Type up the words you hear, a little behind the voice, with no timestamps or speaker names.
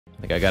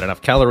I think I got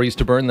enough calories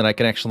to burn that I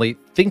can actually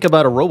think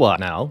about a robot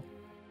now.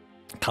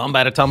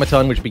 Combat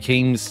Automaton, which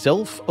became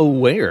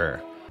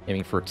self-aware.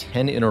 Aiming for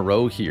 10 in a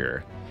row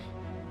here.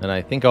 And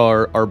I think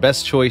our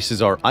best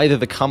choices are either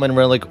the common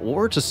relic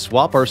or to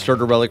swap our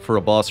starter relic for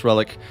a boss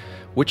relic.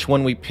 Which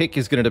one we pick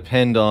is going to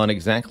depend on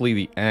exactly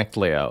the act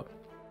layout.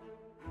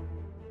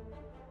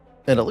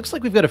 And it looks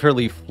like we've got a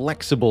fairly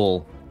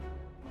flexible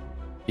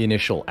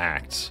initial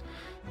act.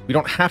 We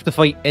don't have to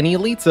fight any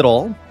elites at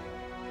all,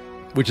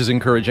 which is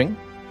encouraging.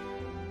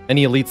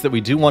 Any elites that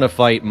we do want to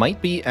fight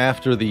might be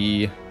after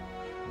the...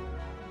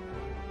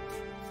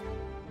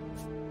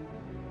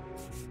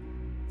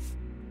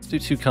 Let's do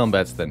 2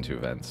 combats, then 2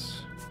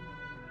 events.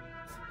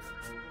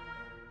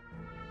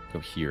 Go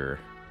here.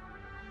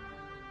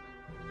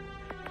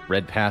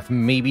 Red path,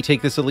 maybe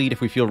take this elite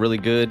if we feel really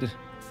good.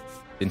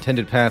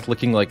 Intended path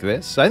looking like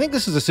this. I think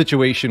this is a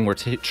situation where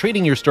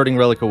trading your starting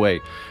relic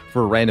away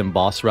for a random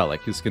boss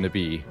relic is going to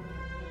be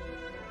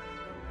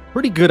a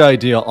pretty good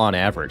idea on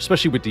average,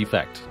 especially with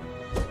Defect.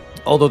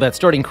 Although that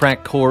starting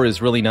crack core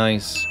is really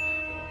nice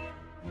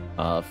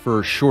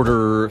for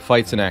shorter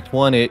fights in Act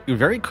 1, it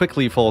very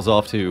quickly falls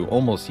off to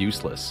almost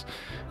useless.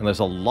 And there's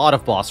a lot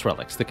of boss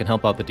relics that can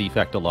help out the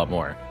Defect a lot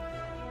more.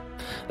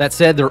 That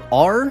said, there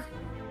are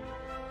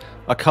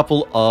a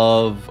couple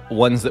of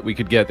ones that we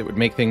could get that would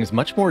make things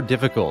much more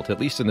difficult, at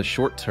least in the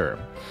short term.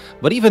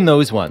 But even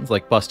those ones,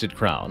 like Busted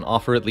Crown,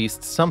 offer at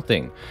least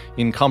something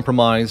in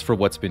compromise for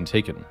what's been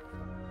taken.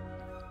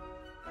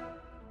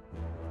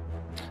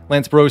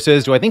 Lance Bro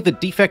says, do I think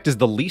that Defect is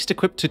the least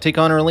equipped to take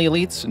on early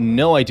elites?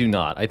 No, I do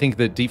not. I think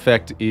that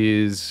Defect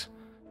is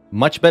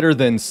much better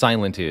than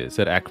Silent is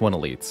at Act 1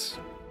 elites.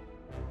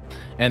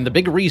 And the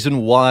big reason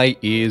why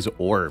is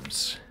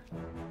orbs.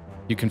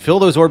 You can fill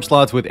those orb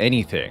slots with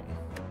anything.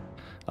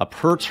 A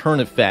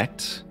per-turn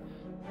effect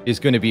is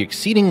going to be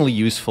exceedingly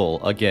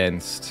useful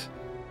against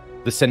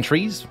the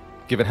sentries,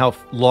 given how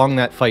long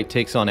that fight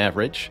takes on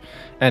average,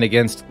 and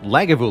against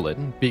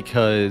Lagavulin,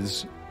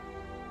 because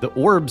the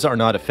orbs are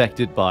not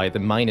affected by the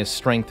minus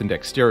strength and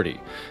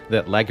dexterity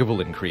that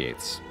Lagavulin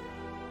creates.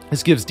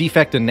 This gives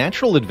Defect a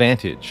natural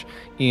advantage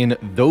in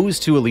those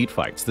 2 elite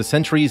fights, the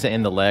sentries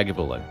and the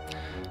Lagavulin.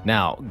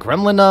 Now,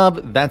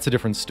 Gremlinob, that's a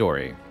different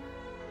story.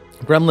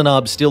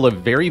 Gremlinob's still a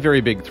very,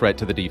 very big threat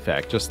to the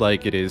Defect, just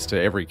like it is to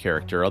every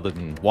character, other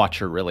than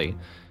Watcher, really.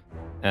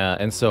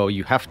 And so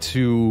you have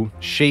to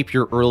shape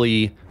your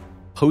early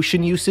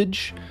potion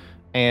usage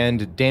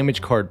and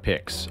damage card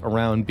picks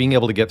around being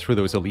able to get through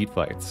those elite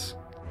fights.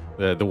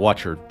 The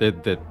Watcher,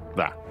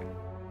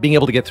 being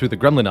able to get through the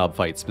Gremlinob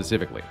fight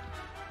specifically.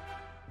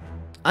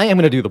 I am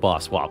going to do the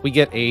boss swap. We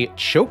get a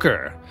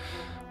Choker.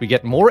 We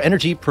get more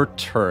energy per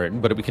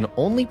turn, but we can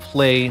only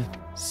play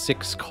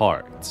 6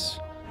 cards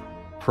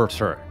per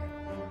turn.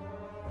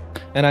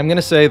 And I'm going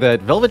to say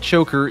that Velvet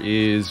Choker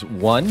is,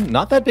 1,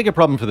 not that big a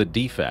problem for the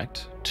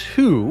Defect,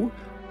 2,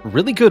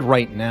 really good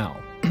right now.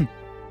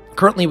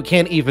 Currently, we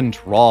can't even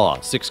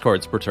draw 6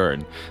 cards per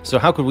turn, so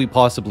how could we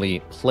possibly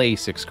play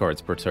 6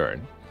 cards per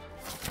turn?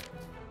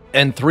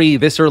 And 3,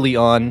 this early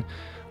on,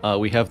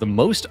 we have the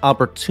most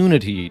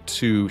opportunity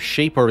to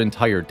shape our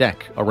entire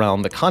deck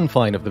around the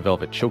confine of the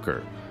Velvet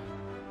Choker.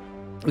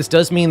 This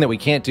does mean that we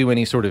can't do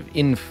any sort of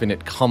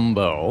infinite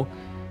combo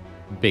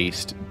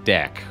based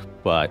deck,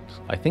 but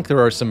I think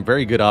there are some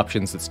very good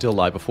options that still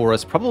lie before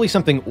us. Probably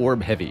something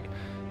orb heavy,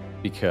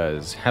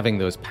 because having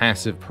those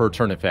passive per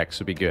turn effects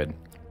would be good.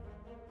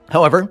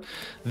 However,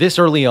 this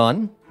early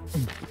on,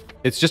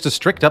 it's just a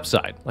strict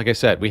upside. Like I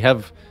said, we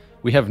have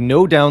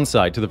no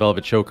downside to the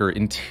Velvet Choker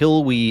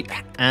until we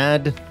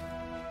add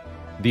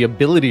the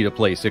ability to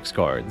play 6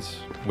 cards,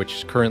 which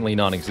is currently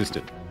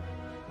non-existent.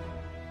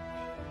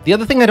 The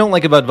other thing I don't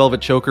like about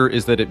Velvet Choker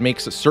is that it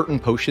makes certain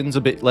potions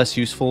a bit less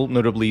useful,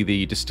 notably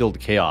the Distilled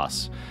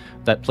Chaos,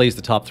 that plays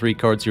the top 3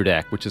 cards of your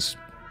deck, which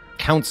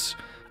counts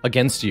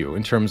against you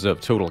in terms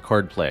of total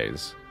card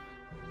plays.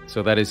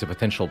 So that is a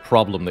potential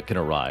problem that can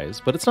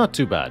arise, but it's not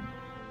too bad.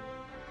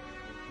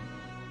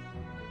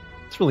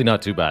 It's really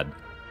not too bad.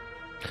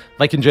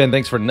 Mike and Jen,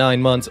 thanks for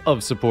 9 months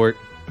of support.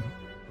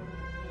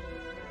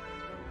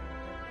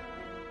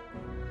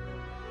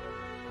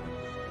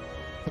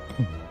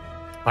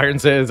 Iron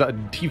says,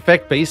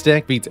 Defect base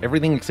deck beats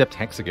everything except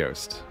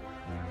Hexaghost.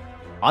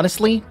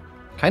 Honestly,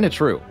 kind of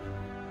true.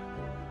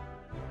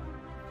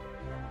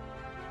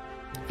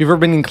 If you've ever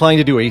been inclined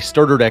to do a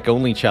starter deck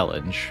only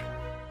challenge,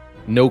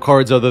 no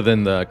cards other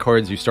than the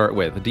cards you start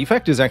with, the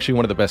Defect is actually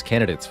one of the best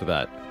candidates for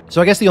that.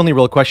 So I guess the only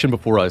real question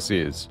before us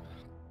is,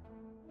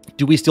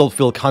 do we still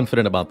feel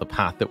confident about the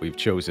path that we've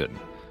chosen?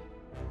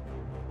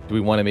 Do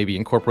we want to maybe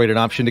incorporate an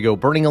option to go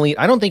Burning Elite?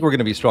 I don't think we're going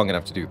to be strong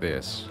enough to do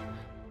this,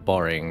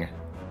 barring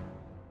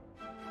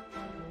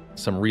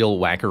some real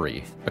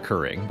wackery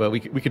occurring, but we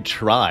could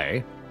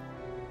try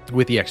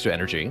with the extra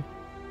energy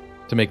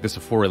to make this a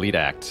 4 elite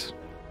act.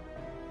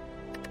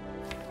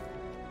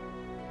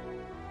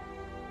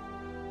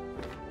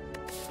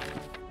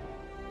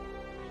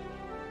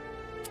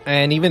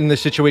 And even in the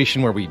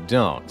situation where we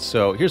don't.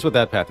 So here's what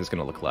that path is going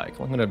to look like.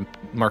 I'm going to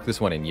mark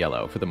this one in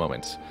yellow for the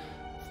moment.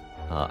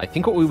 I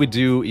think what we would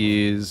do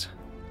is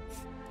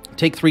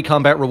take 3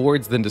 combat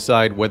rewards, then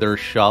decide whether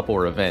shop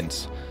or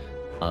event.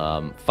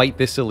 Fight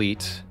this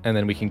elite, and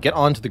then we can get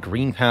onto the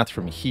green path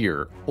from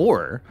here,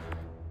 or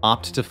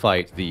opt to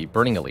fight the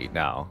burning elite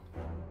now.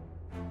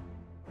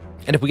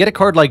 And if we get a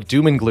card like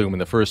Doom and Gloom in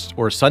the first,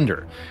 or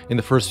Sunder in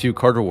the first few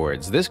card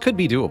rewards, this could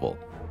be doable.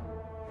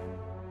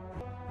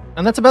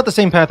 And that's about the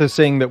same path as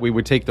saying that we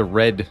would take the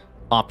red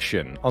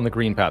option on the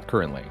green path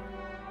currently.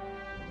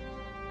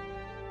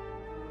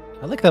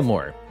 I like that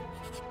more.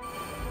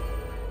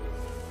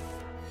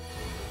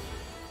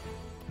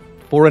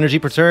 4 energy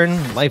per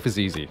turn, life is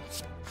easy.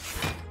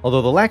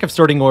 Although the lack of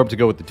starting orb to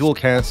go with the dual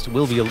cast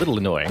will be a little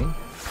annoying.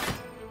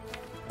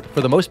 For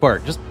the most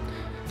part, just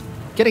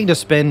getting to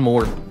spend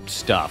more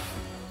stuff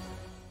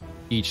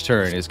each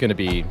turn is going to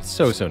be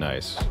so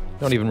nice.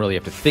 Don't even really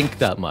have to think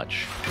that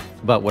much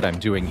about what I'm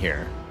doing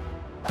here.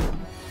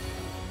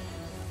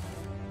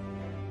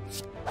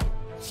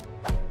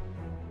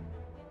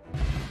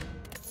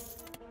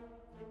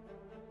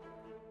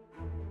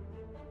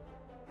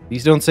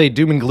 These don't say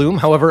Doom and Gloom,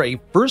 however, a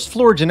first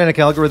floor genetic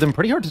algorithm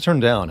pretty hard to turn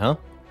down, huh?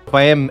 If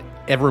I am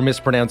ever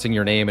mispronouncing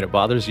your name and it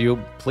bothers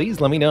you,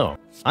 please let me know.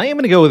 I am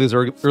going to go with his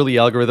early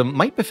algorithm.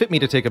 Might befit me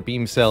to take a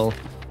beam cell.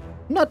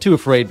 I'm not too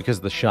afraid because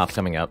of the shop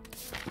coming up.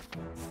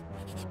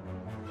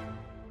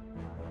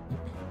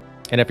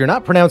 And if you're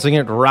not pronouncing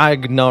it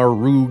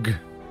Ragnarug,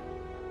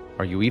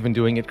 are you even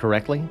doing it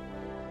correctly?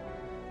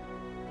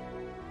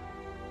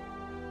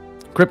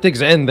 Cryptic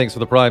Zen, thanks for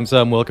the Prime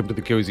sub. Welcome to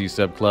the Cozy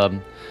Sub Club.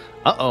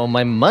 Uh-oh,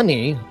 my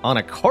money on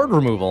a card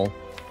removal.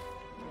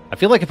 I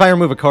feel like if I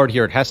remove a card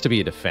here, it has to be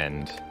a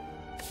defend.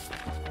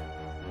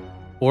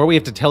 Or we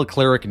have to tell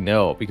Cleric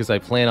no, because I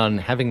plan on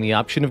having the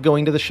option of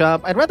going to the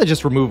shop. I'd rather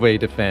just remove a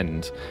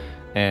defend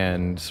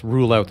and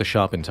rule out the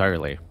shop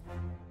entirely.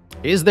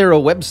 Is there a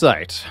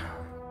website?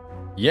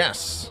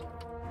 Yes.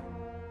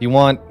 You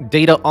want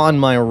data on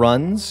my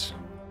runs?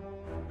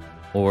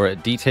 Or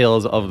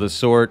details of the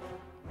sort?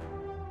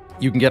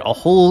 You can get a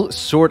whole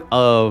sort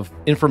of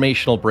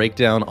informational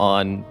breakdown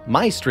on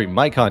my stream,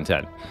 my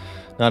content.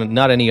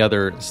 Not any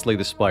other Slay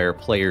the Spire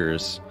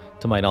players.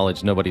 To my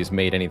knowledge, nobody's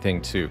made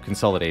anything to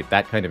consolidate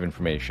that kind of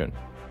information.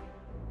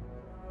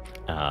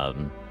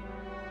 But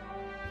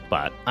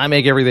I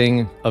make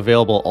everything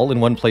available all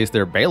in one place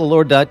there,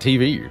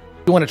 Baalorlord.tv. If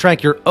you want to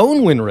track your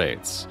own win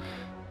rates,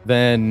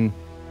 then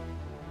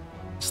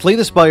Slay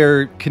the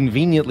Spire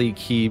conveniently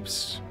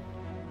keeps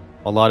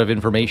a lot of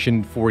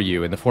information for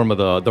you in the form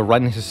of the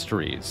run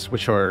histories,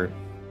 which are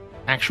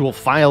actual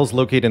files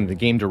located in the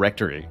game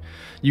directory.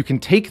 You can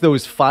take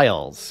those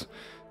files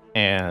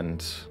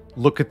and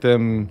look at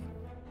them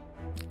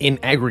in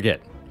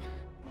aggregate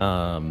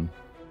and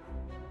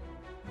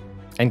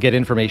get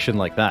information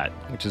like that,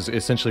 which is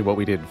essentially what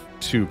we did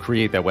to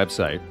create that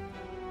website.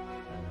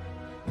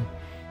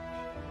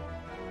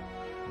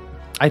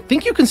 I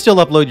think you can still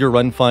upload your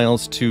run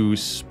files to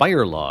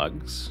Spire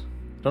Logs.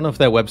 I don't know if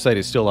that website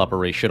is still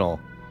operational.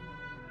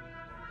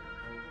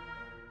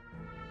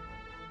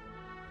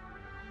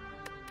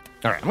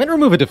 Alright, I'm going to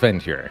remove a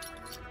defend here.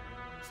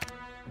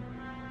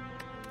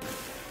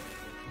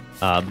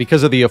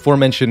 Because of the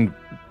aforementioned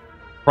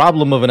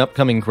problem of an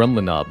upcoming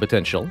Gremlin Knob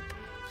potential.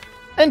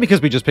 And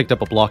because we just picked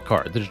up a block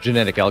card, the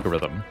genetic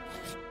algorithm.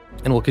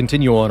 And we'll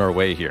continue on our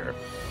way here.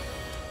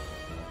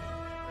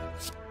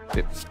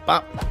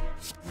 Bop.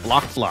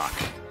 Block, block.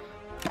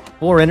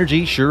 4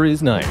 energy sure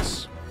is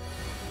nice.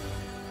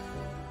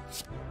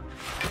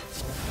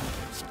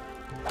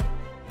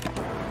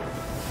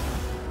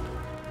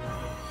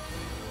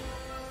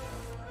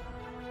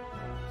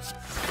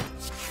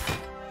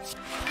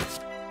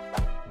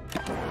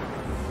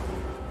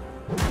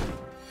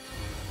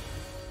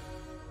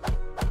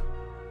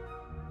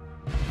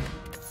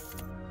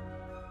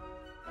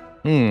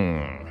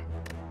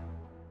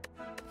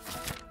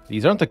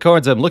 These aren't the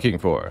cards I'm looking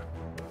for.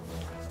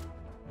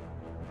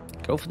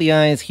 Go for the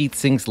eyes, Heat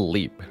Sinks,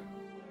 Leap.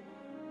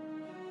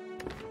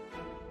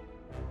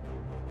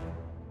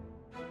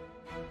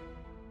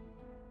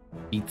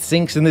 Heat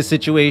sinks in this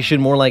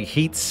situation, more like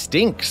heat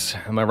stinks.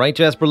 Am I right,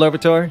 Jasper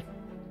Larvitar?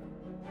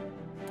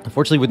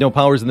 Unfortunately, with no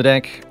powers in the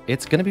deck,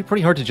 it's going to be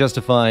pretty hard to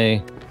justify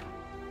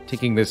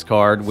taking this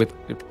card. With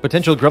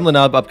potential Gremlin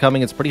Knob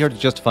upcoming, it's pretty hard to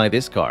justify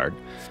this card.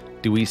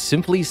 Do we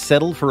simply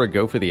settle for a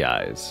Go for the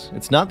Eyes?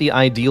 It's not the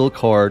ideal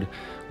card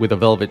with a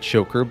Velvet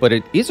Choker, but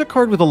it is a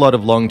card with a lot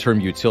of long-term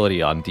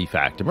utility on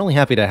Defect. I'm really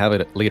happy to have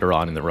it later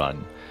on in the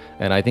run,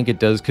 and I think it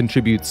does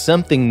contribute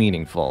something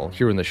meaningful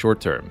here in the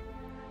short term.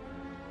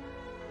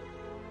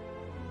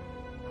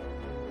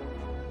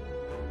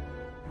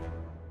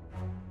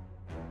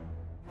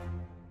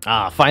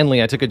 Ah,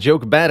 finally, I took a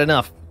joke bad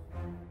enough.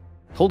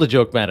 Pulled a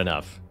joke bad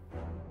enough.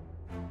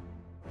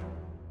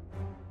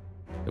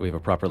 We have a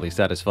properly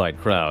satisfied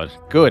crowd.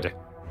 Good.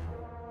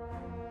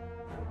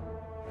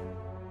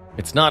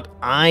 It's not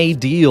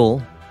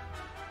ideal,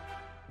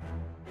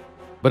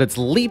 but it's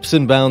leaps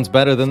and bounds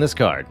better than this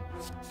card.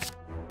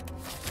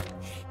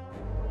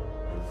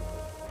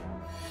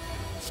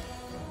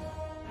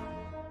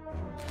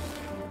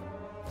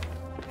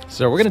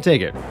 So we're going to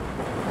take it.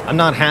 I'm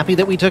not happy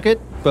that we took it,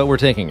 but we're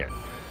taking it.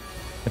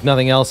 If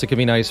nothing else, it could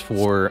be nice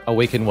for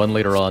Awaken 1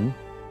 later on.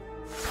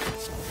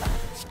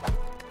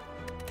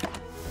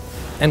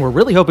 And we're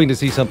really hoping to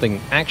see something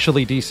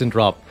actually decent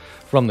drop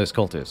from this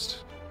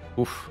cultist.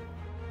 Oof.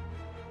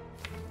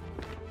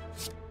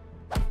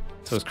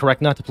 So it's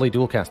correct not to play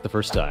dual cast the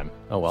first time.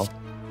 Oh well.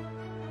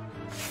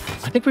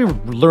 I think we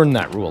learned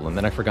that rule, and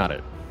then I forgot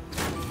it.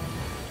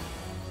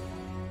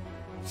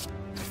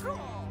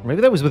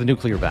 Maybe that was with a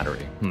nuclear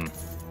battery.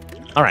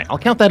 Alright, I'll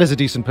count that as a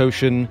decent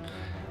potion.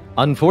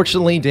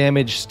 Unfortunately,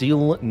 damage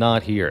still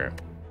not here.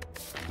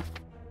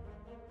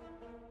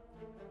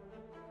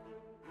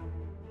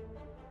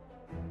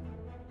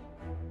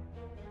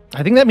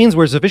 I think that means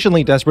we're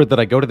sufficiently desperate that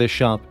I go to this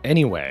shop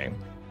anyway,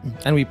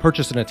 and we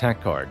purchase an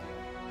attack card.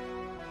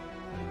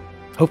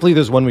 Hopefully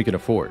there's one we can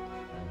afford.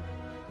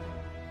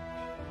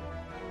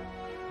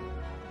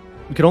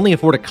 We could only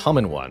afford a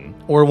common one,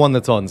 or one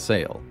that's on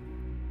sale.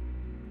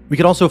 We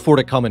could also afford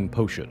a common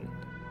potion.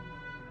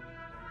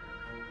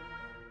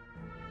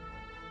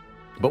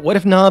 But what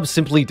if Knob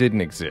simply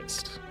didn't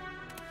exist?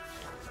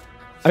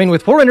 I mean,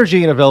 with 4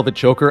 energy and a Velvet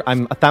Choker,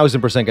 I'm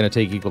 1000% going to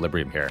take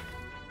Equilibrium here.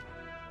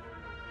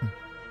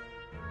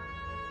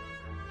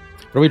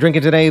 What are we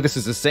drinking today? This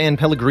is a San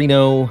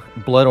Pellegrino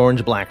Blood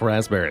Orange Black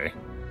Raspberry,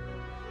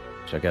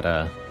 which I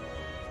got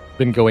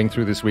been going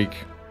through this week.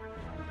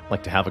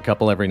 Like to have a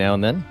couple every now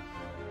and then.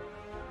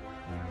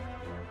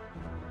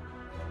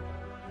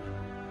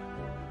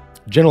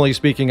 Generally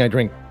speaking, I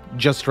drink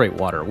just straight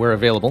water where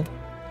available.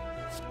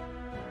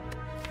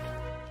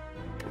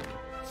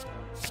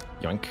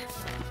 Yoink.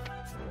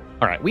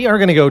 All right, we are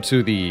going to go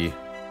to the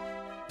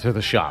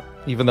shop,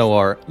 even though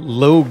our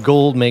low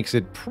gold makes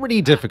it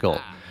pretty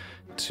difficult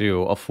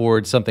to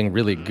afford something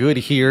really good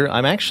here.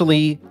 I'm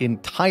actually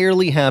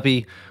entirely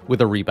happy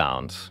with a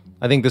rebound.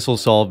 I think this will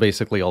solve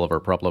basically all of our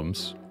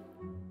problems.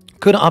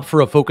 Could opt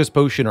for a focus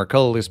potion or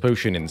colorless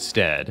potion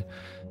instead,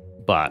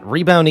 but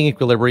rebounding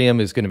Equilibrium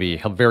is going to be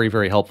very,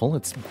 very helpful.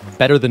 It's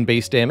better than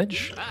base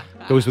damage.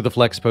 Goes with the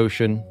flex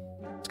potion.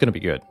 It's going to be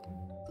good.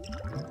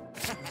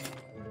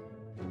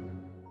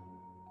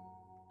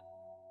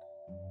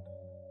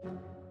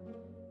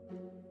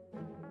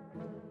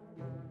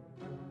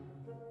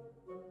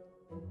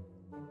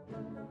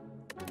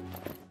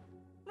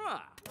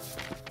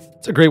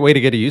 It's a great way to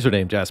get a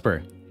username,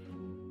 Jasper.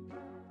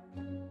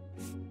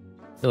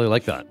 Really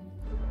like that.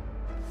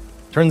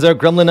 Turns out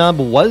Gremlinob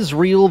was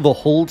real the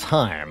whole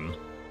time.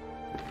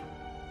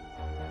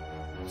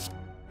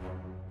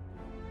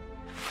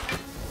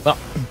 Well,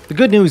 the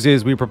good news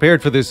is we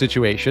prepared for this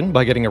situation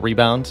by getting a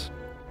rebound.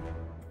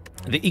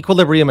 The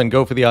Equilibrium and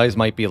Go for the Eyes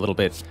might be a little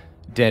bit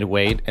dead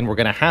weight, and we're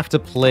going to have to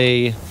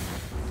play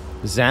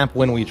Zap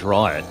when we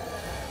draw it.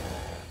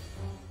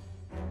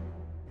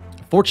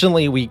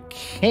 Fortunately, we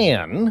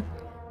can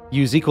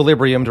use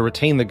Equilibrium to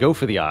retain the Go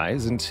for the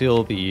Eyes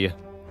until the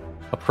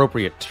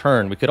appropriate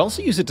turn. We could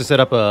also use it to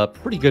set up a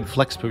pretty good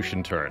flex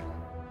potion turn.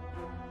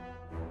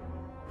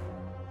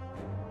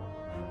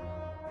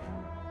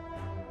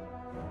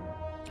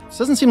 This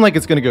doesn't seem like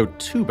it's going to go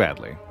too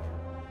badly. I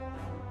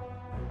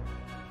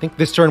think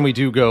this turn we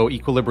do go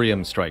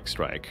Equilibrium, Strike,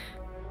 Strike.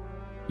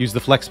 Use the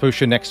flex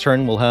potion next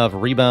turn. We'll have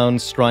Rebound,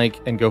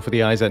 Strike, and Go for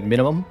the Eyes at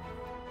minimum.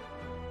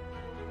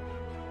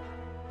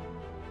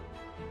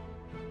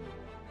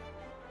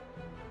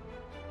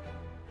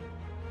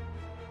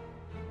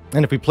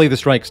 And if we play the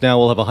strikes now,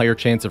 we'll have a higher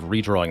chance of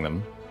redrawing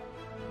them.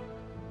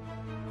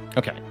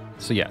 Okay,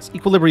 so yes,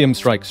 Equilibrium,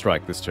 Strike,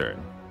 Strike this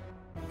turn.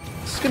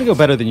 This is going to go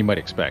better than you might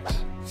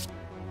expect.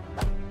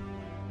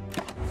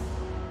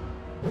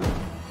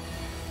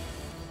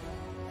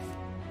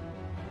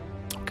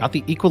 Got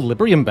the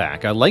Equilibrium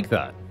back, I like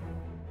that.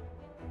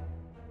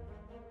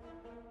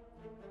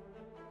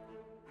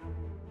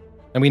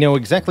 And we know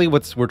exactly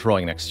what we're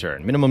drawing next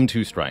turn. Minimum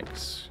 2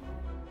 strikes.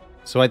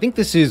 So I think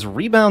this is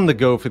Rebound the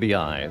Go for the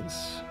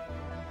Eyes.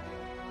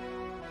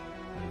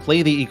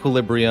 Play the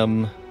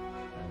Equilibrium.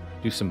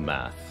 Do some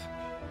math.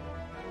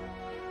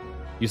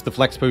 Use the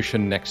Flex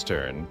Potion next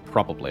turn,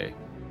 probably.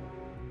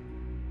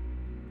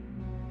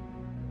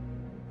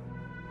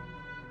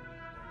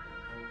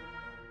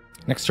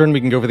 Next turn we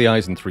can go for the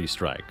Eyes in 3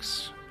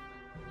 strikes.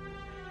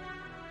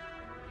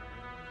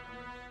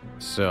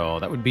 So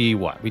that would be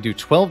what? We do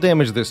 12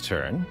 damage this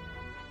turn.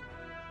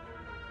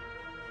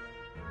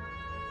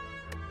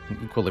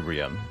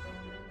 Equilibrium.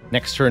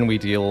 Next turn we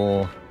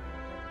deal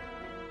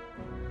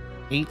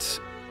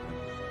 8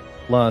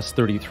 plus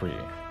 33.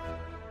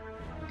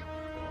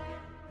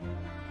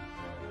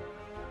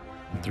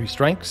 3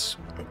 strikes.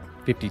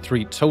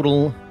 53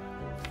 total.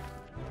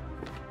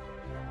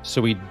 So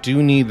we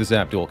do need the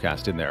Zap Dual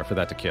Cast in there for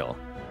that to kill.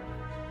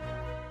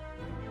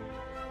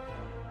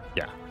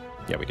 Yeah.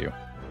 Yeah, we do.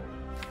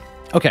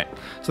 Okay,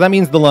 so that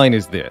means the line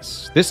is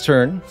this. This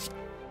turn,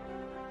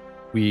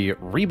 we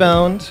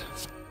Rebound,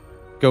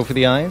 Go for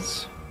the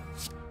Eyes,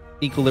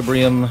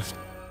 Equilibrium,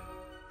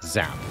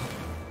 Zap.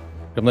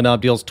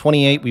 Gremlinob deals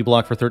 28, we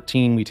block for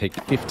 13, we take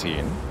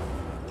 15.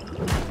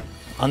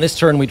 On this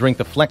turn, we drink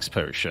the Flex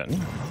Potion.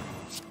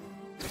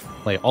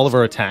 Play all of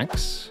our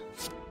attacks.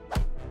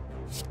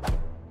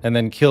 And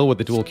then kill with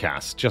the dual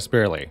cast, just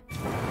barely.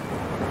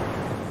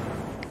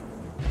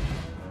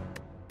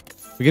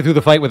 We get through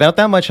the fight without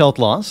that much health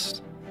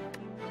lost.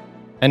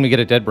 And we get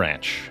a dead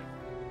branch.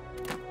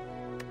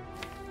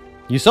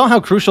 You saw how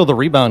crucial the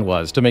rebound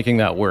was to making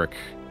that work.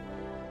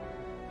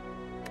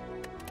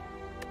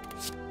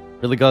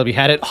 Really glad we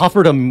had it.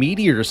 Offered a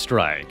Meteor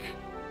Strike.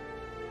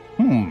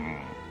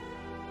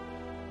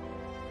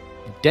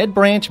 Dead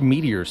branch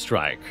Meteor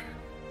Strike.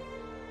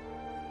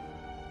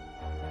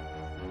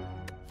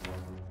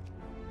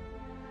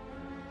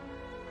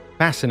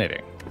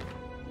 Fascinating.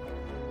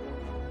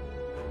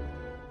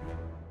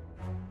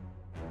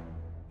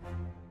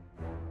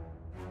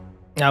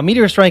 Now,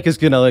 Meteor Strike is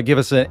going to give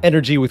us an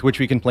energy with which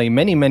we can play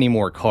many, many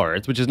more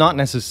cards, which is not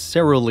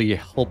necessarily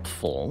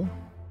helpful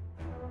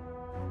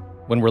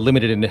when we're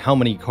limited in how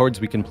many cards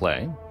we can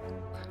play.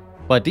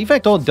 But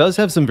Defect does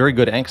have some very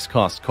good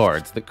X-cost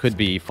cards that could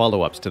be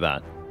follow-ups to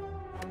that.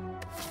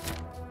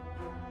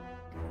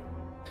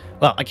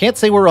 Well, I can't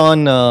say we're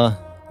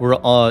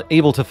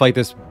able to fight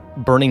this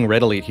Burning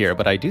Red Elite here,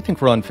 but I do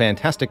think we're on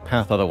fantastic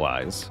path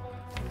otherwise.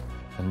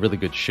 In really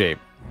good shape.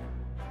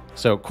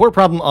 So, core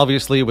problem,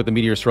 obviously, with the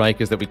Meteor Strike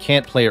is that we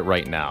can't play it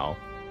right now.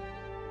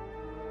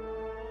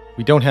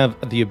 We don't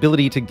have the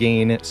ability to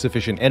gain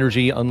sufficient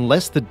energy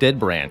unless the Dead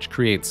Branch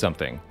creates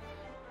something.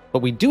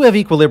 But we do have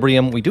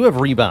Equilibrium, we do have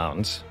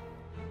Rebound.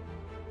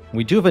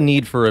 We do have a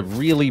need for a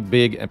really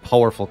big and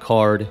powerful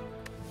card.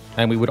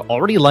 And we would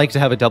already like to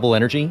have a double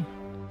energy.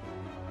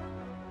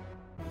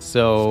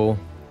 So,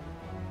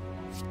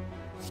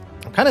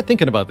 I'm kind of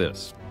thinking about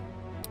this.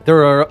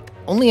 There are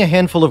only a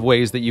handful of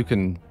ways that you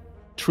can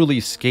truly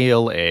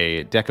scale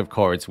a deck of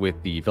cards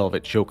with the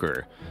Velvet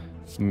Choker.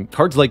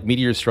 Cards like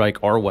Meteor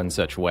Strike are one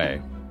such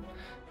way.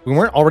 If we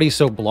weren't already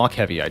so block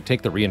heavy, I'd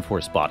take the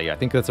Reinforced Body. I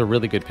think that's a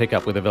really good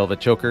pickup with a Velvet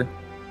Choker.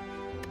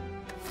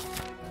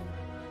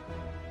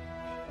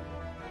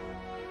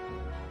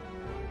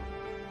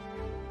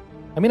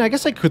 I mean, I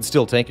guess I could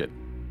still take it,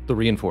 the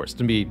Reinforced,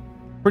 and be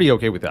pretty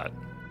okay with that.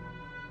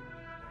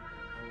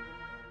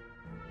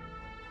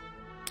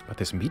 But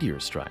this Meteor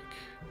Strike,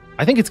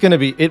 I think it's going to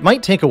be, it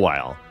might take a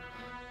while,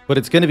 but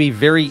it's going to be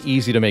very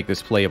easy to make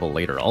this playable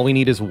later. All we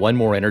need is one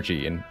more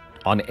energy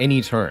on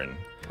any turn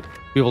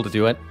to be able to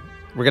do it.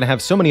 We're going to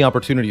have so many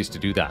opportunities to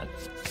do that.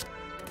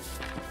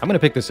 I'm going to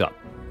pick this up.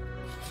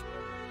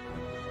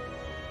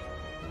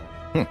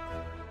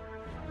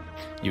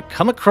 You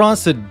come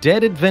across a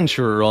dead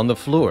adventurer on the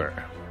floor.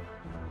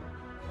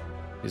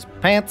 His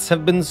pants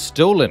have been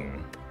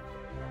stolen,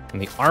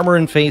 and the armor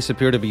and face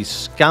appear to be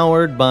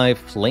scoured by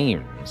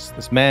flames.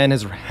 This man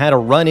has had a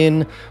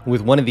run-in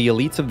with one of the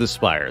elites of the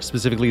Spire,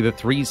 specifically the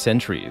 3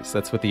 Sentries.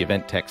 That's what the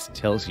event text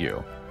tells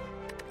you.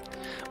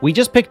 We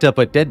just picked up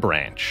a Dead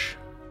Branch,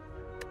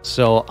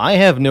 so I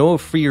have no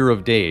fear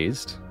of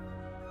Dazed,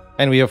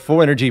 and we have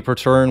 4 energy per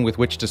turn with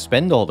which to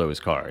spend all those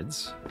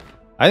cards.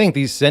 I think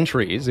these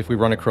Sentries, if we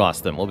run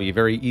across them, will be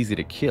very easy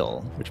to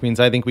kill, which means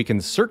I think we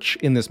can search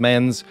in this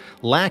man's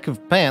lack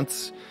of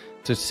pants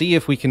to see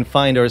if we can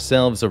find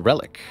ourselves a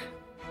relic.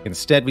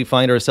 Instead, we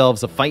find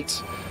ourselves a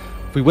fight.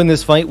 If we win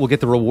this fight, we'll get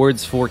the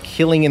rewards for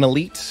killing an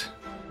elite.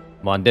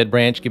 Come on, Dead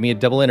Branch, give me a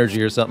double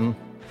energy or something.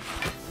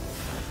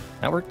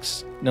 That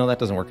works? No, that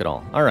doesn't work at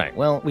all. Alright,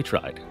 well, we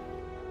tried.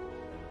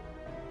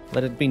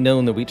 Let it be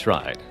known that we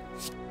tried.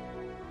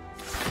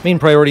 Main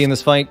priority in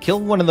this fight, kill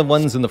one of the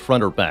ones in the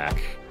front or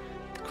back.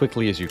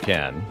 Quickly as you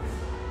can.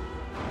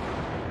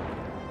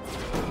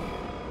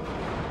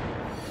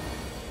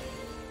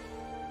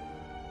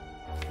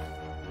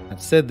 That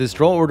said, this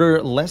draw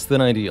order, less than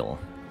ideal.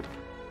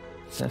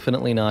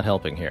 Definitely not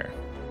helping here.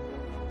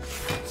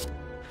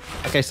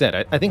 Like I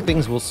said, I think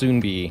things will soon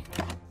be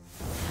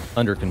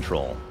under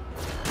control.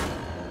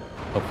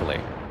 Hopefully.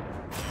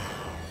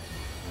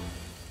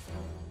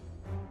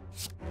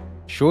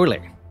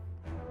 Surely.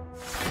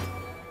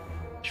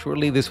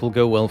 Surely this will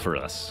go well for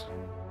us.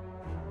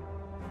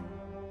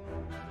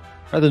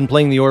 Rather than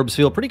playing the orbs,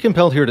 feel pretty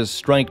compelled here to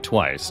strike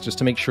twice, just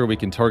to make sure we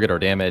can target our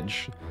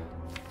damage.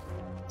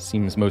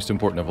 Seems most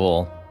important of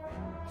all.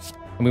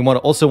 And we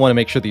also want to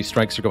make sure these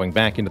strikes are going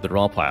back into the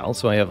draw pile,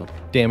 so I have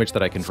damage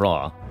that I can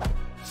draw.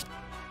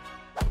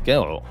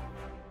 Go.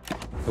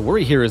 The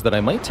worry here is that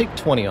I might take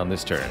 20 on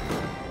this turn.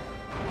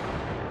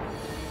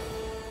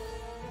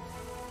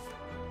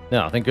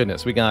 No, thank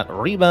goodness. We got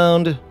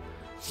Rebound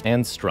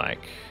and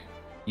Strike.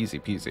 Easy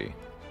peasy.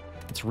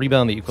 Let's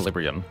rebound the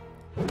Equilibrium.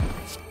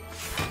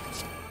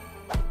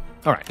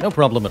 Alright, no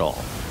problem at all.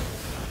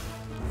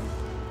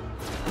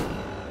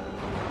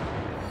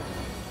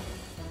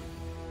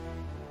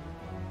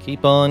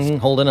 Keep on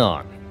holding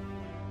on.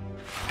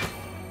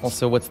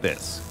 Also, what's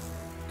this?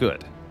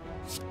 Good.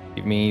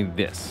 Give me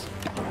this.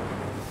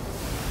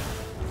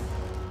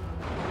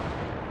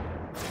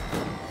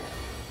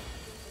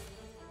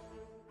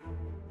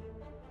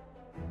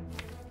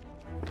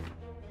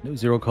 No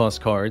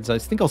zero-cost cards. I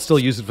think I'll still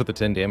use it for the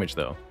 10 damage,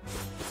 though.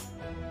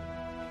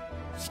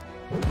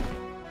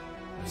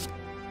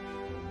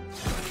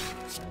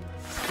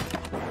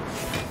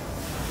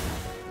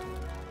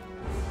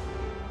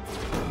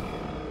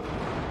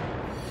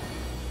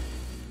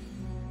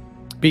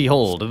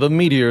 Behold, the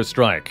Meteor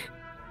Strike.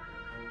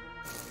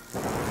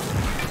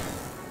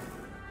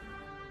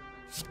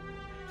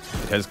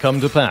 It has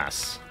come to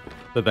pass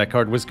that that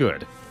card was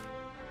good.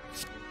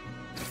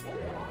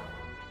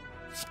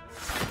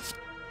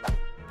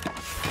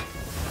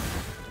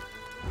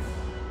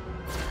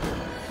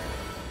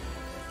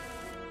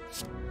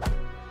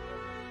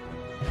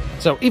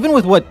 So even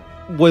with what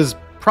was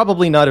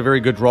probably not a very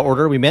good draw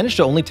order, we managed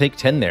to only take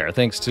 10 there,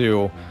 thanks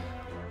to,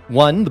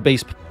 one,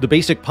 the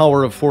basic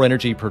power of 4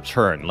 energy per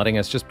turn, letting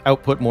us just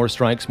output more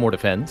strikes, more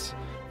defense.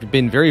 It's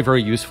been very,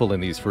 very useful in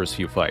these first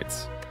few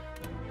fights.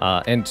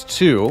 And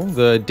 2,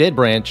 the Dead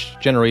Branch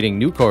generating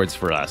new cards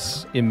for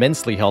us,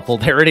 immensely helpful.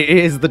 There it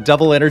is, the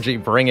double energy,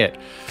 bring it.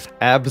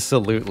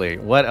 Absolutely,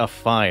 what a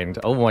find,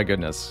 oh my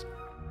goodness.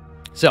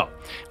 So,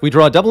 we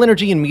draw double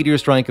energy and Meteor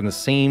Strike in the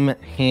same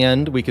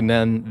hand. We can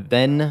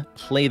then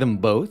play them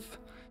both.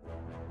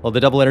 Well, the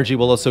double energy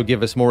will also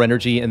give us more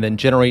energy and then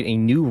generate a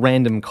new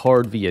random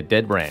card via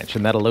Dead Branch,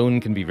 and that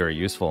alone can be very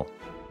useful.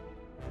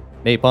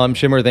 Napalm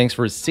Shimmer, thanks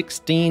for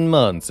 16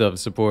 months of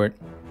support.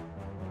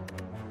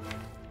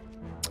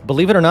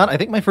 Believe it or not, I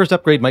think my first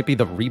upgrade might be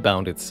the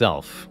Rebound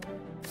itself.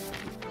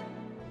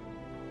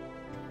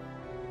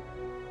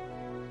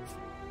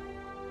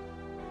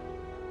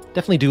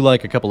 Definitely do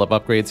like a couple of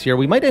upgrades here.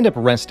 We might end up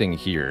resting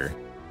here.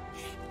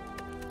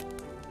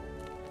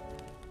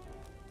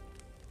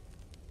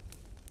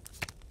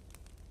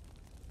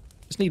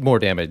 Just need more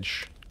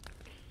damage.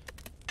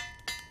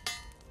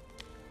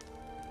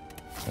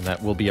 And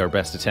that will be our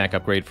best attack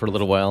upgrade for a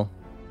little while.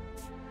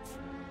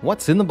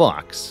 What's in the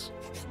box?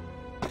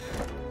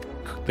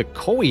 The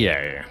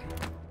Koye.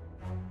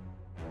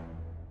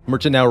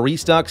 Merchant now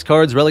restocks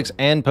cards, relics,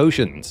 and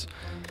potions.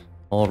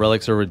 All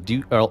relics are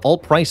all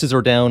prices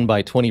are down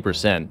by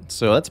 20%,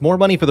 so that's more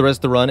money for the rest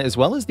of the run, as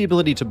well as the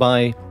ability to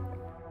buy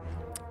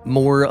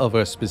more of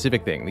a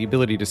specific thing, the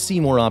ability to see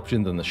more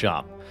options in the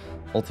shop,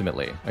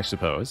 ultimately, I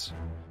suppose.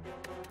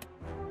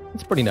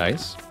 It's pretty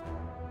nice.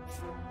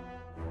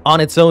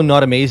 On its own,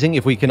 not amazing.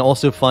 If we can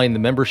also find the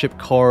membership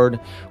card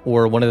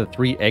or one of the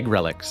 3 egg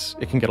relics,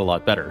 it can get a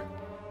lot better.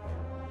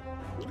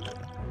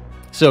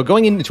 So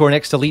going into our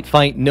next elite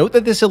fight, note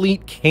that this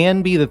elite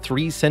can be the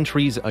 3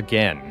 sentries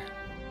again,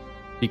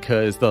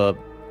 because the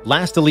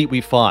last elite we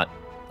fought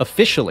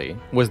officially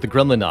was the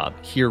Gremlin Knob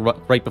here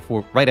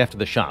right after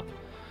the shop.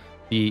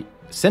 The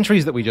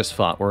sentries that we just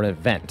fought were an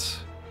event.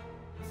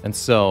 And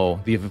so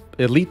the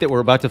elite that we're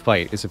about to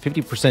fight is a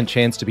 50%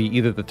 chance to be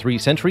either the 3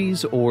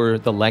 sentries or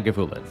the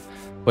Lagavulin.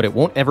 But it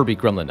won't ever be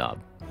Gremlin Knob,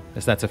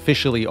 as that's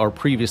officially our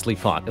previously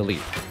fought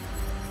elite.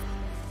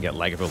 We got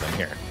Lagavulin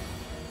here.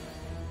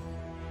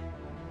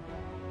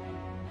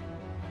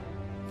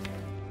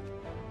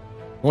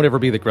 Won't ever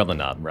be the Gremlin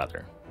Knob,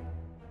 rather.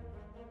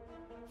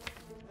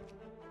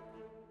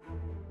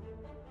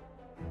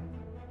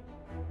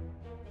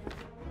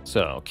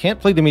 So, can't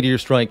play the Meteor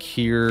Strike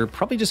here.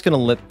 Probably just going to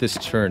let this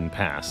turn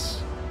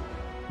pass.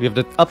 We have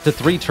up to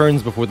 3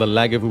 turns before the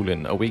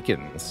Lagavulin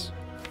awakens.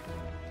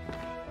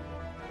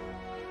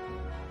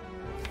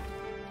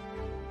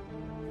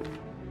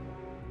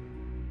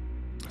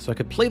 So I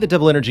could play the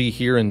double energy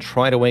here and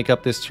try to wake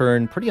up this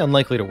turn. Pretty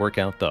unlikely to work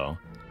out, though.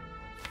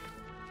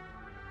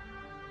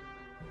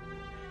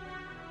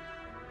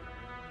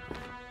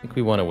 I think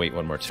we want to wait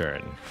one more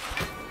turn.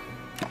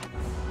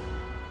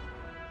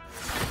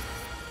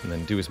 And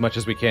then do as much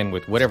as we can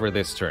with whatever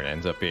this turn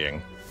ends up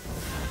being.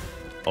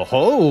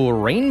 Oh-ho!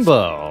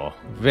 Rainbow!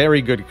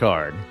 Very good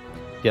card.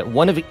 Get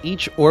 1 of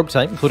each orb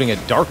type, including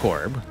a Dark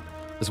Orb,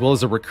 as well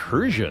as a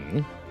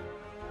Recursion.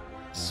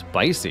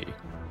 Spicy.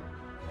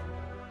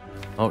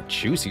 Oh,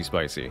 juicy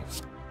spicy.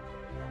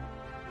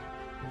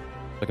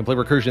 I can play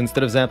Recursion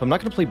instead of Zap. I'm not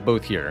going to play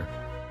both here.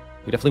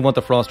 We definitely want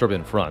the Frost Orb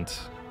in front.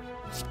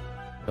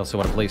 We also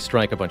want to play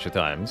Strike a bunch of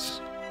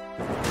times.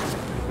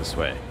 This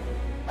way.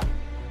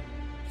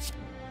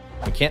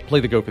 We can't play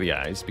the Go for the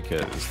Eyes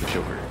because the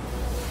Joker.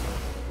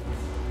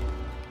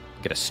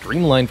 Get a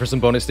Streamline for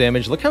some bonus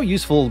damage. Look how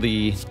useful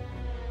the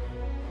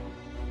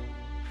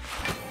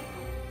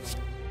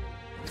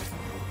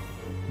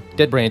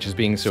Dead Branch is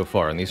being so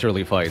far in these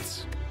early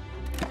fights.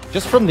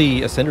 Just from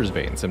the Ascender's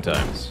Bane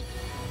sometimes.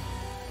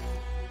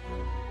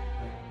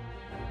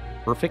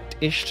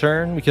 Perfect-ish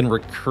turn. We can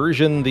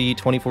Recursion the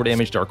 24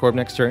 damage Dark Orb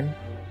next turn.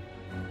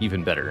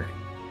 Even better.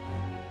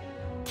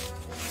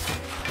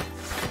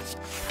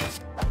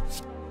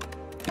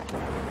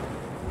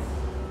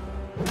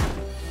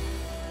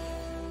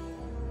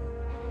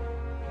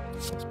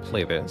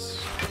 Play this.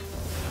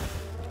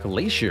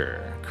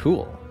 Glacier.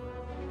 Cool.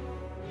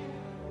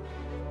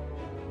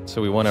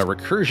 So we want a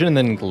Recursion and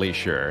then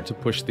Glacier to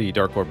push the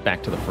Dark Orb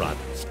back to the front.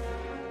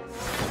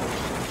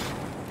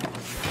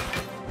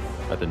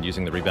 Rather than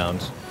using the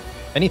Rebound.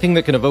 Anything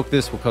that can evoke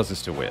this will cause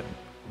us to win.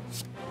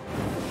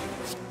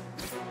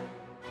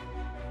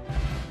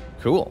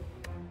 Cool.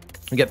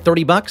 We get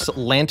 30 bucks.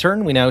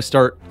 Lantern. We now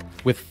start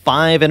with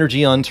 5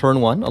 energy on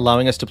turn 1,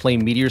 allowing us to play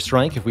Meteor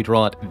Strike if we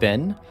draw it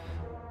then.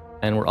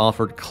 And we're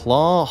offered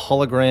Claw,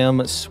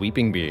 Hologram,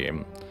 Sweeping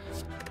Beam.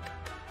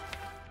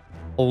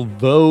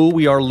 Although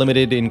we are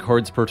limited in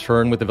cards per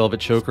turn with the Velvet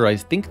Choker, I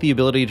think the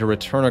ability to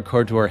return a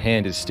card to our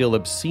hand is still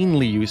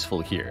obscenely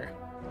useful here.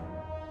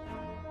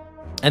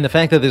 And the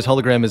fact that this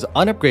hologram is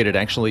unupgraded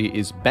actually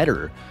is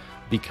better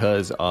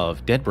because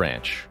of Dead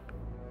Branch.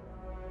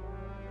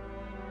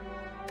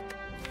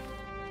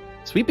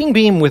 Sweeping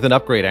Beam with an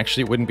upgrade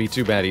actually wouldn't be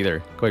too bad either,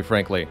 quite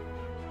frankly.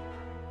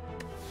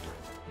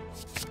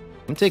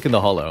 I'm taking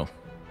the holo.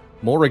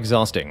 More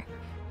exhausting.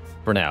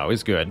 For now,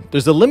 is good.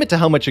 There's a limit to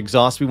how much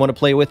exhaust we want to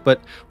play with,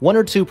 but 1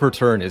 or 2 per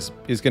turn is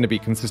going to be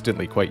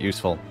consistently quite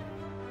useful.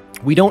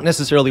 We don't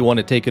necessarily want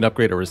to take an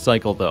upgrade or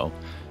recycle, though.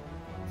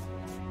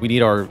 We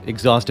need our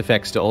exhaust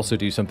effects to also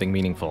do something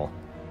meaningful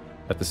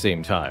at the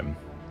same time.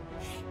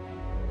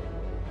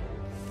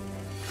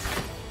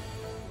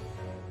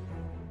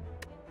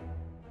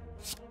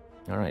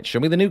 Alright, show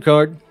me the new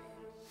card.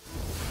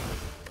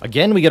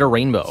 Again, we get a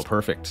rainbow.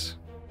 Perfect.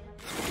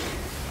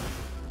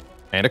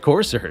 And a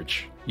Core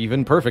Surge.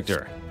 Even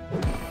perfecter.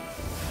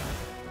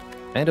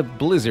 And a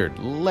Blizzard.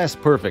 Less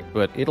perfect,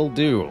 but it'll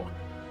do.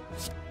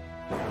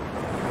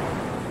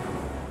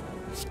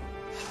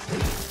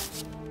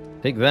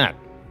 Take that,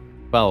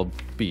 foul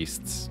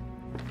beasts.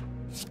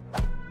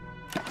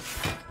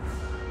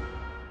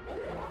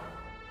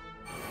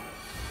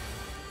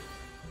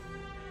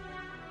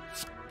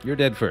 You're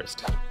dead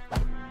first.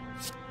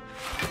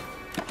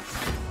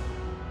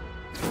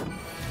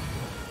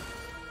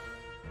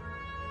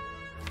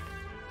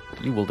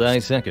 You will die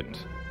second.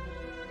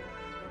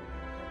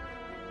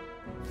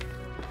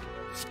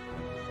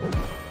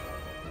 Oops.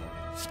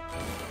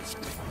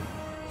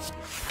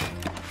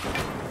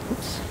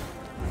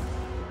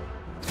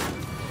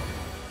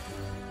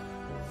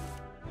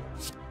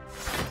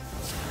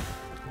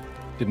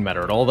 Didn't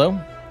matter at all, though.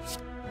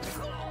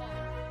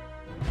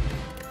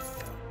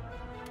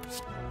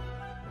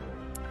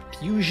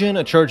 Fusion,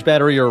 a charge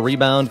battery, or a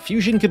rebound.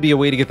 Fusion could be a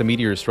way to get the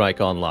Meteor Strike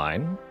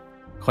online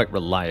quite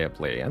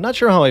reliably. I'm not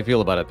sure how I feel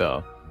about it,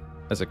 though,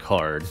 as a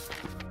card.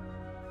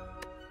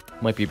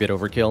 Might be a bit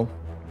overkill.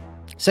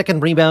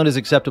 Second rebound is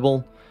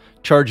acceptable.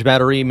 Charge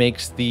battery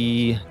makes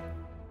the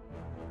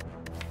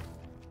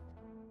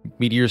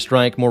Meteor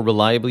Strike more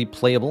reliably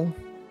playable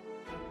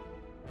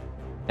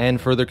and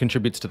further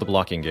contributes to the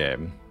blocking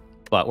game.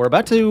 But we're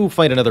about to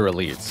fight another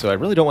elite, so I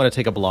really don't want to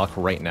take a block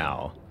right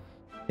now.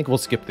 I think we'll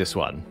skip this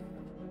one.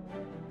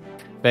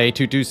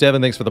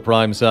 Bay227, thanks for the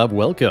Prime sub.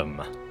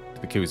 Welcome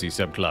to the Cozy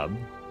Sub Club.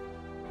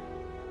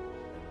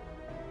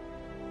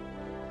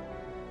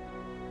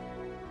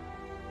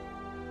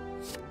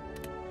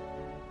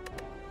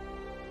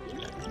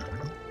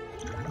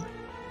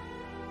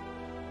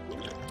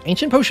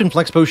 Ancient Potion,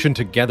 Flex Potion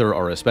together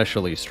are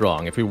especially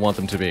strong if we want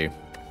them to be.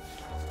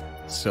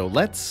 So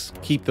let's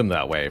keep them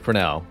that way for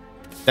now.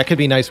 That could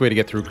be a nice way to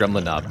get through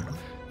Gremlin Knob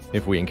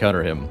if we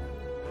encounter him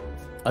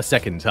a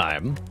second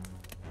time.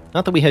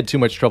 Not that we had too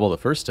much trouble the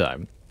first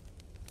time.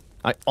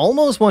 I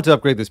almost want to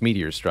upgrade this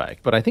Meteor Strike,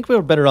 but I think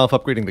we're better off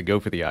upgrading the Go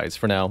for the Eyes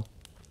for now.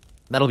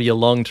 That'll be a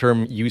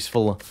long-term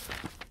useful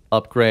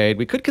upgrade.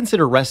 We could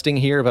consider resting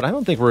here, but I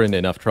don't think we're in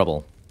enough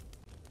trouble.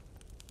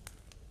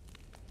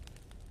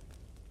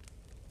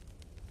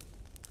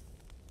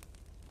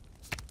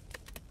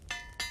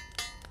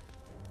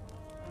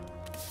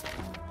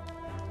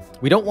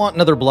 We don't want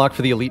another block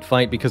for the elite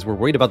fight because we're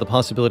worried about the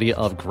possibility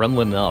of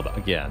Gremlin Nub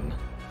again.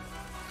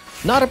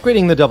 Not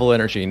upgrading the double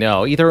energy,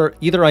 no.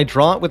 Either I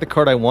draw it with the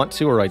card I want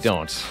to, or I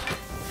don't.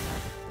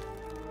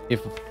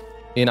 If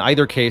in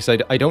either case, I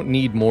don't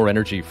need more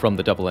energy from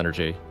the double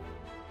energy.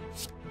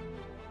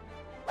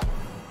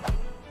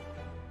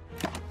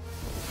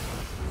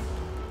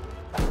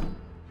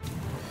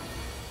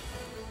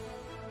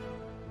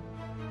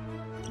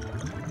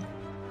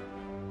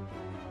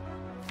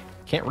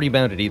 Can't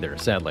rebound it either,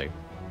 sadly.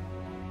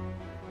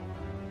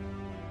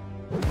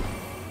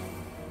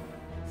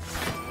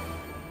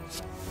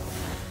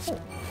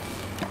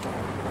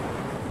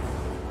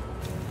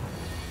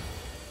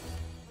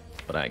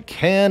 But I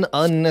can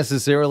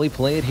unnecessarily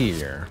play it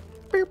here.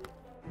 Beep.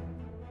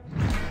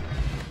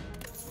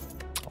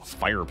 Oh,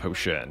 Fire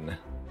Potion.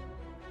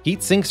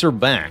 Heat Sinks are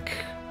back.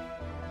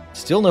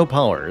 Still no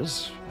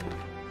powers.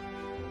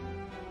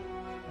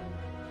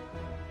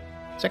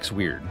 Sex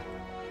weird.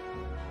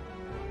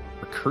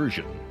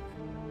 Recursion.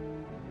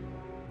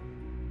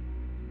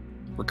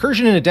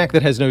 Recursion in a deck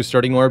that has no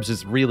starting orbs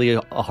is really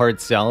a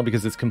hard sell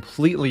because it's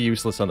completely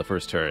useless on the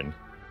first turn.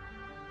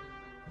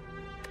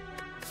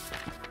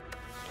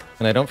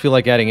 And I don't feel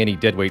like adding any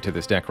dead weight to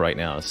this deck right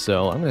now,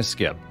 so I'm going to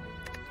skip.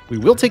 We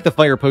will take the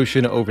Fire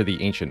Potion over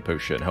the Ancient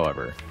Potion,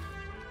 however,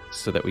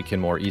 so that we can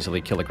more easily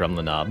kill a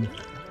Gremlin Knob.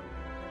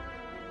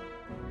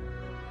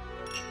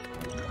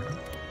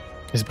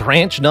 Is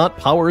Branch not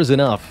powers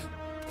enough?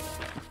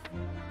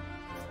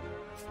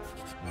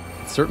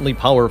 It's certainly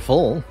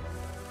powerful.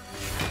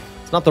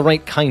 It's not the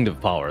right kind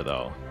of power,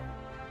 though.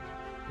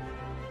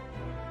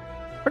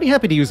 Pretty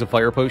happy to use a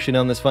Fire Potion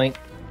on this fight.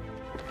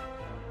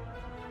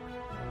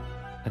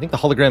 I think the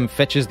hologram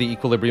fetches the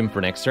equilibrium for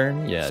next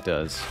turn. Yeah, it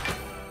does.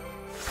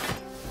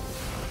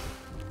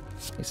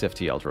 Nice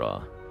FTL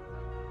draw.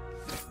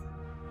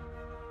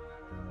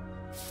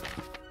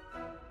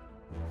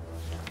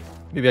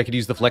 Maybe I could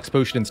use the Flex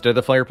Potion instead of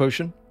the Fire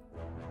Potion?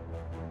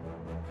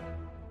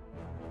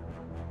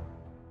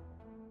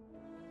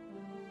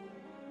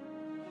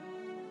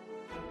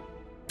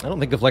 I don't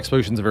think the Flex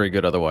Potion's very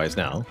good otherwise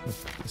now.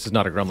 This is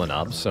not a Gremlin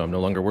Ob, so I'm no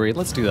longer worried.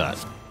 Let's do that.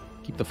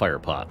 Keep the Fire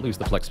Pot. Lose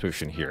the Flex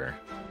Potion here.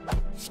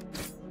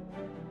 If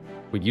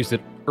we'd used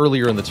it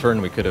earlier in the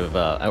turn, we could have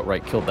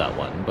outright killed that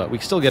one, but we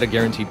still get a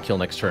guaranteed kill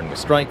next turn with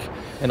Strike,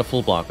 and a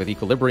full block with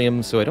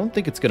Equilibrium, so I don't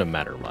think it's going to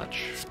matter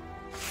much.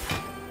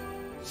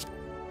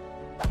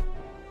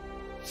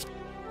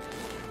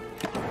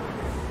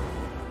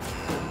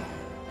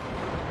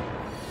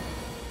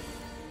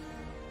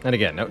 And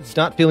again,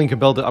 not feeling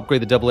compelled to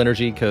upgrade the double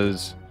energy,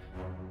 because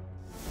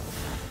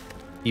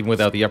even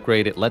without the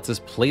upgrade, it lets us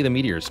play the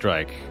Meteor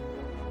Strike.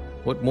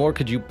 What more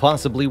could you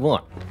possibly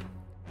want?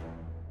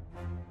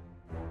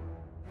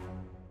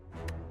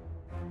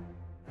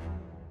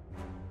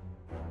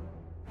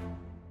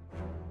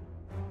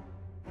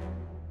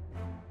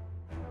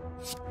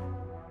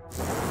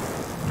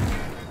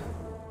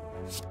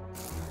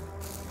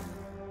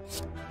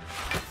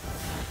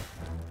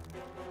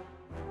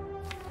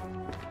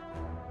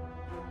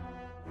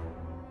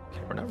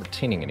 We're not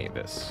retaining any of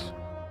this.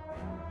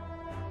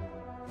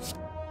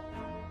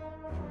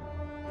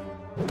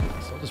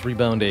 So I'll just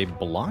rebound a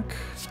block.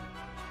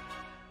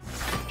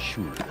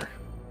 Sure.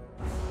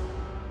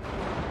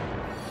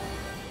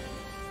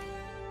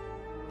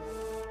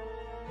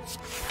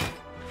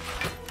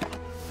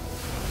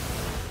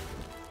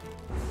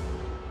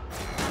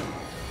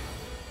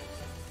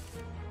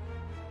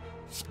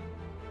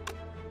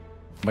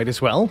 Might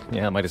as well.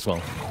 Yeah, might as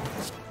well.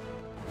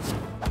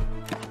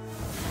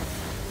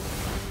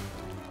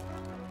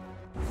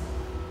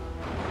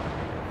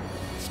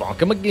 Bonk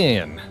him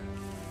again.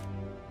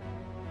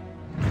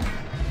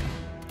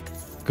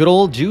 Good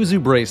old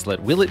Juzu Bracelet.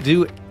 Will it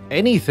do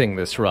anything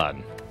this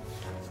run?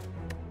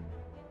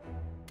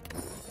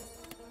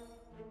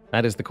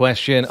 That is the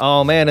question.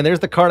 Oh man, and there's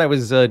the card I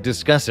was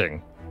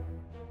discussing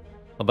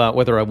about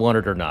whether I want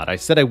it or not. I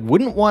said I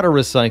wouldn't want to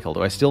recycle.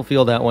 Do I still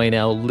feel that way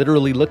now,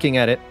 literally looking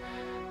at it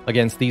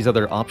against these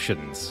other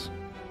options?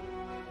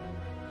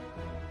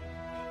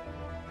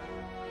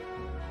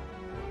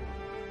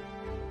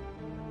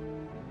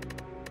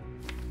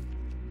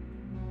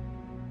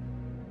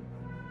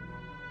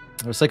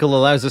 Recycle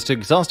allows us to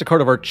exhaust a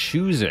card of our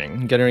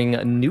choosing, getting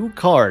a new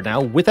card.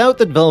 Now, without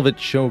the Velvet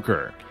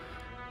Choker,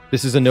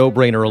 this is a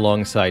no-brainer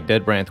alongside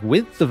Dead Branth.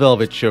 With the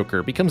Velvet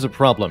Choker, becomes a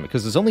problem,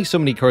 because there's only so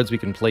many cards we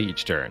can play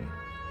each turn.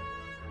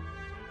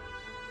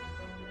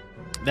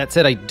 That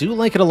said, I do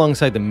like it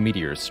alongside the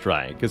Meteor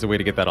Strike as a way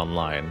to get that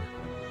online.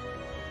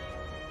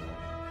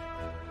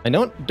 I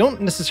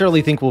don't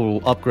necessarily think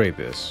we'll upgrade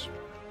this,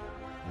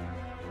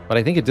 but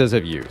I think it does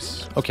have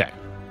use. Okay,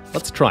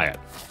 let's try it.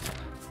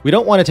 We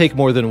don't want to take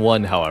more than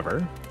one,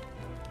 however.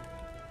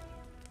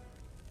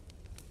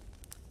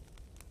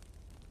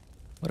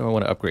 What do I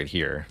want to upgrade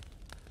here?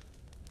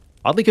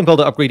 Oddly compelled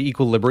to upgrade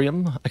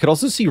Equilibrium. I could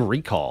also see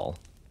Recall.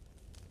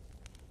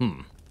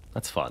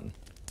 That's fun.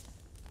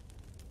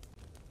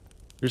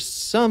 There's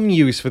some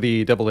use for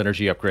the double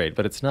energy upgrade,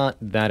 but it's not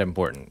that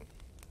important.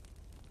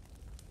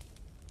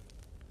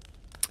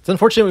 It's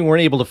unfortunate we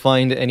weren't able to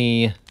find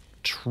any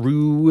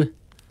true...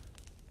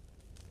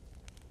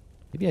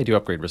 Maybe I do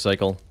upgrade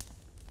Recycle.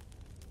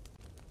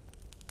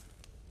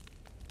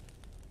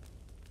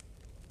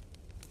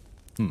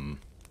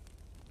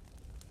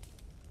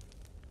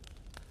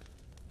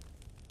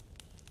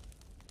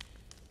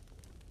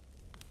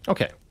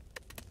 Okay.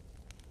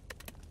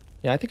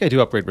 Yeah, I think I do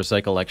upgrade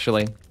Recycle,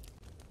 actually.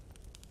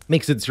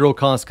 Makes it 0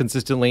 cost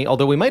consistently,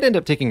 although we might end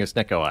up taking a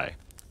Snecko Eye.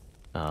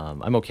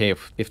 I'm okay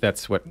if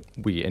that's what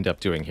we end up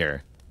doing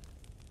here.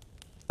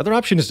 Other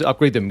option is to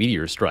upgrade the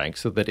Meteor Strike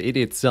so that it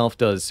itself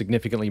does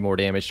significantly more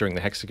damage during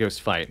the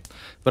Hexaghost fight.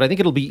 But I think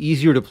it'll be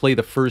easier to play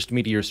the first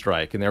Meteor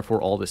Strike, and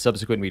therefore all the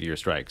subsequent Meteor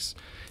Strikes,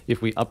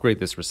 if we upgrade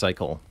this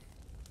Recycle.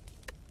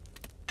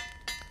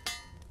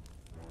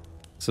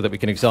 So that we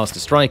can exhaust a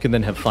strike and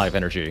then have 5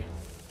 energy.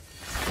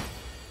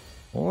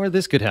 Or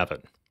this could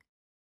happen.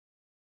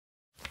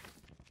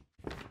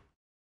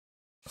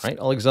 Alright,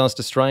 I'll exhaust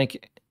a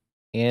strike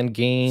and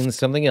gain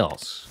something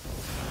else.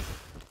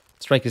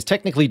 Strike is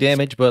technically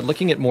damage, but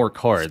looking at more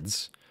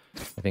cards,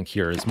 I think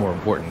here is more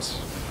important.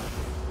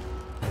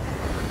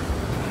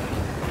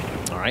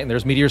 Alright, and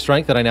there's Meteor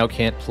Strike that I now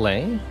can't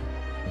play.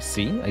 I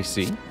see.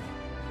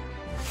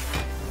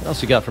 What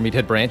else you got for me,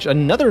 Dead Branch?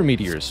 Another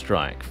Meteor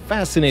Strike.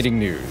 Fascinating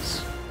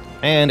news.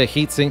 And a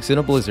Heat Sinks in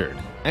a Blizzard.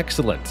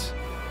 Excellent.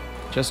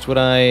 Just what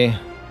I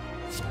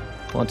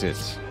wanted.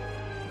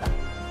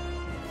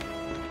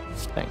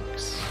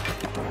 Thanks.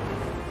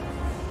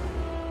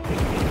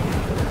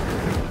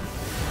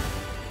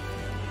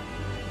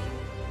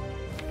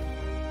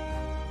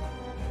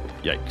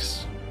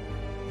 Yikes.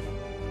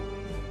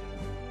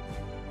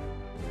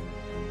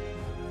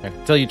 I have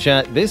to tell you,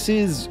 chat, this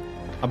is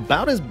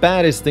about as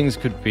bad as things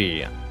could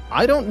be.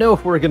 I don't know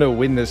if we're going to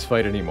win this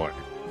fight anymore.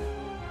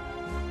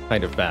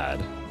 Kind of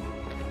bad.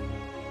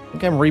 I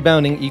think I'm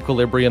rebounding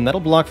Equilibrium.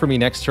 That'll block for me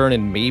next turn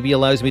and maybe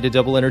allows me to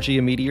double energy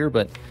a Meteor,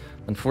 but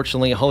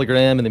unfortunately,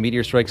 Hologram and the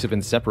Meteor Strikes have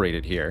been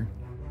separated here.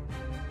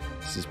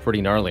 This is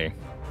pretty gnarly.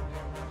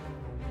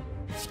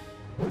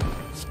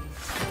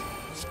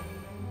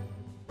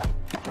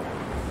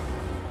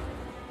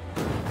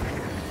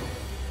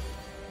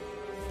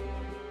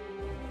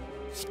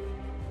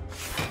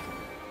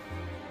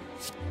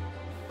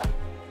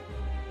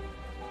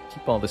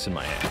 Keep all this in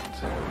my hand.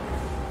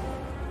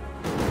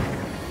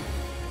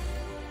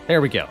 There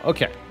we go.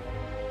 Okay.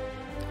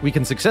 We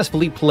can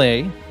successfully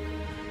play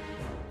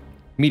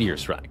Meteor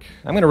Strike.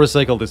 I'm going to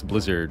recycle this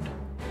Blizzard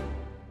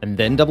and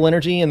then double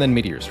energy and then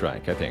Meteor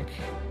Strike, I think.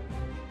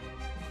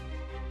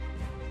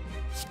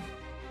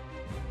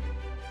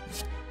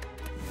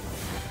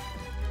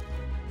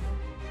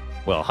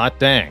 Well, hot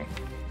dang.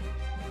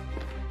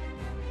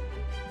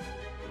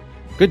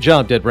 Good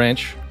job, Dead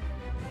Branch.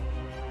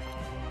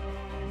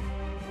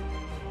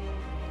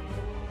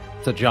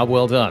 It's a job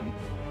well done.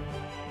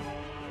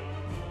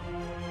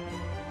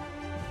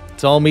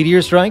 It's all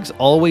Meteor Strikes,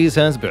 always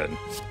has been.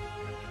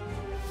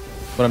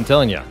 But I'm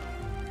telling you.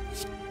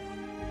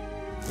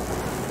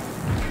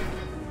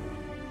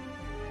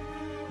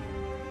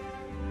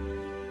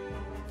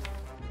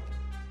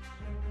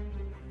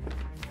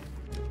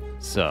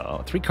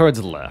 So, 3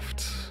 cards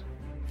left.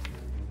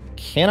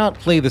 Cannot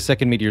play the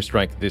second Meteor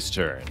Strike this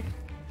turn.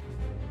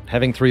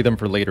 Having 3 of them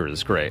for later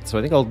is great. So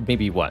I think I'll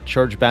maybe, what,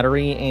 charge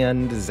Battery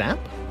and Zap?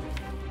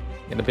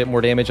 Get a bit more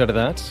damage out of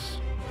that.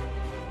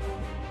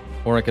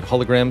 Or I could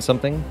Hologram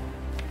something.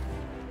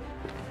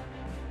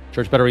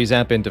 Charge Battery,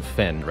 Zap, and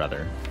Defend,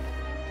 rather.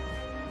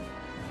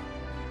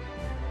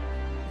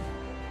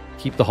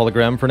 Keep the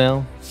Hologram for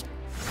now.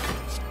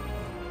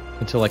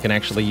 Until I can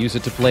actually use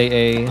it to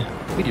play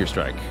a Meteor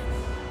Strike.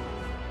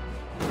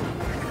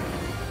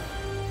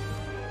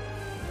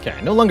 Okay,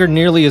 no longer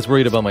nearly as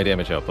worried about my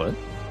damage output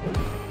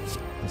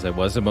as I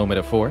was a moment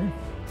before.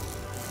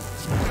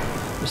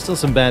 There's still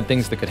some bad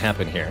things that could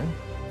happen here.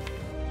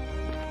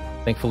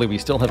 Thankfully, we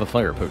still have a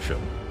Fire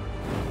Potion.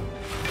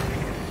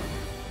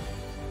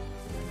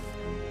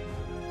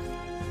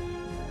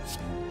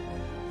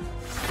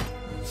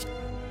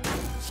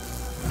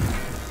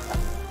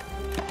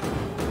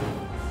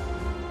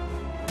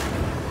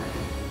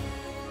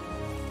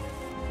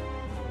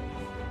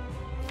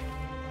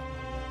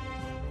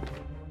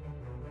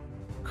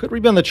 Could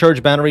rebound the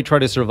Charge Battery, try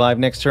to survive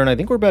next turn. I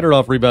think we're better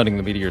off rebounding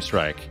the Meteor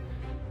Strike.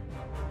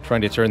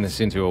 Trying to turn this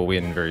into a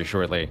win very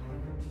shortly.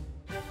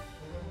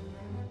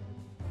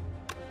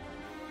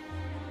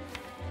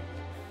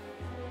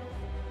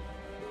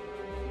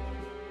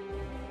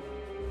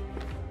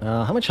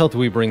 How much health do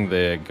we bring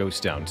the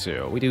Ghost down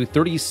to? We do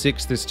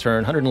 36 this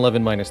turn,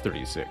 111 minus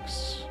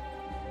 36.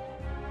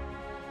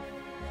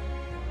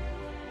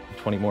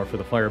 20 more for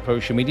the Fire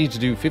Potion. We need to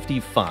do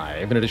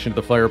 55 in addition to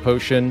the Fire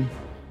Potion.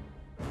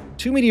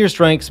 2 Meteor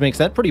Strikes makes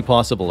that pretty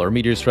possible. Or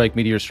Meteor Strike,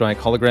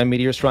 Hologram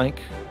Meteor Strike.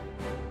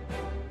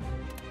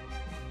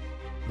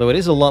 Though it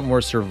is a lot more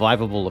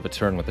survivable of a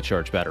turn with the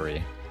Charge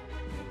Battery.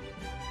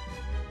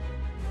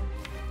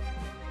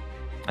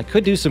 I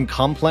could do some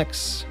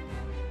complex...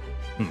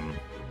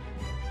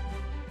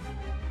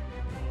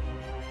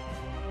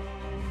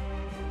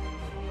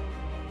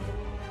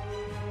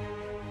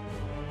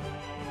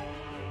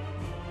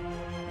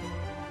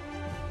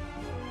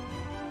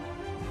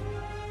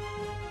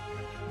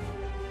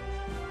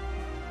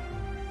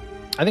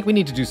 I think we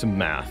need to do some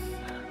math.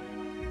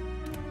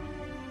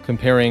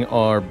 Comparing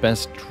our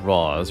best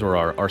draws, or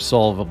our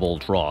solvable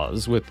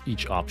draws, with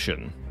each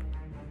option.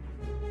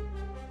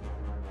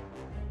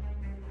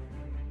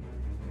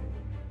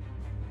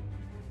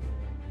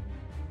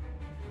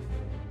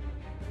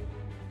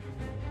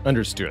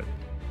 Understood.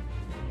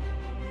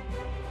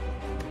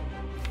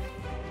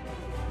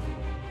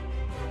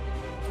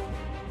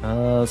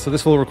 So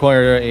this will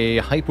require a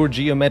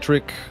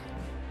hypergeometric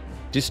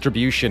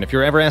distribution. If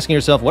you're ever asking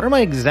yourself, what are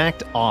my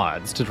exact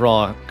odds to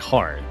draw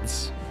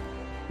cards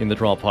in the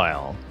draw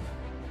pile,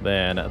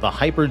 then the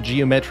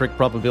hypergeometric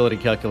probability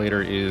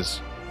calculator is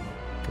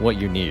what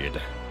you need.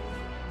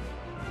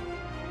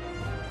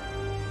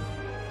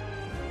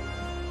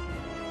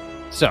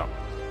 So,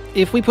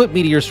 if we put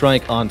Meteor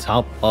Strike on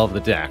top of the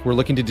deck, we're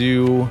looking to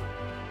do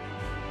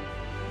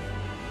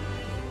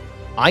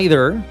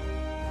either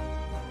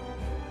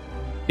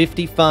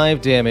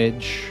 55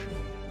 damage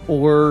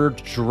or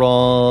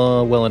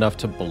draw well enough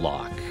to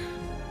block.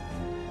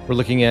 We're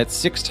looking at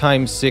 6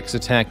 times 6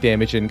 attack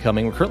damage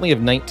incoming. We currently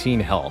have 19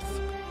 health.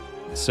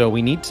 So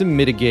we need to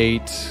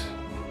mitigate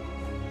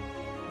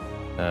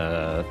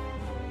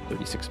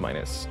 36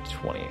 minus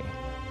 20.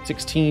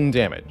 16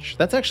 damage.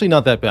 That's actually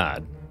not that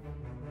bad.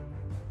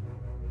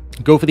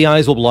 Go for the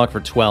Eyes will block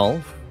for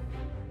 12.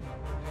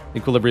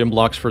 Equilibrium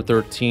blocks for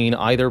 13.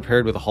 Either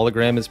paired with a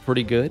Hologram is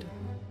pretty good.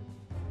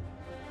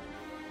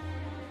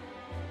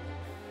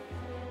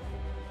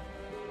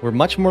 We're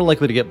much more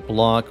likely to get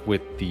block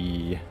with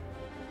the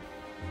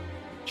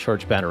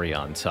Charge Battery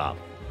on top.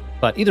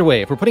 But either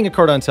way, if we're putting a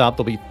card on top,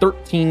 there'll be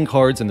 13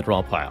 cards in the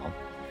draw pile.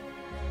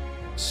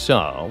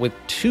 So, with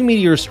 2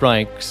 Meteor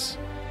Strikes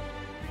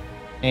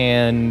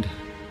and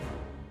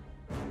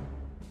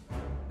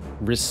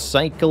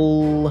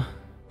Recycle...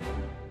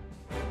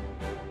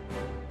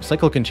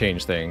 Recycle can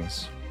change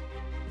things.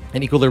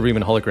 And Equilibrium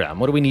and Hologram.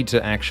 What do we need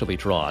to actually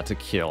draw to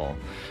kill?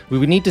 We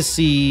would need to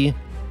see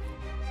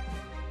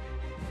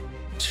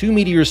 2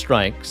 Meteor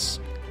Strikes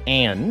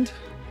and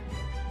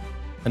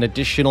an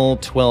additional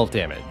 12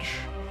 damage.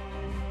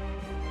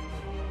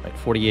 Right,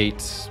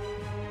 48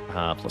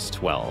 plus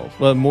 12.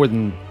 Well, more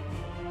than...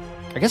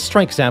 I guess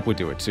Strike Zap would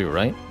do it too,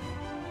 right?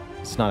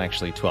 It's not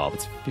actually 12,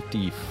 it's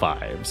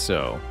 55,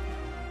 so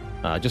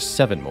just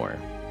 7 more.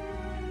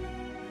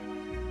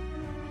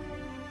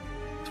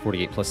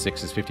 48 plus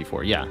 6 is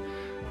 54, yeah.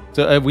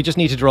 So we just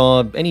need to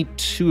draw any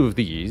 2 of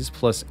these,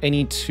 plus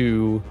any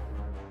 2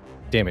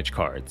 damage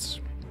cards.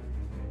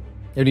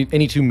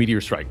 Any 2 Meteor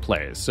Strike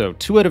plays. So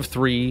 2 out of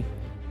 3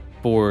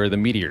 for the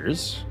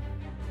Meteors,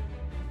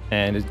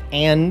 and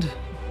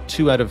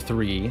 2 out of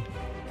 3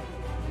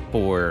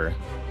 for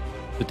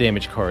the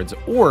damage cards,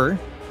 or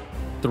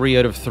 3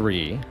 out of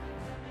 3.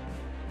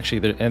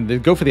 Actually, and the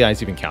Go for the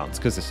Eyes even counts,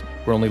 because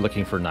we're only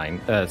looking for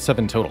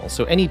 7 total.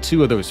 So any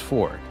 2 of those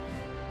 4.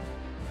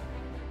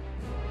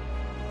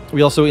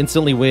 We also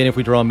instantly win if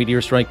we draw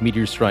Meteor Strike,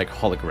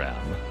 Hologram.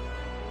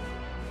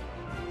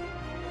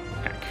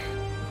 Heck.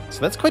 So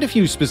that's quite a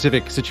few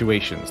specific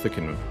situations that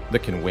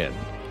can win.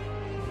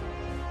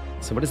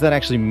 So what does that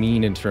actually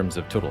mean in terms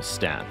of total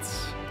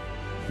stats?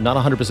 Not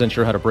 100%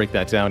 sure how to break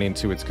that down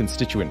into its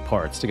constituent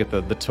parts to get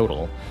the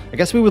total. I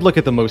guess we would look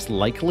at the most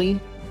likely,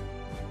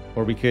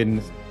 or we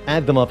can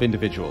add them up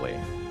individually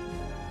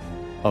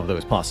of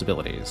those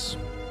possibilities.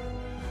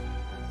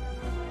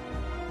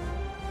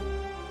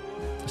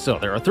 So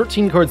there are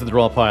 13 cards in the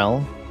draw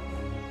pile.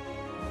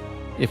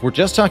 If we're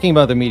just talking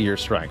about the Meteor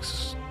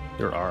Strikes,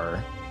 there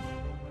are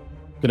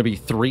going to be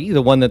 3.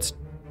 The one that's...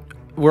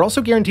 We're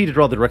also guaranteed to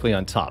draw directly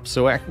on top,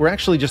 so we're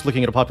actually just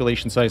looking at a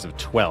population size of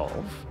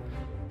 12.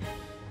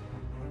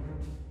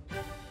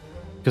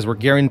 Because we're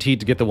guaranteed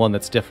to get the one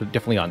that's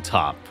definitely on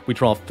top. We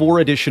draw 4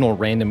 additional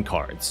random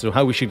cards. So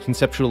how we should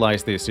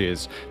conceptualize this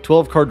is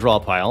 12 card draw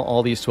pile,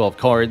 all these 12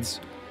 cards,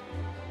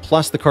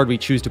 plus the card we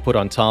choose to put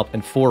on top,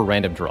 and 4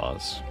 random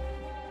draws.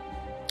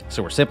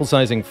 So we're sample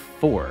sizing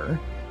 4,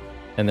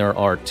 and there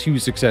are 2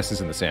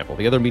 successes in the sample.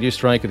 The other Meteor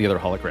Strike and the other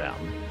Hologram.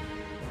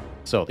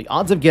 So the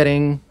odds of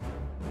getting...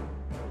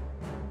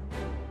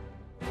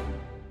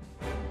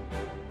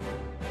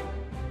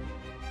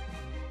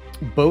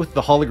 both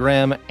the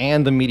Hologram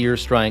and the Meteor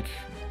Strike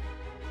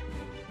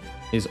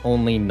is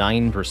only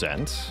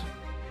 9%.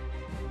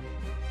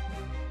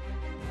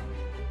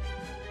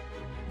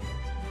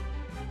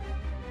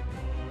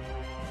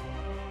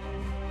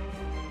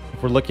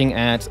 If we're looking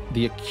at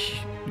the...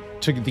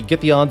 To get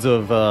the odds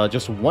of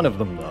just one of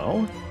them,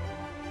 though...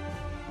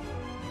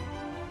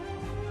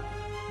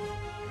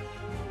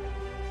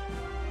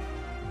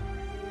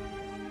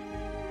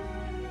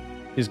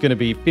 is going to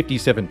be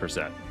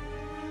 57%.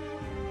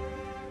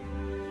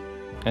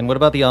 And what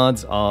about the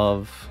odds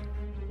of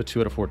the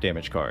 2 out of 4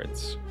 damage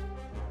cards?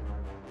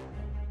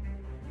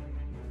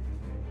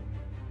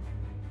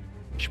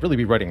 I should really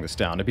be writing this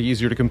down. It'd be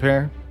easier to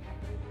compare.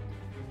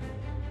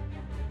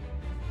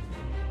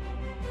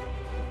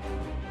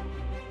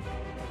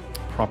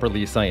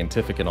 Properly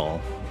scientific and all.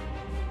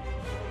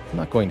 I'm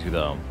not going to,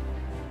 though.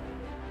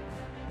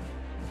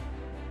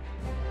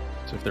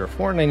 So if there are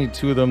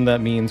 492 of them,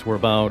 that means we're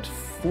about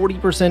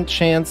 40%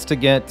 chance to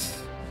get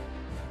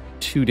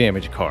 2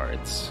 damage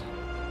cards.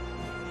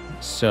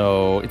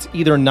 So it's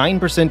either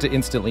 9% to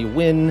instantly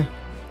win,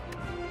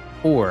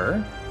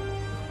 or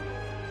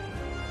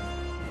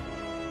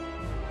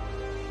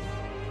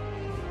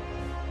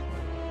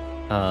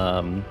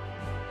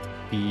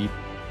the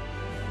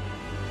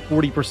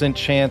 40%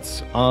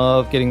 chance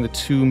of getting the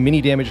 2 mini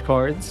damage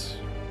cards,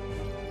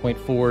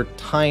 0.4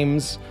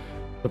 times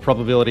the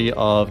probability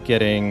of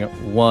getting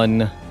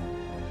 1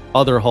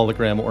 other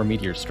Hologram or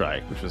Meteor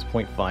Strike, which was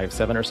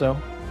 0.57 or so.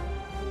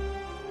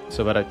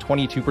 So about a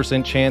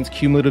 22% chance,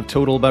 cumulative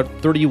total about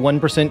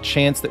 31%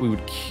 chance that we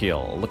would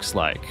kill, looks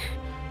like.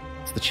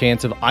 It's the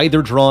chance of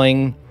either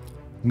drawing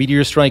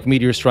Meteor Strike,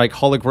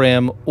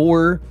 Hologram,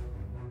 or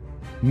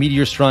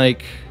Meteor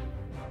Strike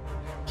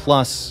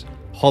plus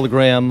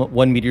Hologram,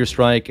 1 Meteor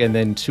Strike, and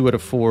then 2 out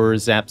of 4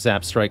 Zap,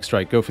 Zap, Strike,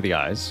 Strike, Go for the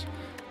Eyes,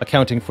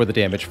 accounting for the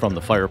damage from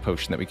the Fire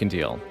Potion that we can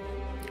deal.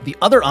 The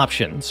other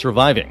option,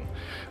 Surviving,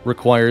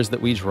 requires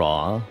that we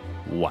draw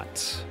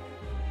what?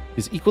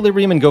 Is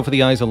Equilibrium and Go for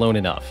the Eyes alone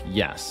enough?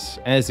 Yes.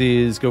 As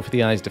is Go for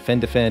the Eyes, Defend,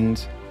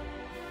 Defend.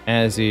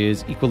 As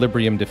is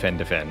Equilibrium, Defend,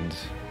 Defend.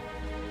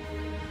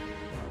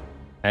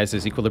 As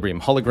is Equilibrium,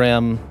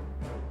 Hologram.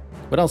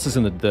 What else is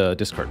in the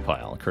discard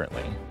pile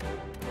currently?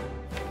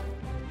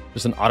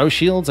 There's an Auto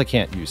Shields. I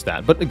can't use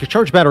that. But a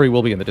Charge Battery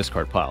will be in the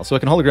discard pile, so I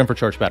can Hologram for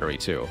Charge Battery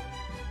too.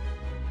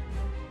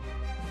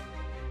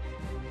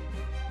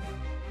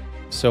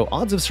 So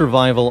odds of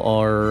survival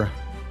are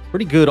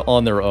pretty good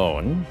on their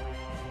own.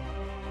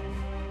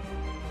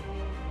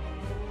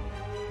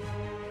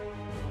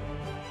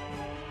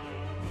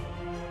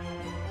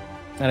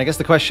 And I guess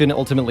the question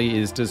ultimately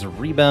is, does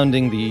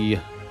rebounding the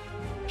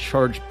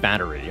charged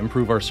battery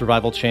improve our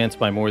survival chance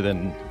by more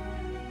than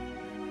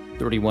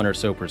 31 or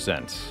so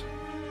 %?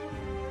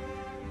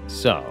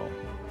 So,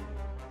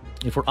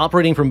 if we're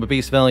operating from a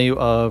base value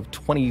of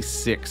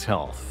 26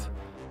 health,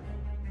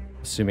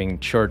 assuming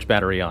charged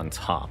battery on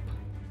top,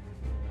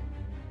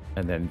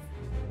 and then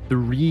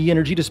 3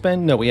 energy to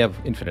spend? No, we have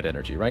infinite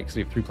energy, right? Because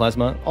we have 3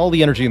 plasma. All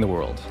the energy in the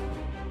world.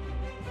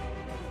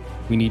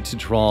 We need to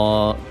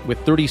draw, with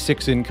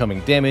 36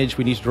 incoming damage,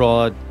 we need to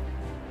draw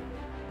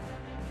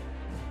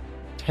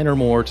 10 or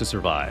more to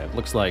survive.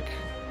 Looks like,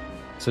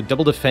 so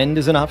double defend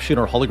is an option,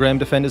 or hologram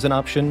defend is an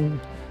option,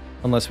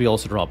 unless we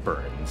also draw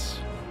burns.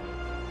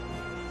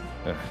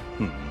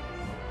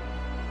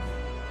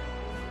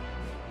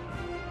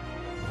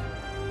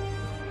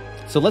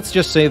 So let's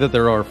just say that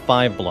there are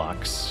 5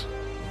 blocks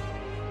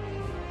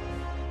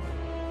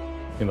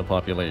in the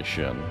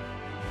population,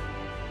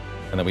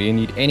 and that we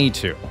need any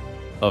 2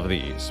 of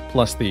these,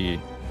 plus the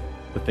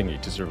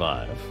thingy to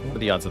survive. What are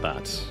the odds of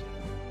that?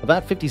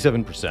 About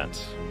 57%,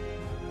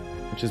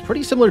 which is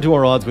pretty similar to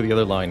our odds with the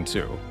other line,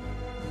 too.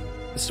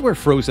 This is where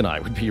Frozen Eye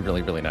would be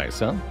really, really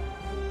nice, huh?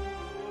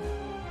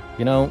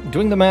 You know,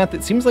 doing the math,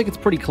 it seems like it's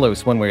pretty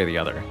close one way or the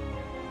other.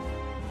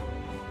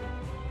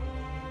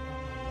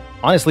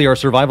 Honestly, our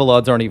survival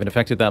odds aren't even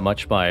affected that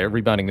much by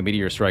rebounding the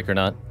Meteor Strike or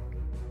not.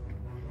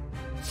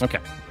 Okay,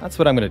 that's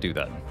what I'm going to do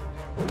then.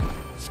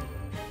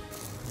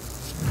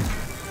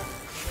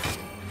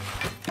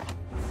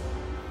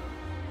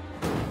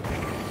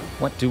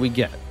 What do we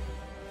get?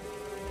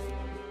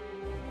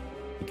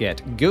 We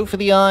get Go for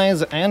the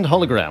Eyes and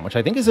Hologram, which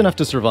I think is enough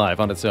to survive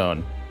on its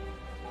own.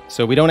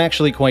 So we don't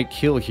actually quite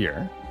kill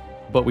here,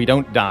 but we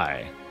don't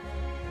die,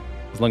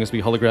 as long as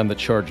we hologram the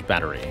charged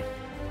battery.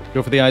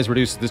 Go for the Eyes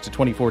reduces this to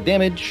 24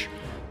 damage.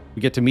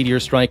 We get to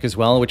Meteor Strike as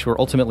well, which we're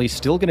ultimately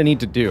still going to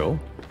need to do.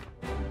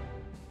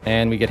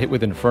 And we get hit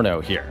with Inferno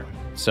here.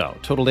 So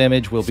total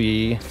damage will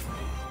be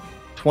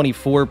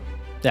 24.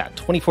 Yeah,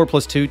 24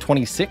 plus 2,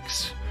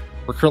 26.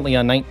 We're currently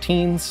on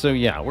 19, so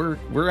yeah,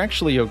 we're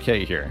actually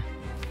okay here.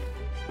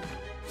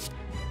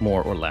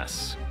 More or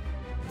less.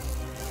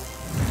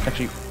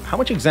 Actually, how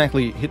much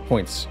exactly hit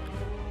points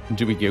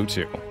do we go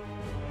to?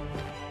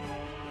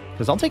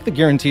 Because I'll take the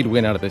guaranteed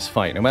win out of this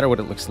fight, no matter what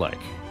it looks like.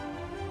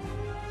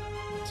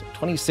 So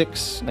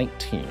 26,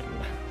 19.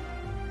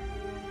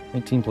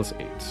 19 plus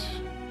 8.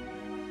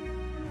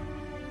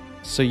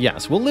 So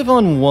yes, we'll live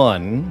on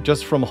 1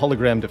 just from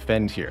hologram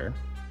defend here.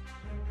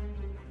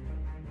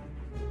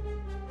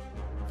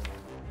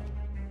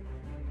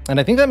 And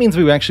I think that means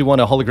we actually want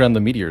to hologram the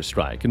Meteor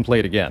Strike and play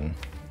it again.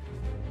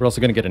 We're also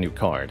going to get a new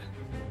card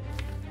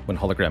when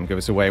hologram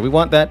goes away. We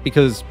want that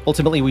because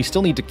ultimately we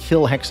still need to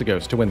kill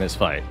Hexaghost to win this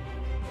fight.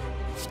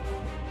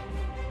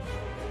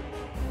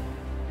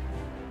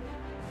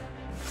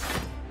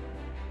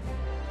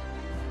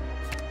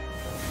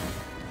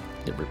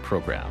 Get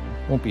reprogram.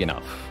 Won't be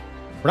enough.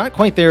 We're not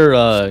quite there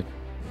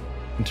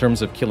in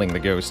terms of killing the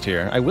ghost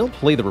here. I will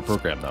play the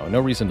reprogram though. No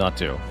reason not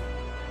to.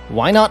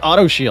 Why not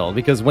auto shield?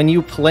 Because when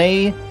you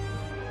play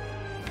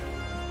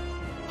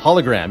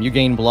hologram, you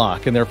gain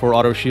block, and therefore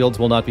auto shields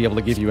will not be able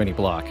to give you any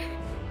block.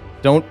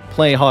 Don't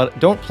play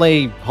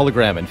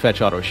hologram and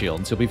fetch auto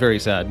shields. You'll be very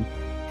sad.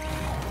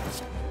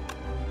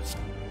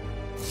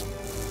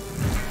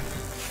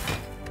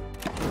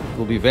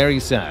 You'll be very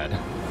sad,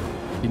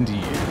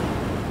 indeed.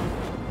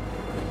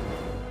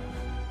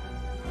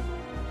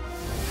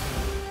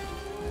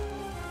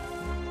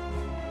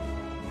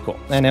 Cool.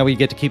 And now we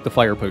get to keep the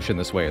fire potion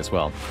this way as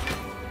well.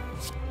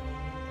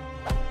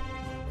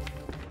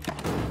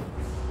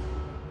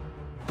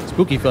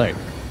 Spooky fight.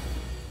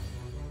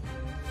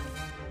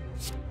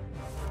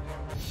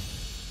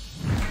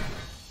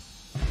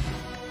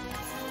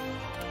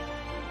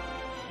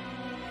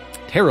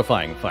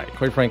 Terrifying fight,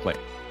 quite frankly.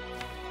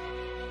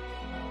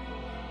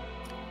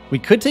 We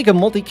could take a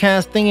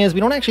multicast. Thing is, we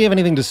don't actually have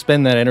anything to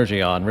spend that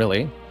energy on,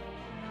 really.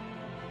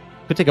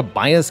 Could take a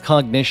bias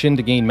cognition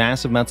to gain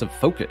massive amounts of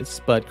focus,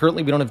 but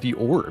currently we don't have the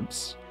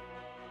orbs.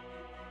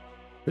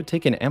 Could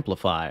take an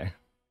amplify.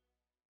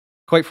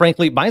 Quite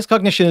frankly, bias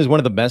cognition is one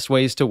of the best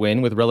ways to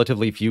win with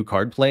relatively few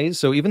card plays,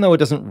 so even though it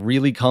doesn't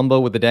really combo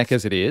with the deck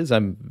as it is,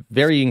 I'm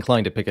very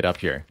inclined to pick it up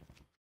here.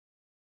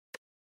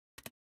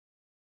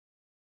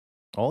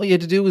 All you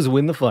had to do was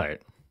win the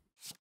fight.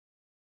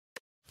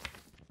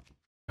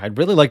 I'd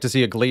really like to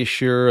see a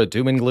Glacier, a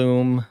Doom and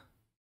Gloom,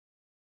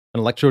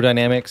 an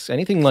Electrodynamics,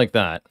 anything like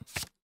that.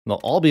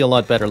 They'll all be a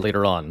lot better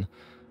later on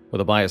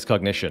with a bias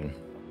cognition.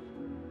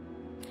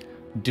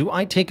 Do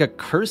I take a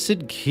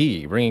Cursed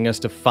Key, bringing us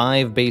to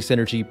 5 base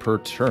energy per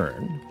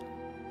turn,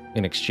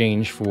 in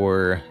exchange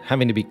for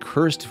having to be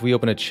cursed if we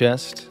open a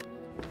chest?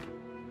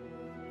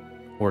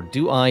 Or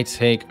do I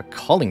take a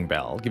Calling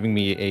Bell, giving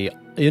me a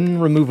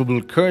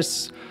irremovable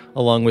curse,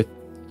 along with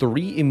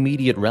 3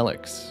 immediate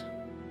relics?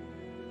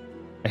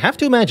 I have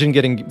to imagine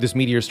getting this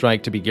Meteor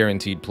Strike to be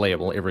guaranteed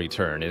playable every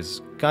turn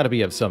is gotta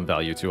be of some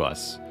value to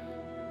us.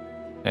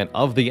 And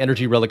of the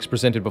energy relics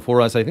presented before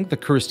us, I think the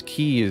Cursed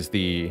Key is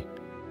the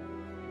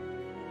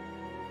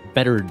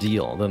better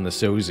deal than the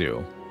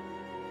Sozu.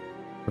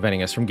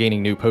 Preventing us from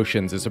gaining new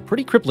potions is a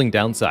pretty crippling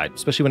downside,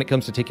 especially when it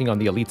comes to taking on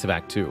the elites of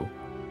Act 2.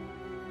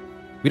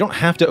 We don't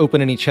have to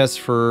open any chests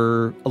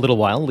for a little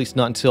while, at least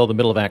not until the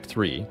middle of Act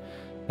 3.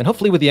 And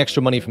hopefully with the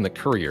extra money from the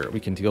courier,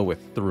 we can deal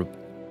with the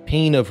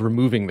pain of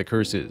removing the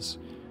curses.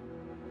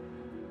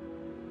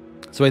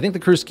 So I think the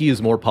curse key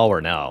is more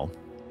power now.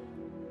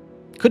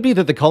 Could be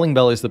that the calling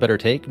bell is the better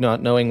take,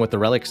 not knowing what the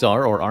relics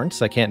are or aren't,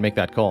 so I can't make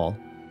that call.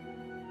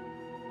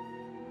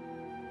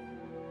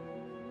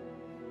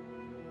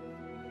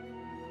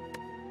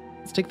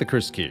 Let's take the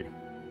curse key.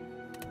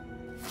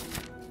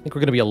 I think we're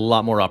going to be a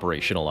lot more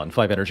operational on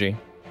 5 energy.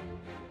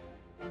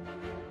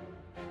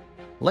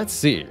 Let's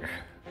see.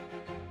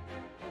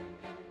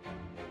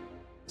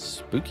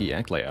 Spooky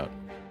act layout.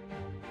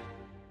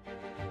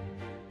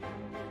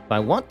 If I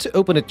want to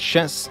open a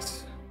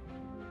chest,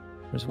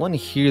 there's one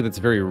here that's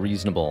very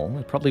reasonable.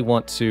 I probably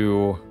want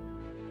to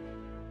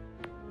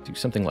do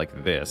something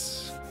like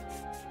this.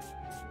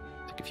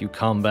 Take a few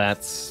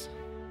combats,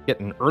 get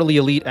an early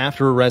elite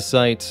after a res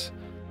site,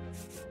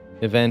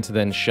 event,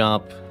 then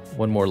shop,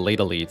 one more late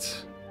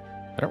elite.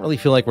 I don't really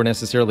feel like we're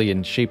necessarily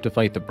in shape to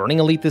fight the Burning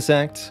Elite this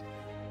act.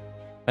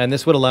 And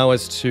this would allow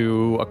us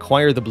to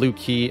acquire the blue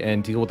key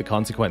and deal with the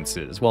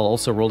consequences, while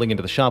also rolling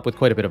into the shop with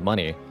quite a bit of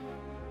money.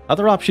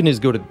 Other option is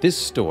go to this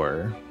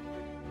store,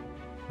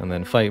 and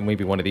then fight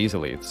maybe one of these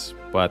elites.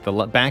 But the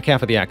back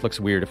half of the act looks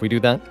weird if we do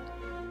that.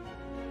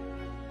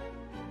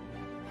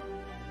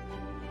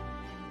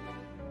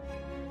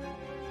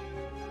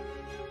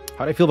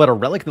 How do I feel about a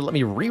relic that let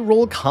me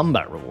reroll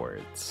combat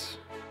rewards?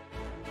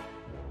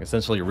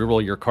 Essentially,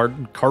 reroll your card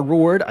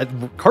reward.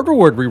 Card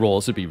reward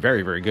rerolls would be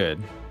very, very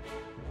good.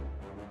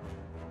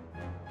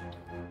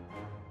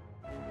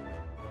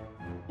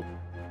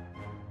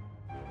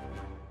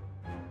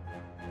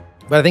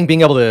 But I think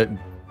being able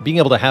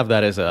to have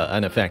that as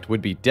an effect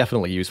would be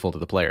definitely useful to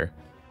the player.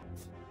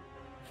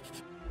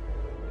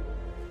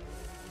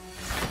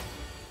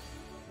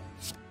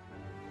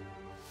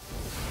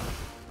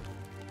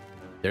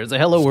 There's a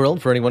Hello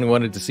World for anyone who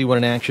wanted to see one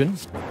in action.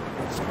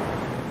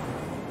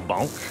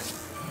 Bonk.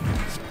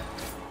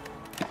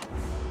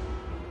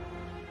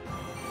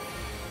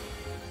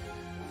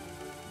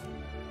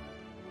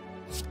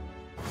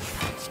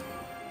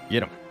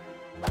 Get him.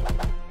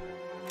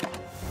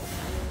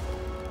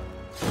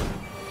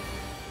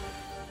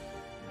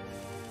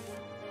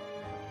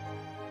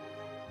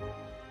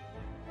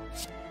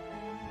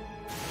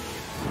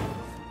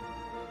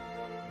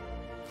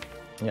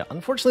 Yeah,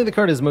 unfortunately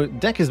the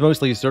deck is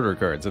mostly starter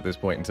cards at this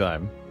point in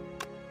time.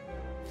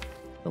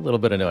 A little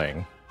bit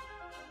annoying.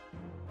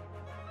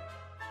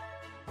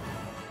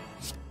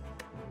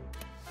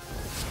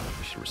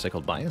 We should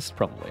recycle bias?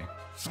 Probably.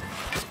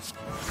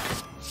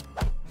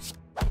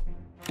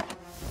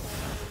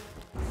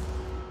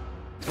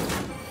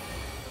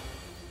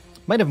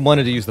 Might have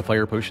wanted to use the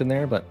fire potion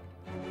there, but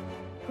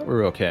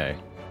we're okay.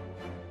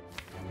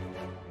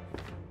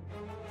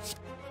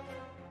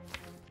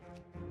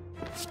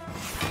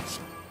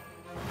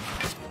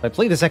 If I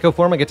play this Echo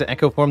Form, I get to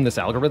Echo Form this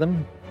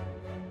algorithm?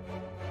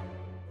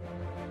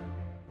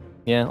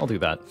 Yeah, I'll do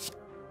that.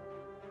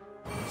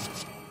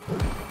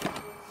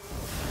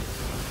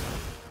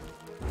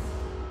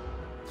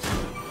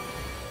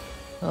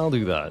 I'll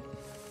do that.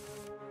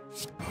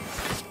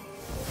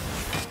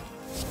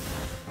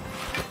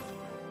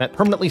 That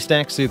permanently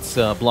stacks its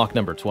block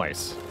number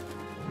twice.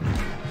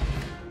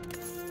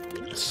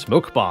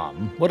 Smoke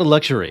Bomb. What a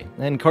luxury.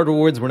 And card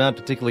rewards we're not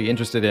particularly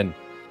interested in.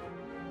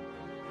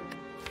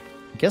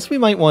 Guess we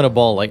might want a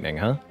Ball Lightning,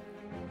 huh?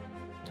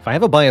 If I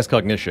have a Bias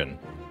Cognition,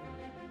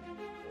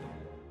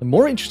 I'm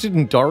more interested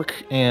in Dark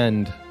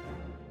and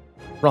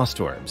Frost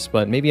Orbs,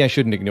 but maybe I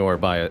shouldn't ignore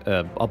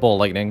a Ball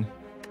Lightning.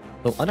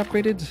 Though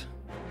unupgraded, it's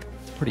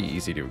pretty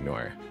easy to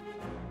ignore.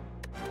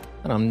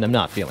 And I'm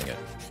not feeling it.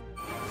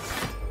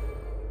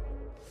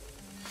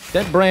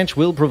 Dead Branch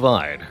will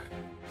provide.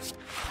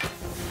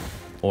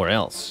 Or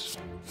else.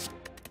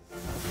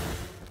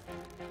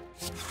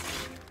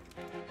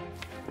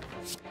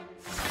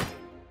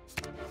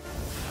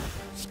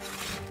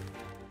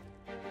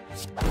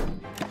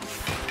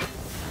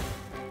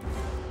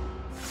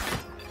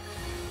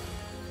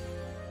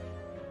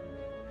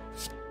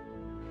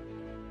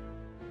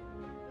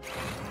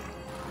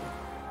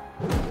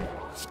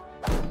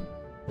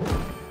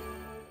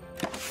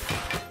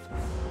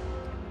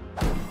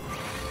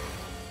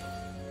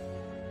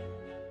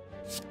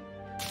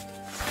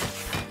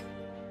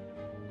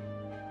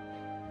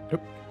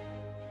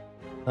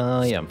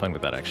 Yeah, I'm fine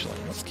with that actually.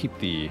 Let's keep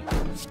the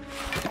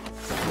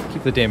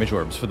damage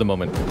orbs for the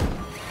moment.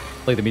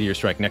 Play the Meteor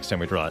Strike next time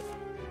we draw it.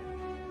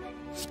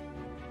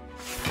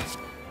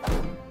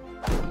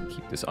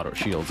 Keep this auto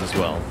shields as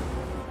well.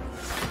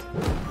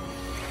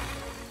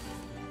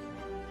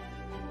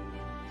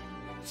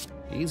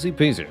 Easy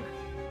peasy,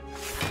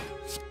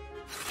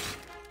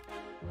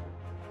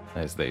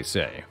 as they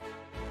say.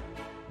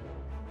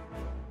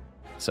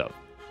 So,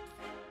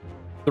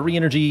 3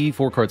 energy,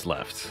 4 cards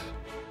left.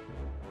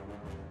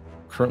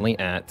 Currently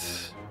at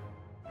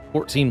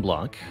 14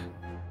 block.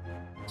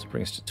 This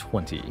brings us to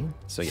 20.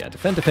 So yeah,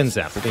 defend,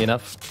 zap will be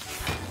enough.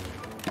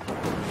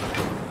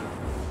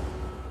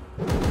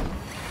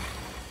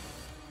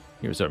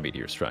 Here's our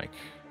Meteor Strike.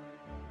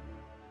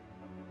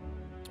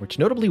 Which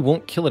notably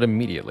won't kill it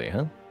immediately,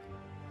 huh?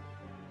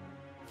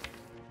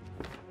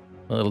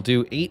 Well, it'll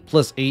do 8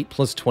 plus 8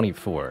 plus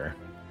 24.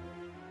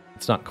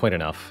 It's not quite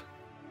enough.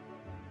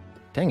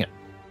 Dang it.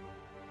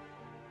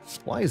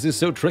 Why is this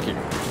so tricky?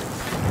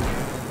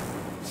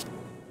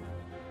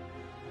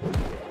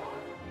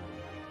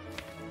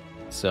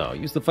 So,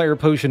 use the fire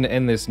potion to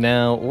end this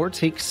now, or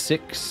take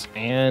 6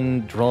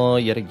 and draw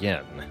yet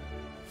again.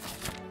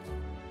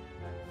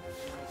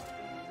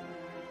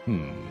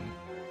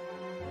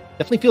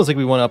 Definitely feels like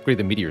we want to upgrade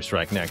the Meteor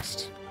Strike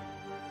next.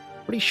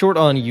 Pretty short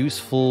on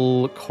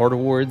useful card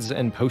rewards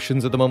and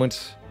potions at the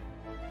moment.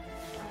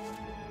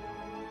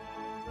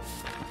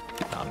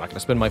 I'm not going to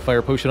spend my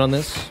fire potion on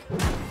this.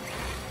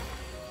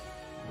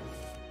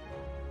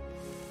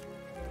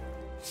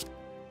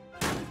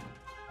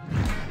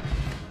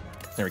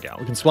 There we go.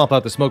 We can swap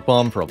out the smoke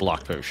bomb for a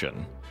block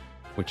potion,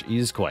 which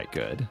is quite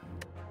good.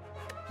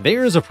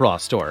 There's a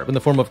frost orb in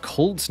the form of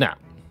Cold Snap,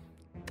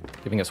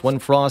 giving us 1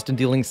 frost and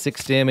dealing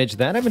 6 damage.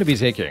 That I'm going to be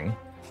taking.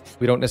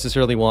 We don't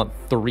necessarily want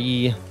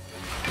 3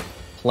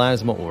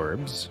 plasma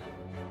orbs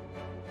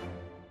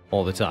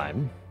all the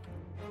time.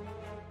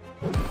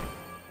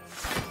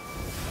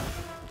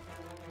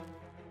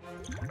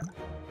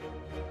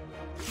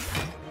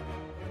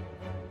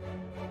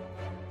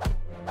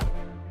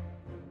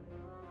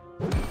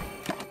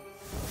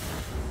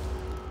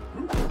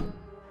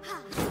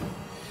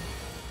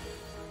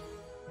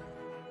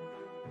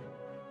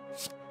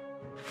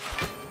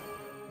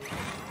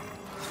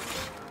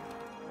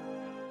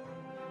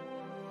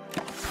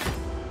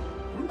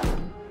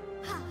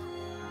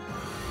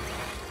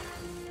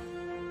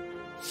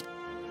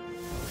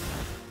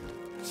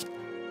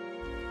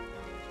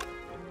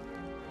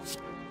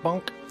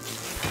 Bonk.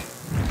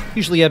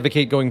 Usually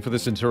advocate going for the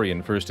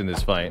Centurion first in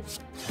this fight.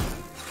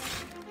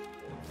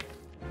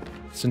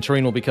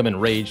 Centurion will become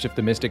enraged if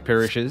the Mystic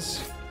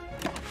perishes.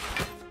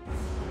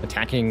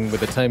 Attacking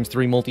with a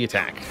 ×3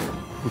 multi-attack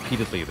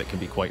repeatedly, that can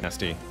be quite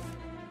nasty.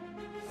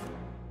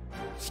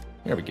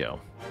 There we go.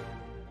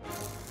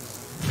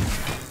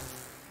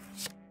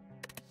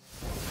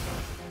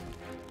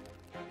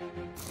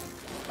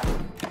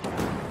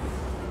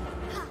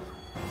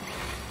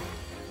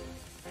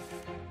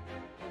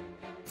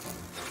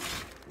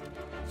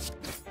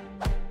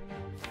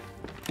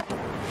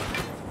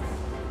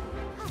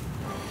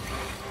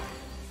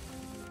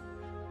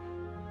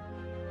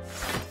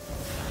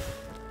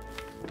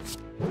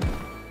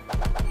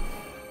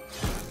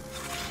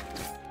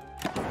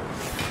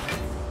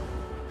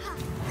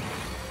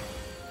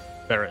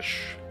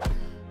 Perish.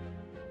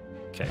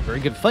 Okay, very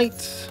good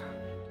fight.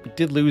 We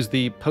did lose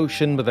the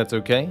potion, but that's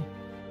okay.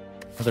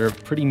 Another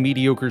pretty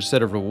mediocre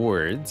set of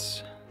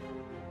rewards.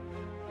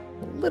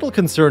 A little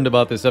concerned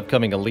about this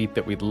upcoming elite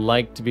that we'd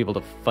like to be able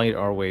to fight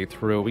our way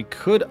through. We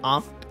could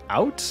opt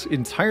out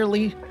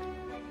entirely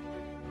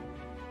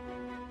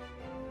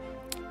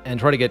and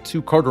try to get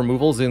 2 card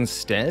removals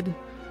instead.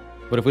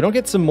 But if we don't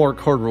get some more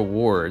card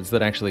rewards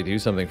that actually do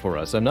something for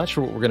us, I'm not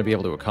sure what we're going to be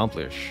able to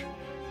accomplish.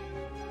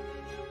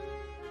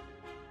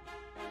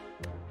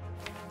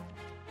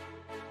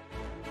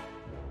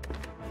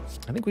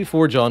 I think we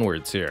forge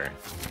onwards here.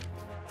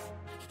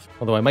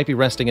 Although I might be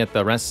resting at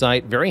the rest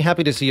site. Very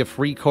happy to see a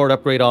free card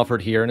upgrade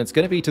offered here, and it's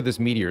going to be to this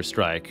Meteor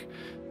Strike.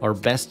 Our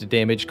best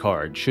damage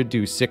card. Should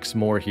do 6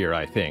 more here,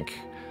 I think.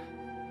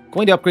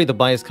 Going to upgrade the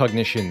Bias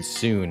Cognition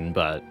soon,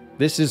 but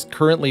this is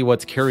currently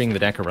what's carrying the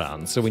deck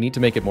around, so we need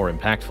to make it more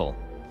impactful.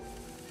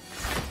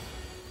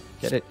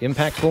 Get it?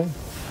 Impactful?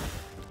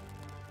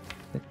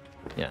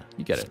 Yeah,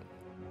 you get it.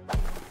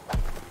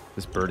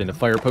 This bird into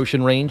fire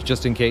potion range,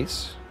 just in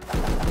case.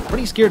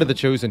 Pretty scared of the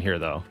Chosen here,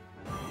 though.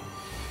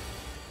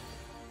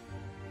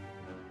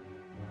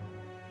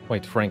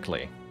 Quite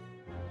frankly.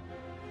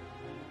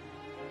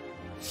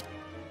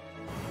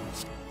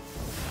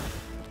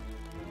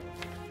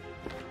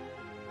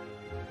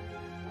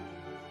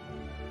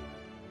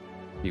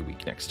 Be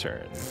weak next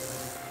turn.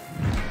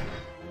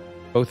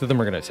 Both of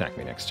them are going to attack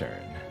me next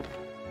turn.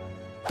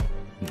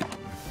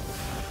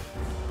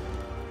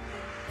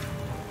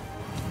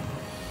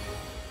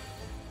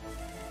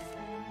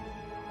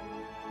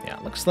 Yeah,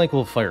 looks like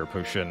we'll fire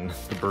potion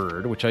the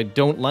bird, which I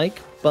don't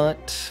like,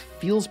 but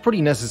feels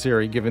pretty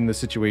necessary given the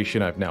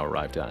situation I've now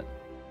arrived at.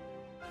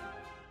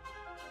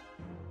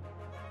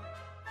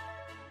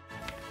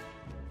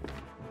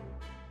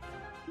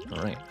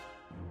 All right.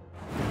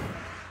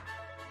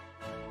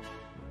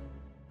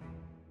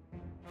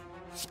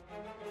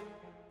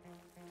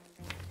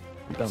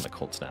 Down the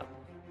Cold Snap.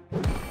 Do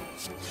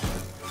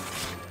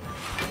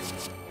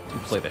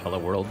play the Hello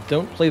World.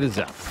 Don't play the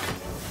Zap.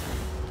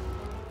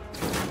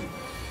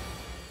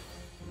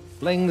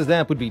 Playing the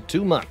Zap would be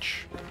too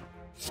much.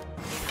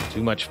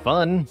 Too much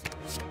fun.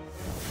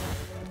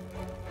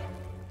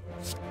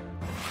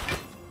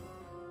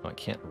 Oh, I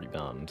can't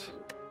rebound.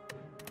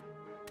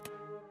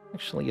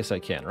 Actually, yes I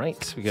can,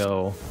 right? We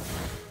go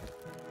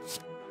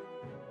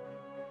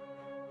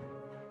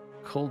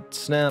Cold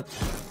Snap.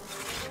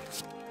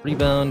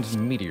 Rebound,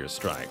 Meteor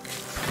Strike.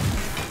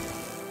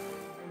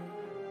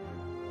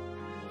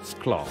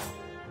 Claw.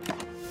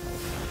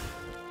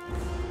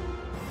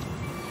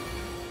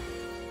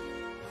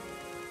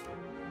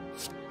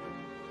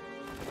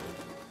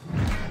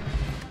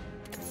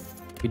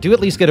 We do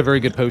at least get a very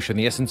good potion,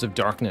 the Essence of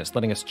Darkness,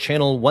 letting us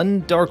channel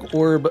 1 Dark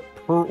Orb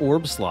per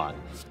orb slot.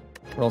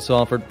 We're also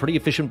offered pretty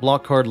efficient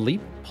block card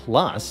Leap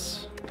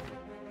Plus,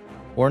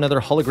 or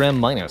another Hologram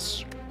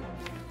Minus.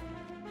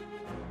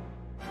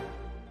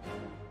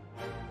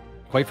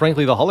 Quite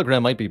frankly, the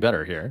Hologram might be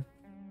better here.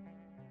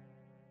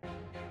 A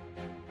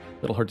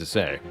little hard to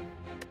say.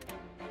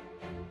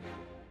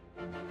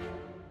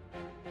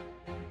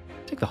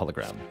 Take the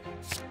Hologram.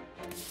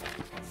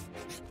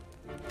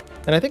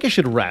 And I think I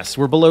should rest.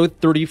 We're below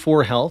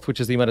 34 health, which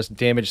is the amount of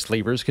damage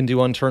slavers can do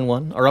on turn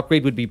 1. Our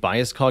upgrade would be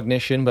Bias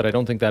Cognition, but I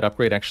don't think that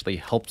upgrade actually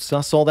helps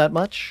us all that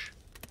much.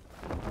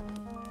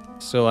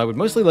 So I would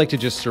mostly like to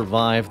just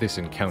survive this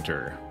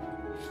encounter,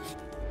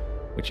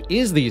 which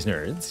is these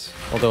nerds.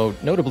 Although,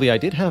 notably, I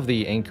did have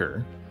the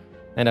Anchor,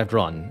 and I've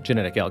drawn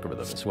Genetic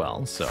Algorithm as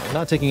well, so we're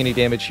not taking any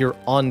damage here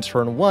on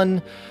turn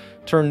 1.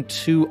 Turn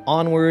 2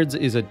 onwards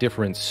is a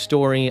different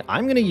story.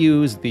 I'm going to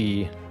use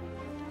the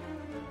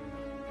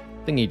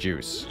Thingy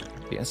Juice,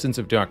 the Essence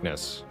of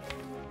Darkness.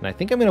 And I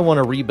think I'm going to want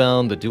to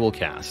rebound the Dual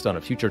Cast on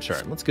a future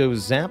turn. Let's go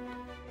Zap.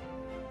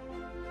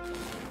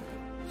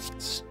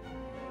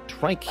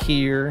 Strike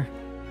here.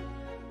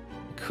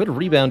 Could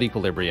rebound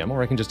Equilibrium,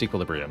 or I can just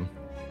Equilibrium.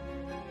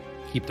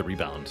 Keep the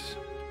rebound.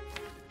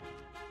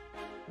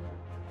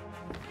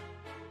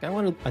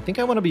 I think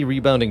I want to be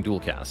rebounding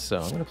Dual Cast, so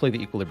I'm going to play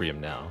the Equilibrium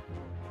now.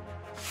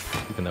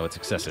 Even though it's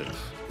excessive.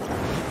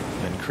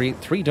 And create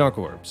 3 Dark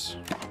Orbs.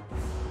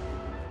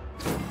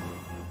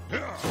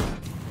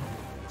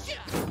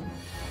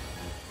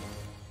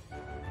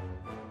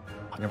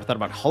 I never thought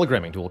about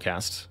hologramming Dual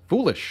Cast.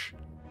 Foolish.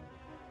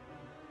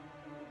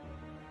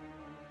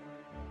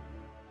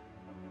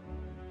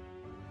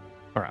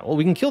 Alright, well,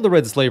 we can kill the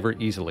Red Slaver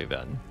easily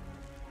then.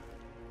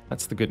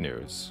 That's the good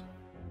news.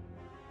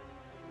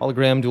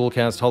 Hologram, Dual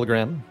Cast,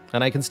 Hologram.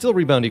 And I can still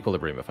rebound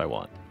Equilibrium if I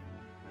want.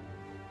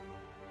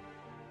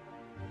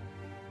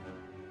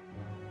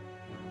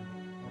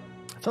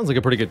 Sounds like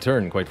a pretty good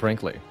turn, quite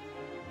frankly.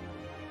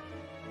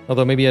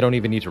 Although maybe I don't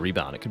even need to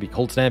rebound. It could be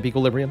Cold Snap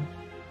Equilibrium.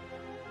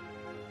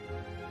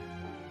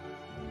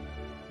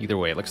 Either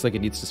way, it looks like it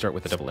needs to start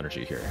with the double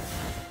energy here.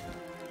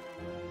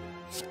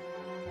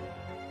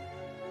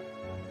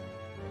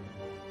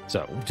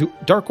 So,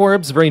 Dark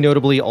Orbs, very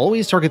notably,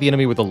 always target the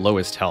enemy with the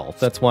lowest health.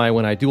 That's why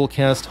when I Dual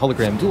Cast,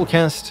 Hologram Dual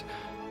Cast,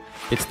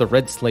 it's the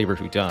Red Slaver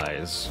who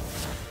dies.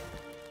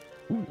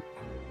 Ooh.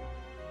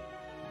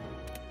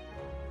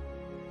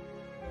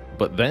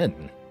 But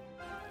then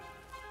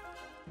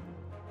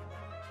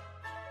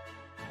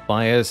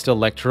Biased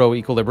Electro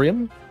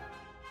Equilibrium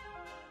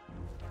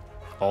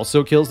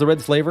also kills the Red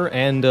Slaver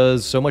and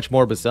does so much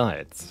more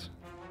besides.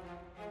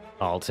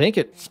 I'll take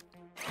it.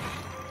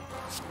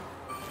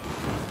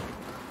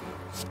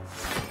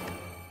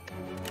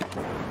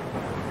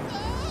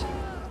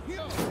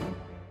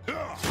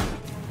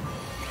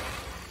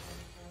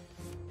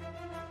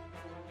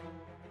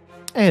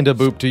 And a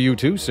boop to you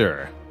too,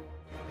 sir.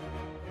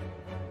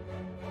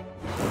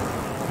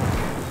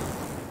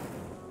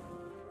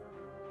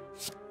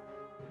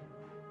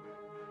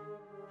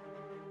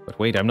 But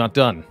wait, I'm not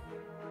done.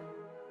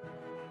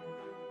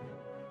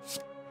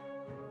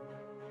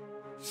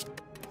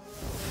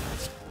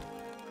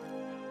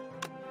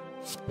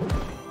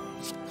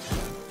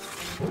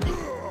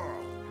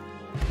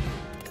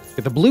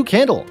 With the blue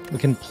candle, we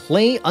can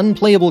play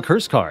unplayable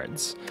curse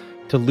cards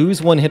to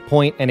lose 1 hit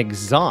point and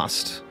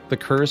exhaust the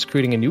curse,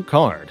 creating a new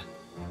card.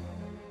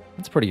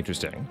 That's pretty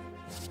interesting.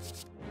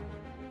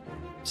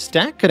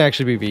 Stack could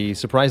actually be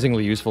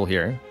surprisingly useful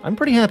here. I'm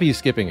pretty happy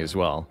skipping as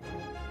well.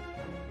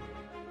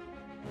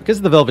 Because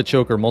of the Velvet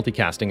Choker,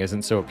 multicasting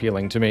isn't so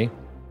appealing to me.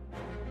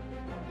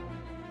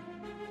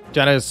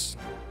 Janice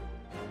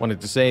wanted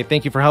to say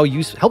thank you for how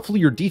helpful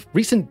your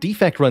recent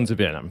Defect runs have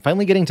been. I'm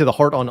finally getting to the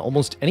heart on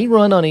almost any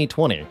run on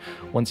A20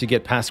 once you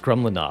get past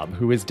Grumlinob,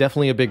 who is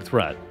definitely a big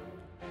threat.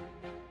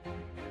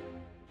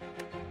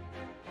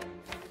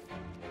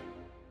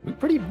 We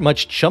pretty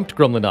much chumped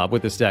Grumlinob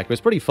with this deck. It was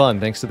pretty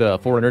fun thanks to the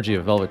 4 energy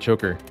of Velvet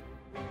Choker.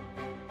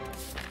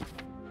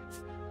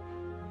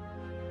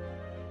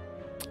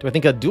 Do I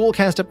think a Dual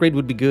Cast upgrade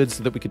would be good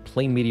so that we could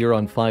play Meteor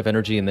on 5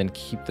 energy and then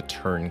keep the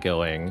turn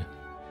going?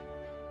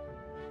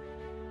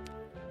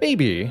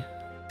 Maybe.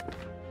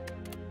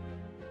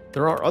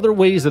 There are other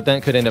ways that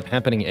that could end up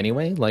happening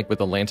anyway, like with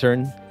the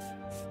Lantern.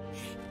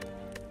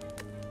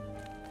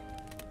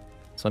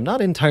 So I'm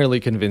not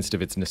entirely convinced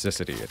of its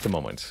necessity at the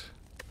moment.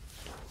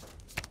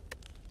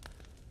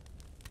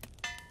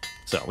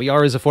 So we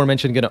are, as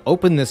aforementioned, going to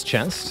open this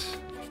chest.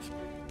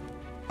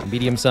 A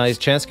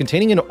medium-sized chest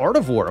containing an Art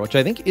of War, which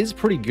I think is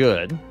pretty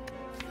good.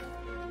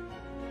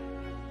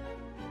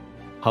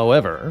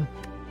 However,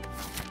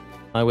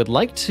 I would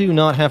like to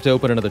not have to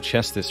open another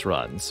chest this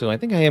run, so I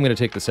think I am going to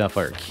take the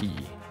Sapphire Key.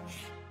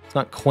 It's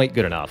not quite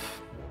good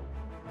enough.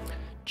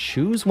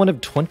 Choose one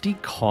of 20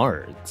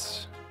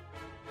 cards.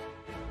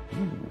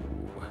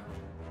 Ooh.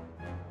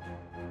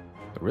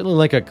 I really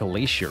like a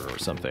Glacier or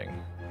something.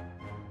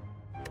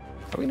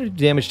 Are we going to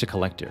do damage to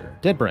Collector?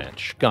 Dead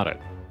Branch. Got it.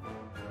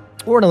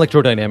 Or an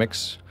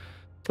Electrodynamics.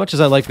 As much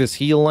as I like this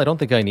heal, I don't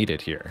think I need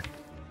it here.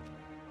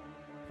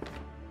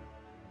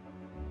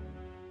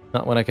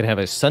 Not when I could have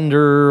a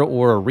Sunder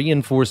or a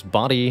Reinforced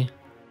Body.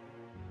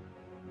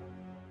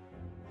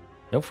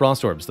 No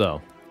Frost Orbs,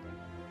 though.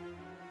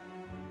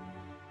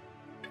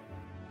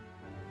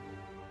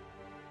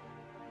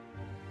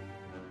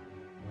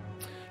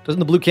 Doesn't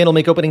the blue candle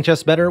make opening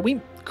chests better? We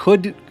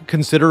could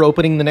consider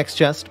opening the next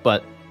chest,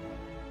 but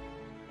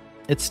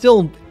it's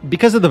still,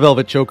 because of the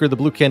Velvet Choker, the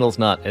blue candle's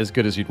not as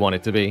good as you'd want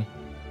it to be.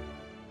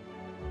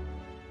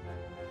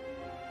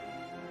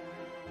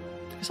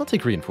 I guess I'll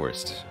take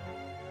Reinforced.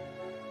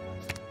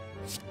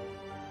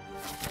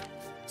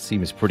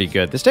 Seems pretty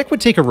good. This deck would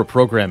take a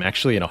reprogram,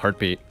 actually, in a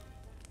heartbeat.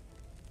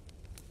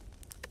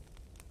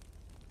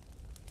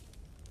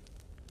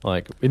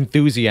 Like,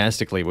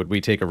 enthusiastically would we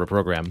take a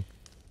reprogram.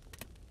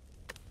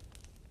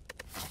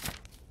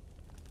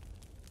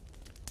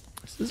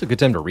 This is a good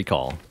time to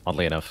recall,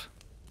 oddly enough.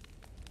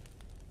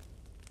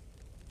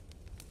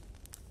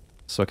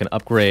 So I can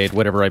upgrade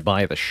whatever I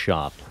buy at the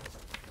shop.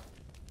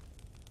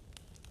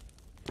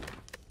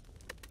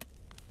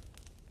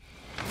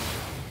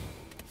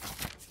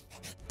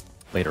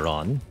 Later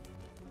on.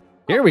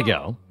 Here we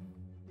go.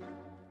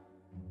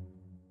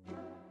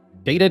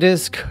 Data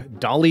Disc,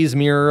 Dolly's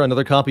Mirror,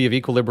 another copy of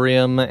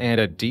Equilibrium, and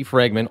a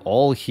Defragment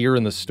all here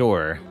in the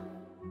store.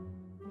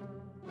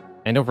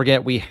 And don't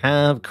forget, we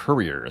have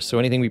Courier, so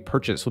anything we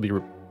purchase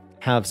will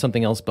have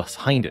something else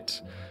behind it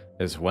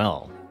as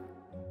well.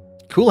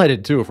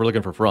 Cool-headed, too, if we're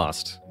looking for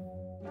Frost.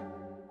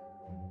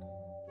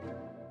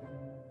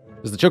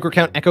 Does the Choker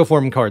count Echo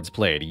Form cards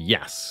played?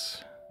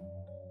 Yes.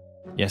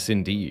 Yes,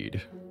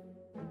 indeed.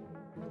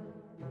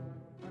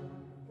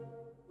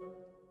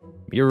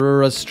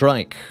 Mirror a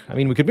Strike. I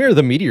mean, we could mirror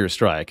the Meteor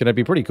Strike, and I'd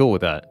be pretty cool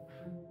with that.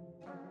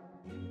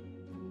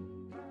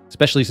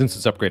 Especially since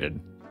it's upgraded.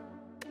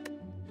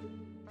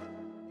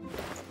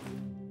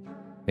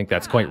 I think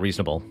that's quite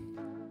reasonable.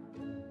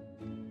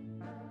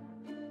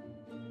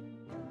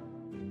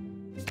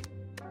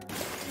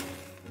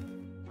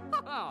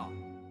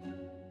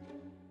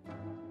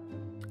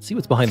 Let's see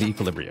what's behind the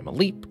Equilibrium. A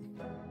leap.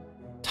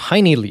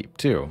 Tiny leap,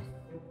 too.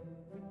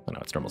 Oh no,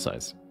 it's normal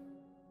size.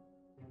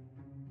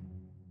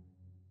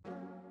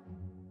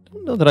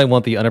 Don't know that I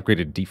want the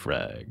unupgraded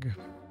defrag.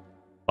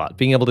 But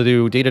being able to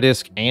do Data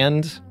Disc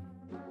and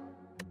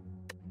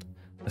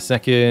a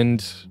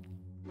second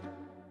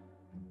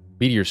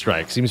Meteor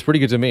Strike seems pretty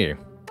good to me.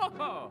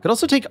 Could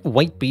also take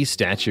White Beast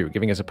Statue,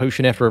 giving us a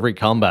potion after every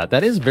combat.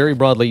 That is very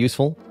broadly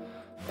useful.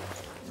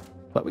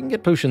 But we can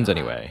get potions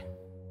anyway.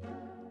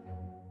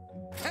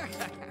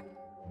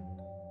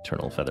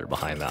 Eternal Feather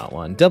behind that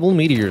one. Double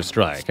Meteor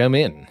Strike, I'm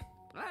in.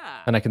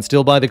 And I can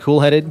still buy the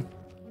Cool-Headed?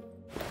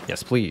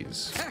 Yes,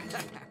 please.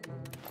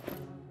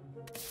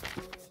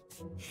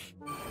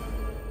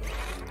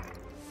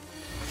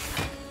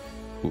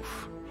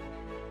 Oof.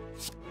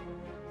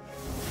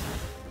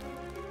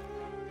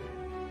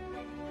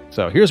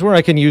 So here's where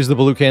I can use the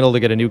blue candle to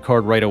get a new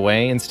card right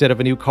away instead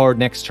of a new card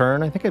next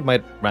turn. I think I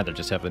might rather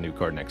just have the new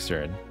card next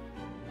turn.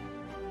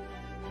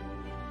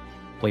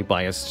 Play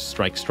Biased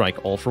Strike,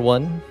 Strike, all for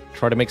one.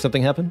 Try to make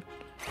something happen.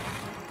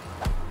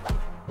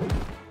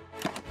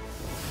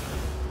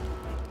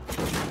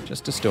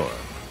 Just a store.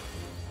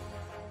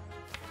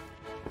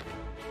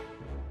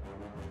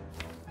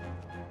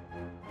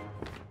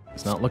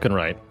 It's not looking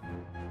right.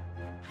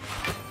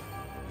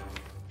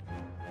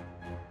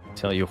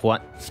 Tell you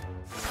what.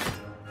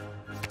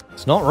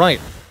 It's not right.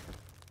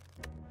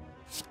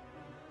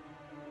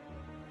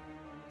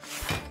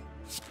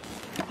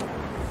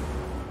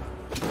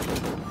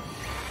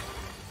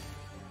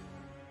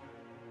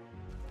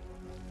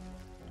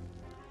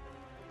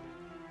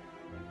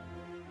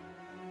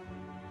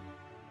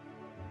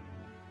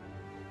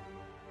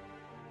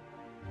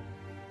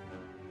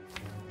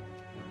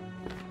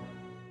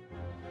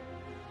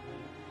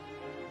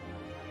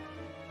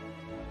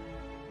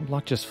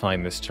 Block just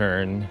fine this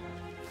turn.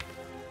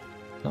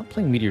 Not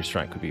playing Meteor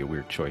Strike would be a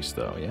weird choice,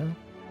 though, yeah?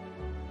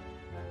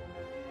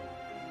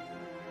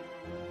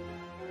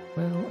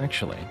 Well,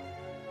 actually.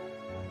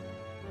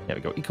 Yeah,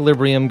 we go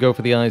Equilibrium, go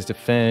for the eyes,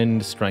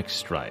 defend, strike,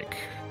 strike.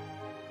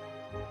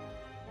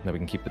 Now we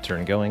can keep the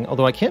turn going.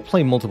 Although I can't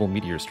play multiple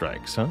Meteor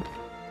Strikes, huh?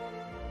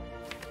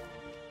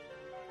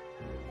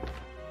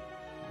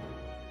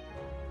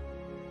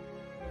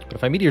 But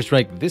if I Meteor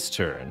Strike this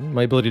turn,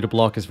 my ability to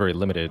block is very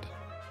limited.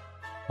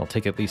 I'll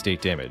take at least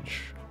 8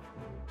 damage.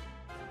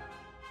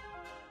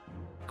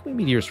 Can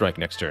we Meteor Strike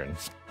next turn?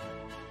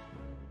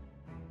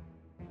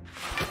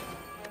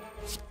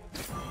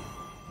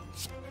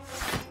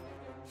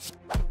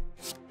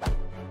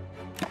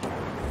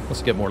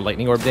 Let's get more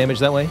Lightning Orb damage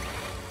that way.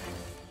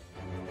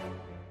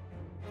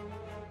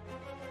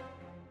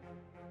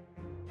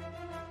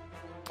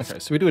 Okay,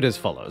 so we do it as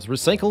follows.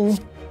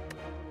 Recycle,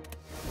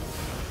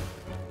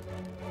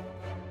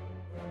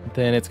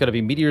 Then it's got to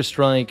be Meteor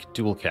Strike,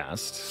 dual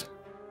cast.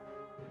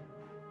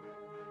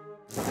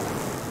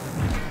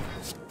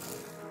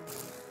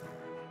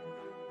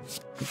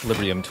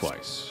 Equilibrium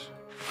twice.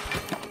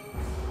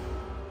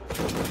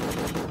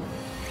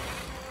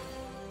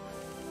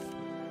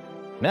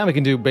 Now we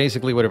can do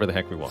basically whatever the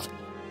heck we want.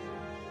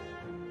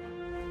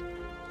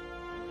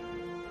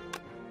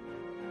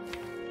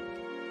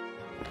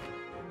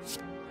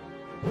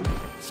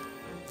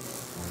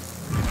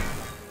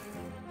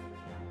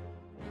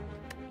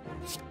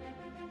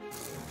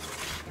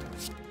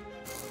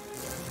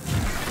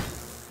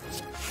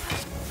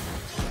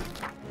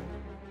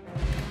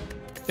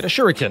 Get a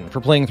Shuriken.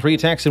 For playing 3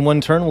 attacks in 1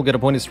 turn, we'll get a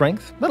point of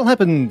strength. That'll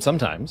happen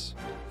sometimes.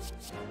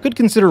 Could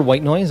consider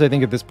White Noise. I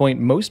think at this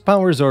point, most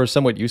powers are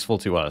somewhat useful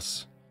to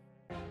us.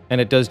 And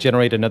it does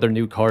generate another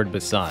new card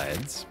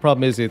besides.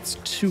 Problem is, it's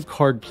 2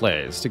 card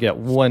plays to get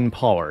 1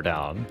 power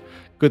down.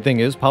 Good thing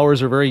is,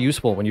 powers are very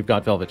useful when you've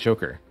got Velvet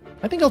Choker.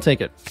 I think I'll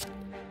take it.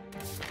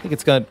 I think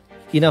it's got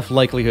enough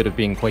likelihood of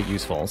being quite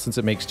useful, since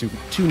it makes two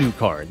new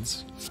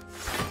cards.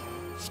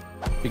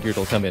 Figure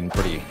it'll come in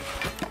pretty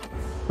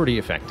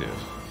effective.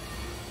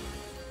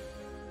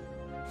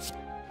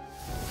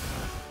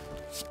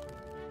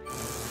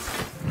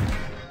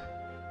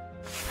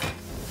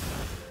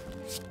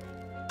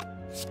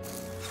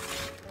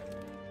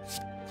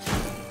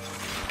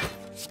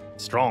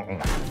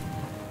 Strong.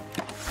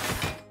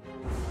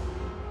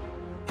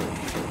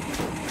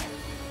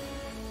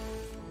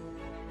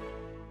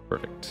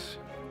 Perfect.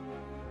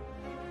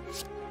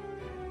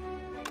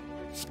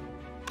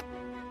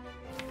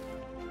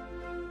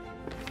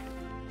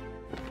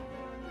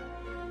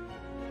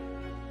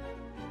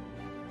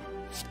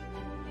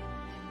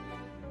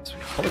 So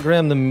we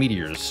hologram the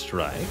Meteor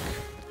Strike.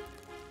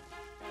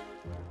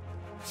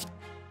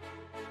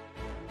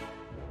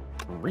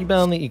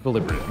 Rebound the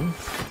Equilibrium.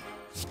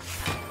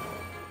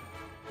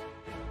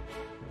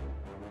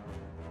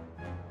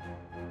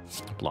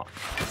 Block.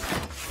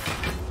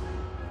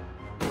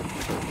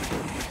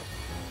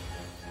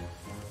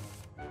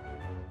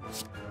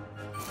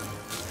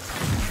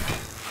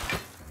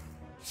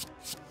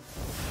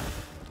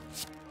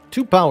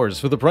 Two powers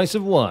for the price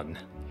of 1.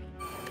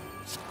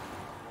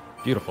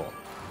 Beautiful.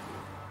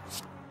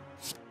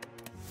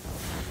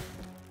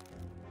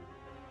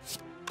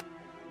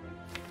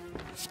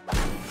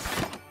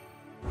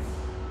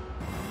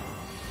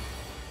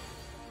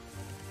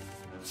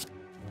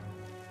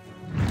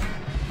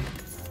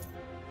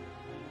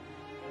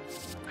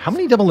 How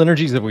many double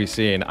energies have we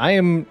seen? I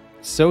am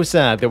so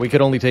sad that we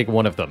could only take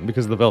 1 of them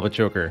because of the Velvet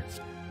Choker.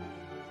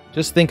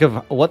 Just think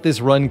of what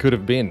this run could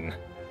have been.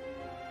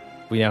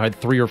 We now had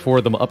 3 or 4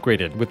 of them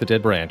upgraded with the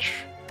Dead Branch.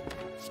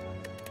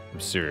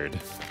 Absurd.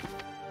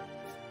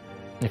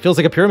 It feels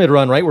like a pyramid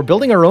run, right? We're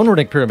building our own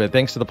runic pyramid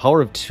thanks to the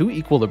power of 2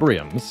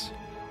 Equilibriums.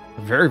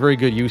 A very, very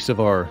good use of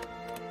our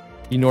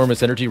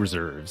enormous energy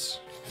reserves.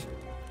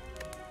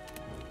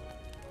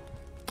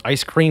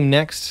 Ice Cream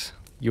next?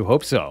 You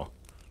hope so.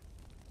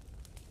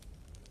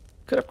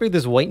 Could upgrade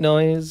this White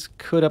Noise.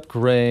 Could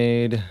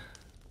upgrade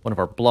one of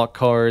our block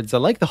cards. I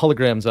like the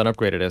holograms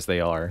unupgraded as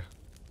they are.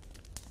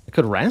 I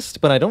could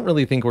rest, but I don't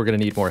really think we're going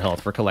to need more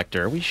health for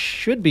Collector. We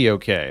should be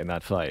okay in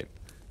that fight.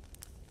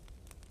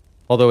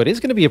 Although it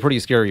is going to be a pretty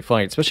scary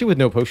fight, especially with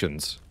no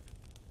potions.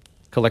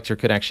 Collector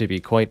could actually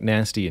be quite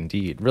nasty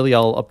indeed. Really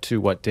all up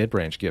to what Dead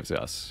Branch gives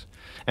us.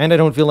 And I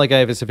don't feel like I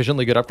have a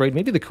sufficiently good upgrade.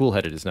 Maybe the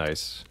Cool-Headed is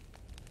nice.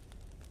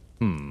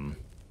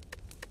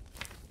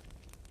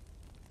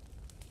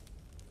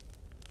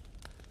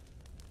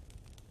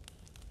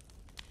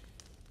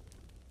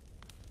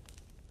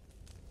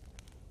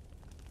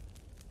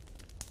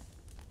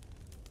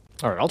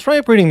 Alright, I'll try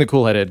upgrading the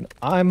Cool-Headed.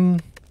 I'm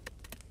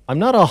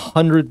not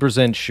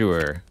 100%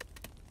 sure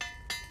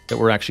that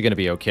we're actually going to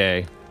be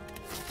okay.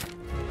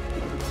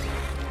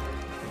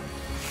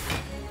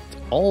 It's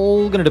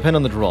all going to depend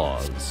on the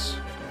draws.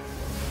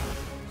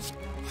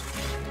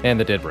 And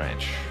the Dead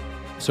Branch.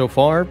 So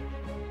far,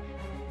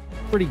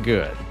 pretty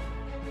good.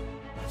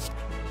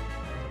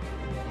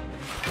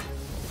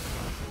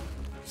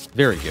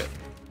 Very good.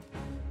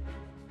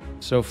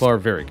 So far,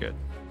 very good.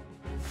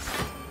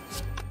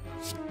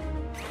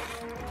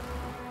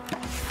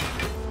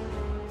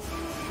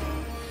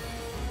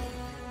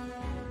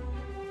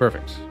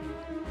 Perfect.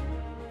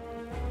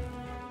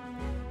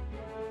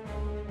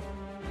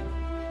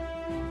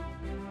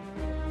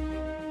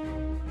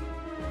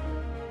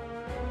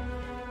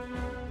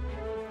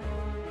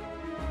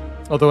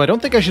 Although I don't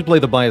think I should play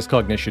the Bias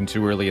Cognition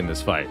too early in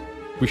this fight.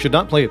 We should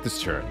not play it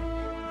this turn.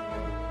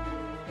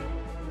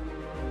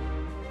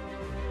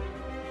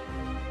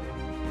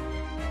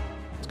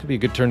 This could be a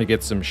good turn to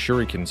get some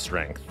Shuriken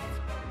strength.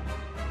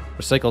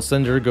 Recycle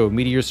Sender, go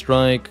Meteor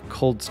Strike,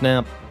 Cold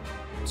Snap,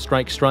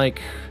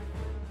 Strike,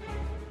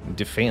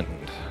 Defend.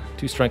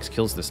 2 strikes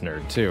kills this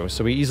nerd, too.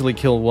 So we easily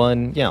kill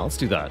 1. Yeah, let's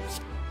do that.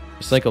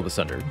 Recycle the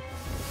Sundered.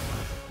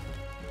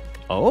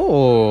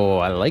 Oh,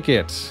 I like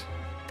it.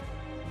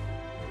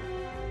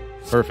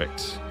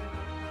 Perfect.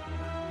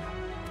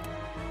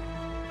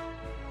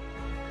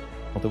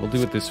 Although we'll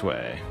do it this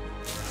way.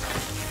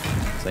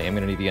 So I am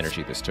going to need the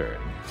energy this turn.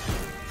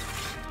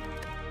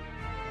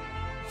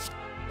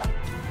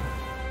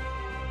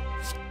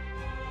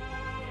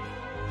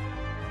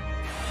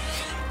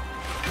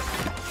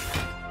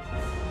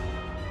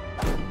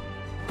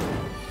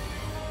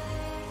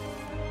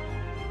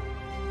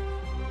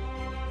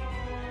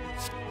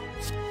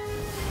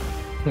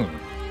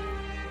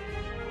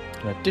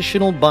 An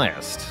additional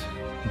biased.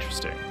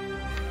 Interesting.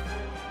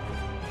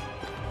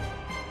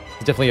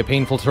 It's definitely a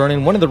painful turn,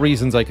 and one of the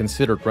reasons I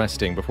considered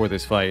resting before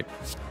this fight.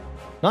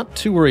 Not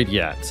too worried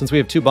yet, since we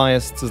have 2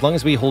 biasts. As long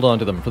as we hold on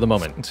to them for the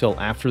moment until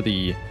after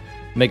the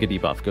mega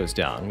debuff goes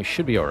down, we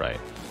should be alright.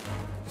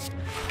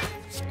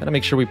 Gotta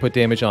make sure we put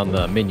damage on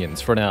the minions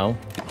for now.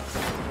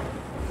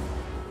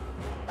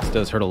 This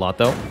does hurt a lot,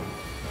 though.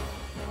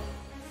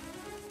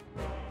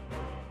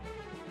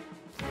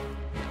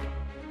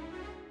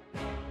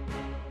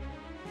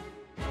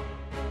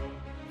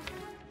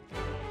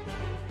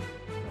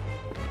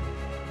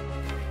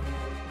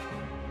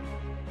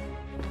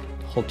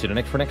 Hold to the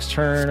neck for next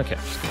turn. Okay,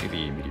 just do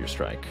the Meteor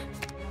Strike.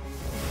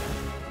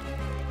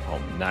 Oh,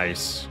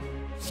 nice.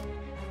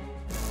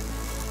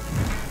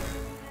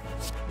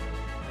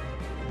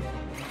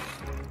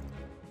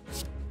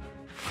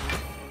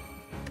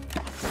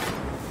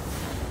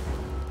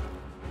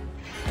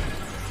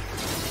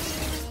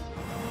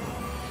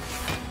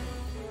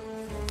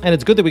 And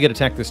it's good that we get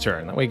attacked this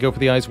turn. That way Go for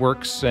the Eyes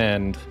works,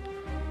 and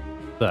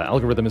the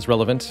algorithm is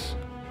relevant.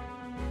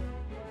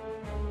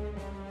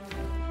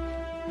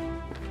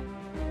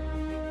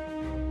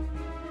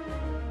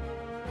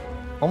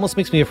 Almost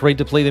makes me afraid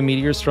to play the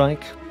Meteor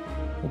Strike.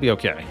 We'll be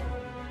okay.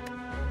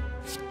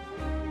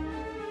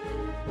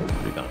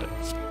 Rebound it.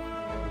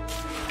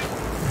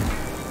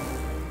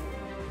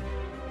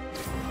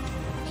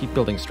 Keep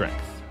building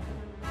strength.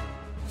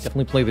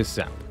 Definitely play this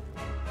Zap.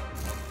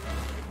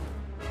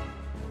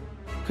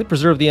 Could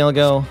preserve the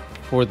Algo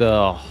for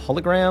the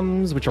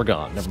holograms, which are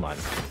gone. Never mind.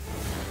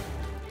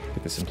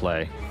 Get this in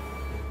play.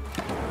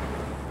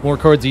 More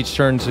cards each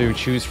turn to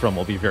choose from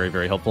will be very,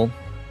 very helpful.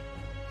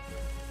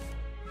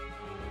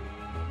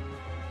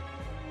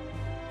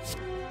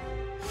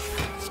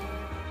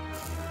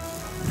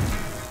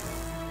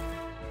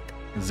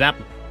 Zap.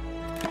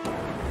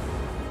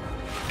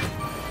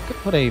 Could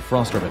put a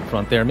Frost Orb in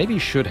front there. Maybe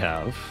should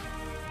have.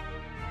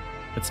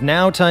 It's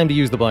now time to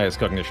use the Bias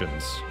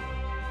Cognitions.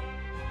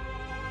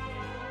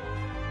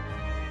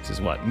 This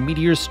is what?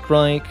 Meteor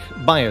Strike,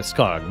 Bias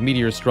Cog,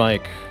 Meteor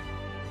Strike,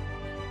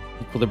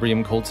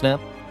 Equilibrium, Cold Snap?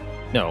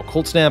 No,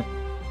 Cold Snap,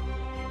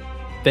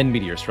 then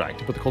Meteor Strike,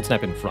 to put the Cold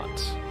Snap in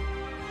front.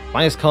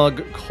 Bias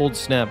Cog, Cold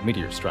Snap,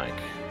 Meteor Strike.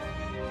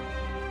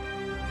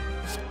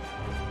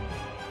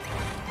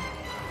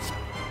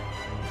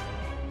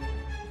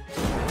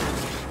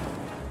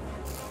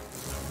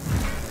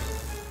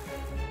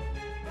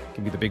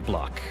 Give me the big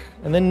block.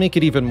 And then make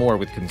it even more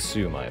with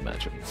Consume, I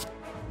imagine.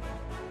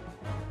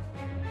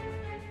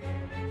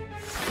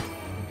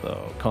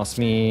 Though, cost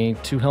me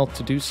 2 health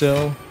to do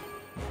so.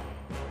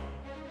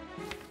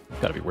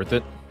 Gotta be worth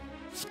it.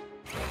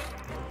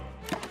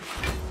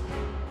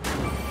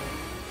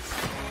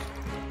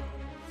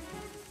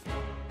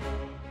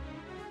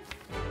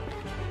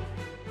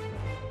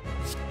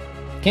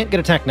 Can't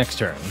get attacked next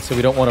turn, so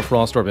we don't want a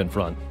Frost Orb in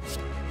front.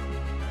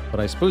 But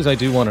I suppose I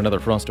do want another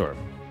Frost Orb.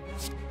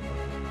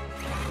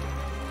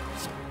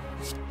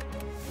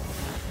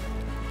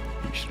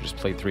 You should just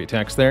play 3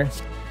 attacks there.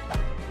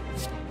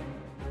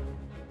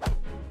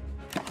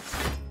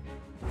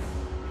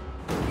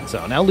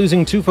 So now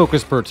losing 2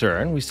 focus per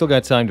turn. We still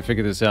got time to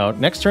figure this out.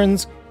 Next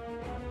turn's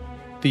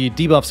the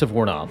debuffs have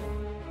worn off.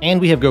 And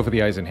we have Go for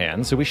the Eyes in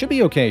hand, so we should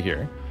be okay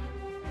here.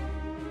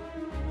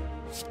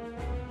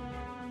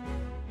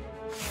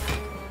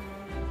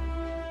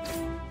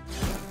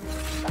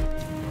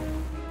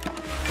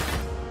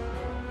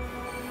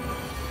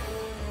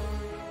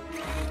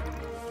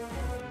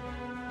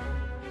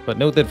 But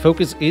note that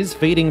focus is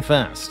fading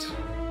fast.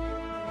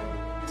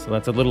 So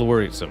that's a little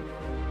worrisome.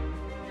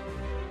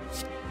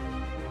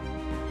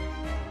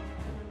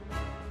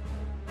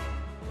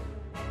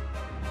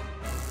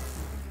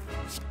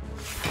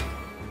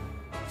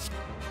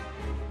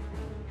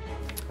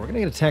 We're going to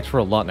get attacked for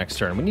a lot next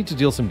turn. We need to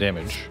deal some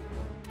damage.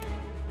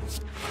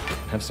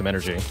 Have some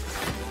energy.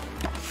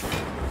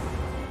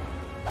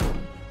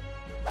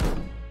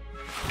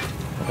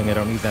 Hoping I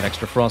don't need that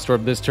extra Frost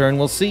Orb this turn.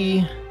 We'll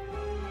see.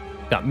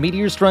 Got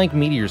Meteor Strike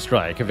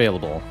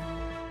available.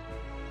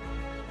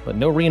 But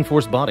no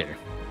Reinforced Body.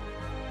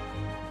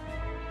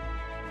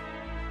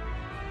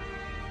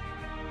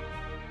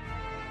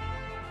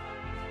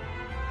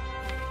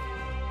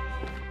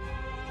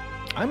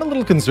 I'm a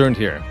little concerned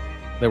here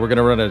that we're going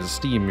to run out of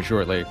steam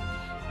shortly.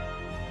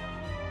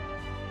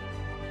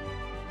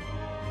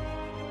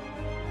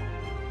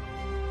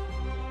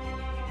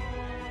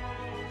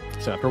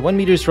 So after 1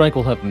 Meteor Strike,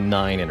 we'll have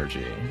 9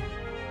 energy.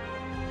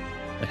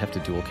 I have to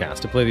dual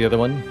cast to play the other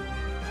one.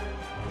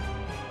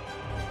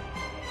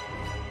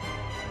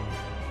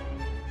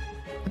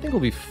 I think we'll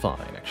be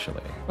fine,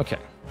 actually. Okay.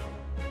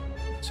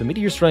 So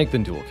Meteor Strike,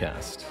 then dual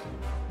cast.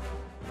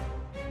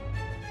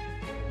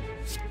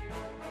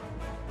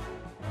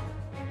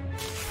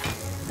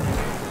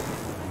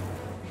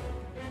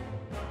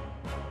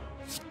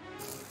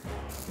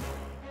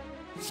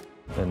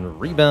 Then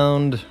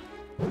rebound,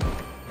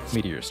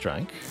 Meteor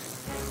Strike.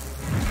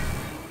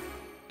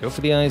 Go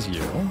for the eyes,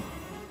 you.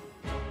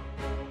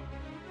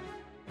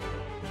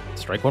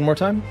 Strike one more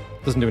time.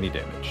 Doesn't do any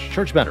damage.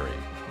 Charge battery.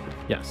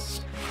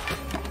 Yes.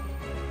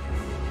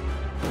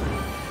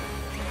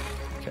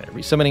 Okay,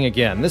 resummoning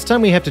again. This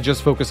time we have to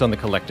just focus on the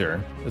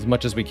collector as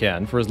much as we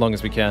can, for as long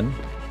as we can.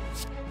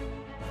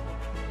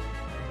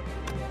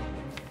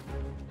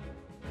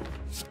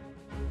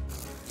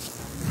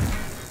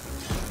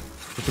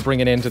 To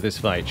bring an end to this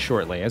fight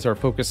shortly, as our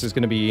focus is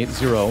going to be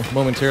 0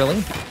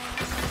 momentarily.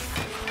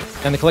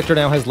 And the collector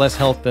now has less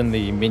health than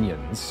the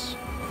minions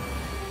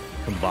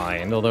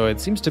combined, although it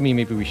seems to me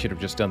maybe we should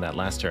have just done that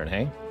last turn,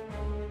 hey?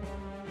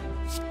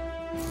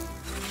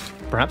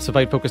 Perhaps if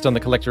I'd focused on the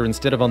collector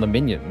instead of on the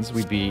minions,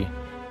 we'd be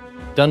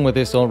done with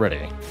this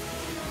already.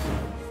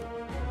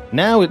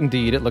 Now,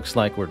 indeed, it looks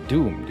like we're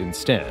doomed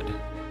instead.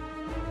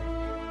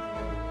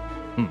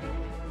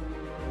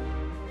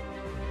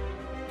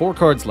 4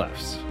 cards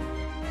left.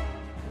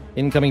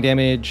 Incoming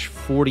damage,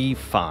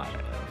 45.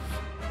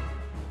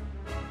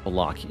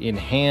 Block in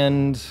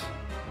hand,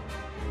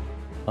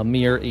 a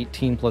mere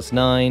 18 plus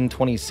 9,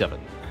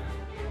 27.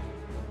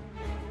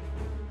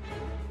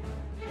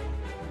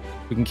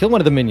 We can kill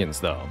one of the minions,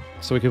 though.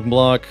 So we can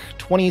block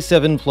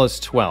 27 plus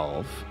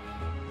 12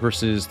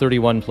 versus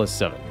 31 plus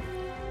 7.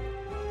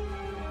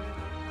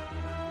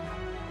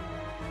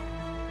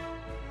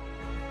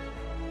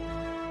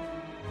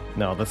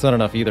 No, that's not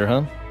enough either,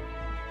 huh?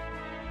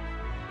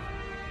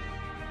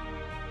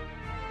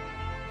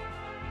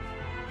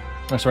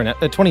 Oh, sorry,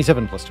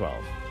 27 plus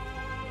 12.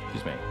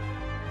 Excuse me.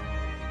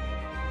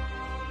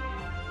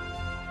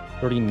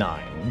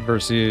 39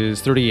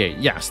 versus 38.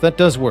 Yes, that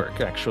does work,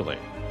 actually.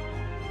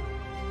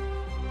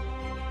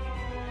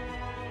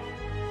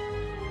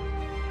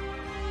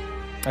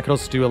 I could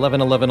also do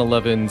 11, 11,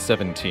 11,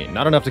 17.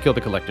 Not enough to kill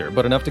the collector,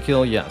 but enough to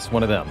kill, yes,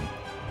 one of them.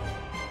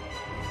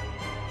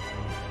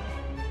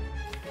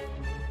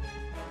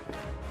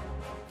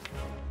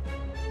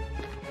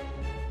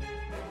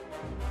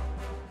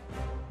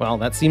 Well,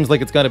 that seems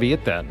like it's got to be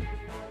it then.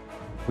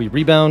 We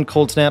rebound,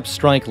 cold snap,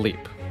 strike, leap.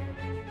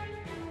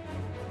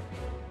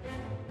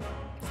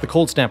 It's the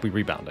cold snap we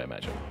rebound, I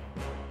imagine.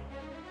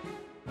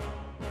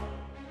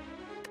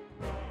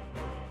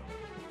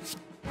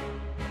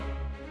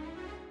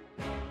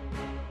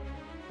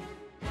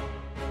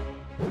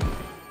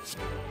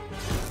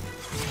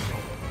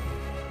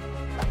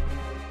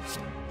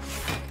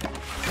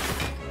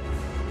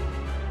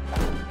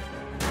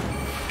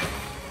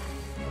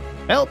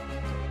 Help!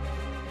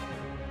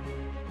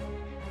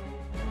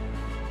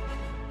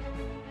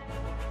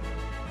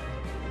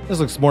 This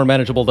looks more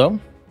manageable, though.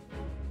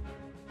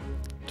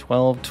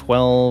 12,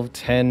 12,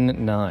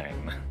 10,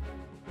 9.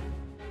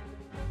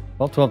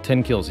 12, 12,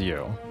 10 kills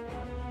you.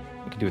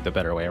 We can do it the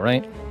better way,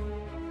 right?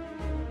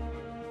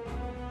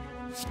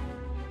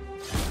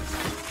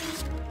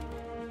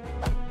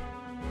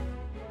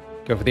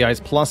 Go for the Eyes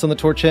Plus on the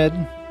Torch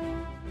Head.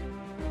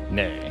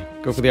 Nay.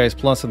 Go for the Eyes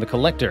Plus on the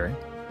Collector.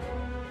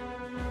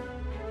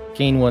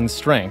 Gain 1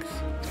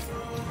 strength.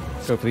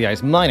 Go for the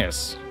Eyes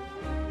Minus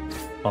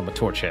on the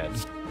Torch Head.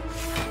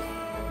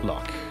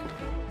 Block.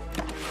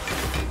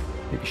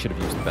 Maybe should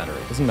have used the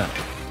battery. Doesn't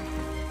matter.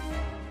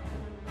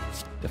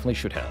 Definitely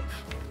should have.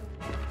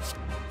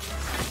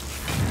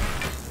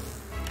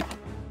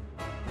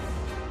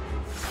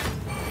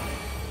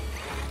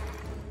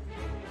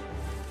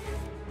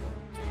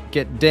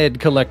 Get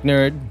dead, collect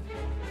nerd.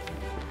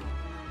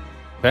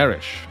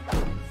 Perish.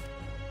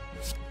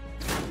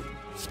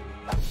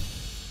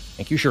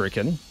 Thank you,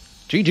 Shuriken.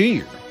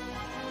 GG.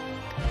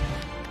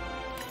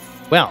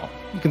 Well,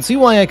 you can see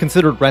why I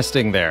considered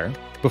resting there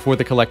before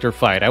the collector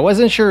fight. I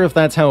wasn't sure if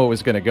that's how it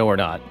was going to go or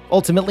not.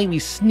 Ultimately, we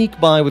sneak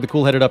by with a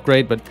cool-headed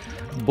upgrade, but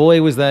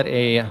boy, was that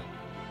a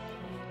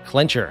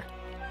clencher.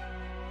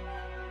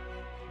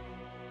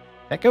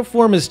 Echo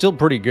Form is still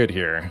pretty good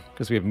here,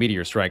 because we have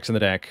Meteor Strikes in the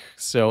deck,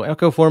 so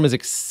Echo Form is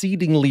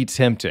exceedingly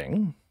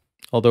tempting.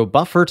 Although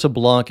buffer to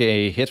block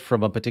a hit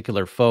from a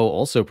particular foe,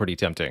 also pretty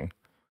tempting.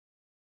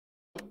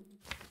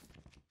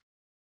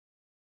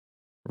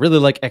 Really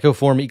like Echo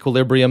Form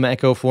Equilibrium,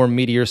 Echo Form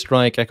Meteor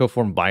Strike, Echo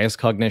Form Bias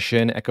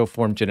Cognition, Echo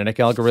Form Genetic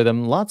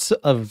Algorithm. Lots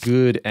of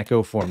good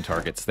Echo Form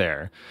targets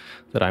there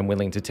that I'm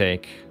willing to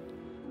take.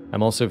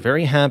 I'm also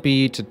very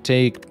happy to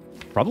take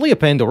probably a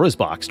Pandora's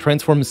Box.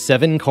 Transform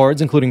 7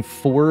 cards, including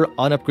 4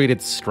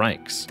 unupgraded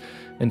strikes,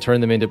 and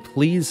turn them into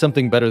please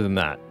something better than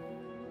that.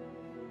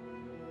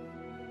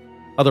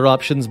 Other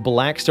options,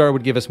 Black Star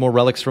would give us more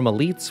relics from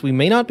elites. We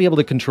may not be able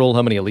to control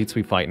how many elites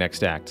we fight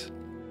next act.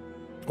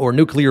 Or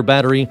Nuclear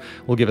Battery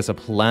will give us a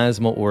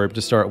Plasma Orb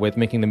to start with,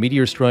 making the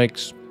Meteor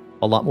Strikes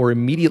a lot more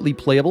immediately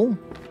playable.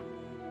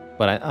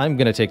 But I'm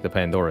going to take the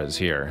Pandoras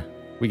here.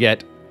 We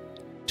get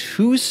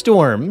 2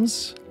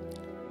 Storms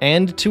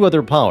and 2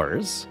 other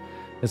powers,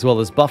 as well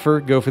as Buffer,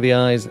 Go for the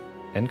Eyes,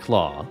 and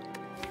Claw.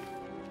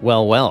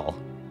 Well, well.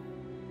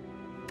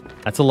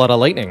 That's a lot of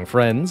lightning,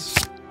 friends.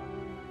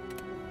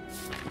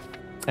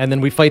 And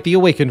then we fight the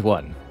Awakened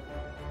one.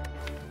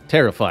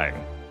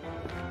 Terrifying.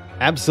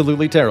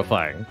 Absolutely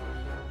terrifying.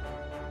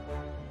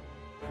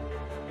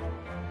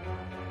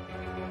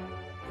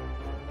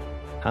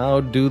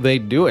 How do they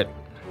do it?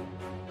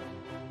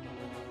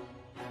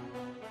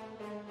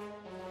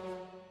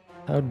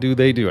 How do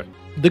they do it?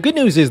 The good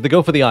news is the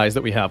Go for the Eyes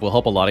that we have will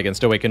help a lot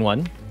against Awaken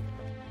 1.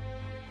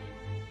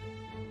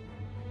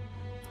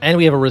 And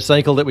we have a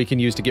Recycle that we can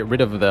use to get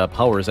rid of the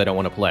powers I don't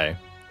want to play.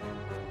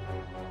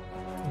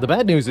 The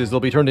bad news is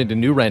they'll be turned into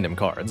new random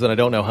cards, and I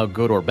don't know how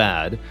good or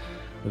bad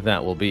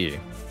that will be.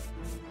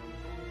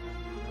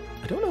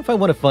 I don't know if I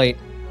want to fight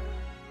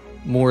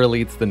more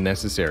elites than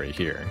necessary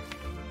here.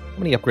 How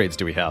many upgrades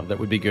do we have? That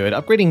would be good.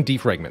 Upgrading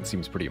Defragment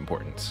seems pretty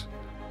important.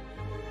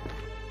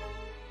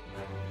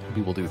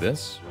 Maybe we'll do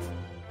this.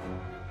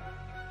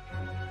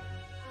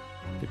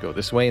 Could go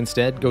this way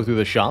instead. Go through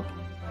the shop.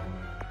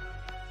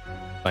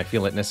 If I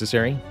feel it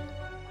necessary.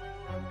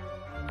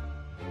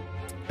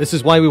 This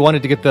is why we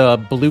wanted to get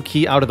the blue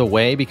key out of the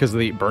way, because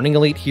the Burning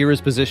Elite here is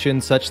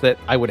positioned such that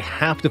I would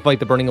have to fight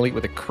the Burning Elite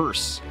with a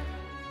curse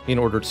in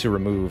order to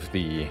remove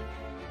the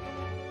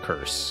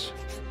curse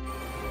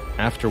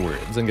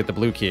afterwards and get the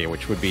blue key,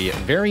 which would be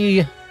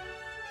very,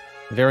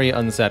 very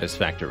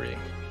unsatisfactory,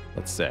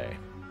 let's say.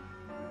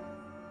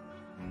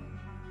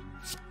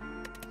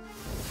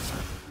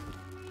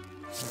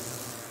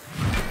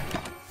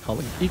 Call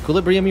it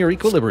equilibrium your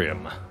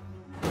equilibrium.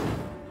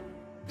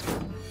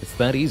 It's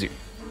that easy.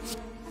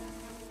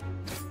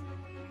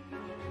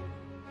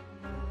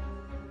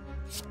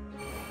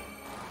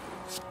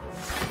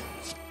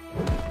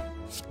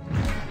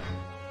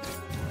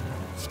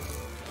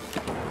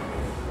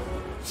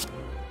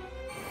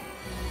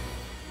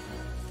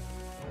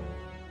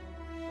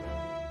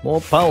 More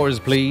powers,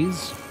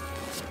 please.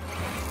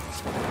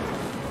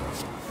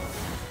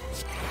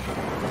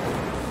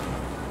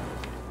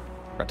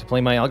 Forgot to play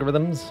my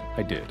algorithms?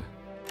 I did.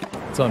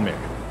 It's on me.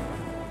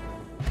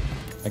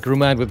 I grew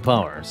mad with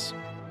powers.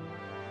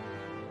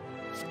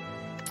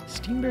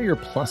 Steam Barrier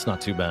Plus,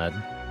 not too bad.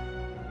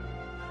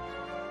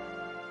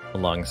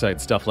 Alongside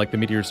stuff like the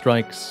Meteor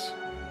Strikes.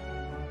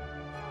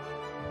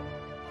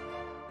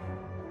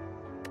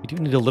 We do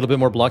need a little bit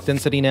more block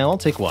density now. I'll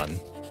take one.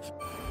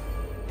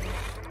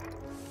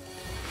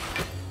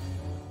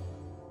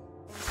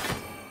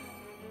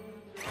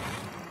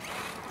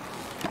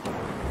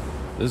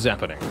 This is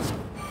happening.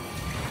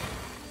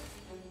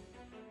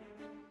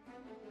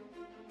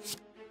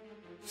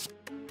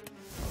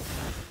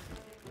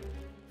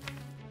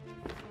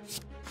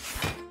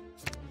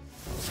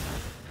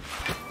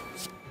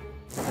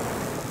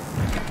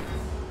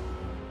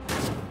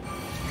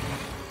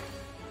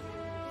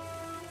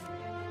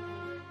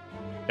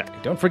 Okay,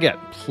 don't forget,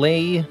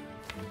 play...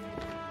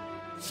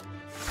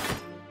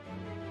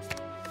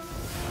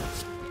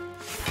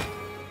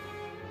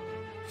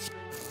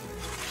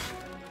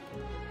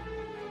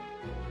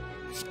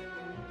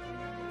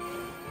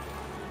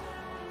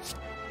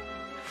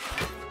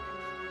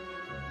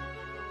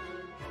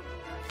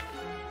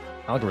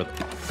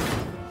 algorithm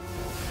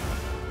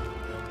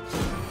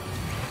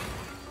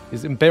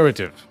is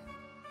imperative.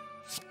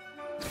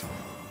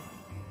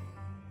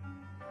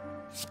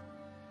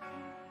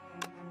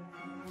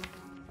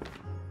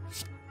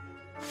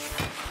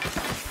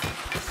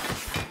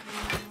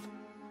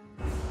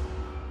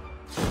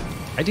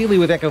 Ideally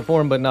with Echo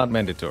Form, but not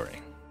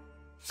mandatory.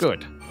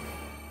 Good.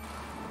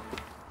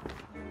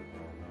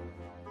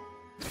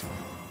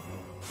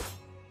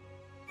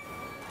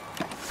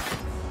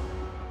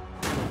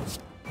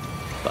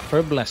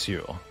 Buffer bless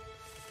you.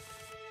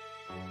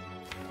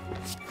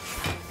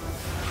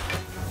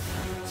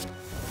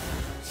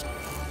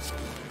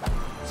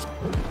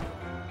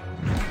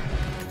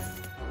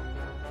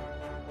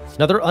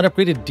 Another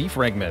unupgraded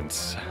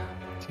defragment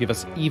to give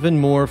us even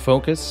more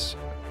focus.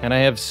 And I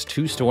have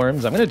 2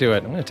 storms. I'm going to do it.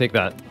 I'm going to take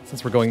that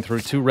since we're going through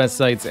 2 res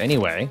sites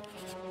anyway.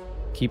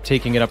 Keep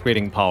taking and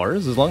upgrading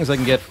powers. As long as I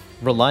can get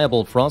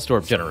reliable Frost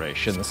Orb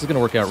generation, this is going to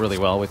work out really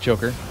well with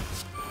Joker.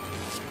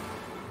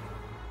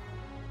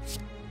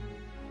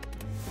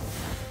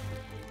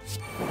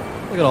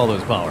 Look at all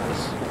those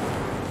powers.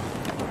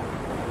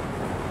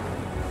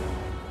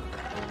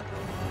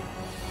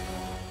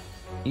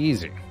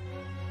 Easy.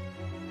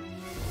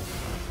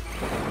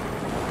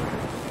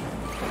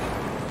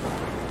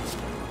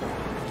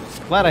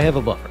 Glad I have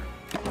a buffer.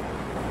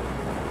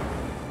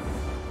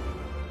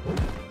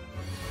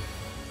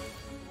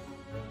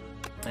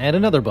 And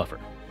another buffer.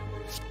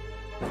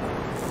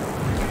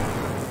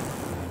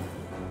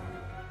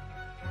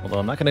 Although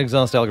I'm not going to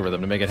exhaust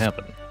algorithm to make it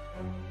happen.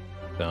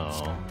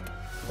 So,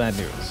 bad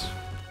news.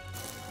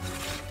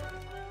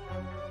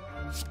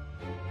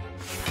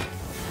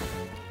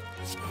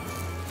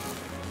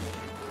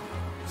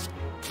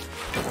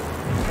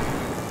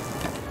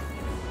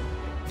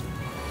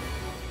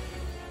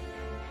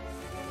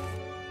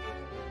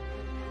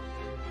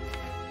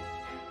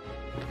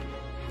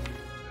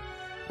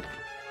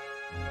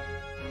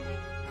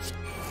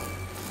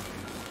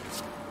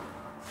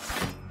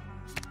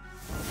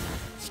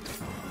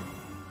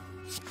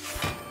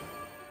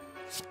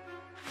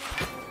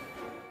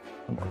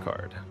 One more card.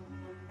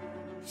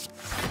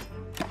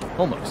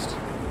 Almost.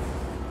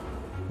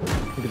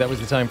 Maybe that was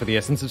the time for the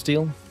Essence of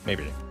Steel?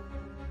 Maybe.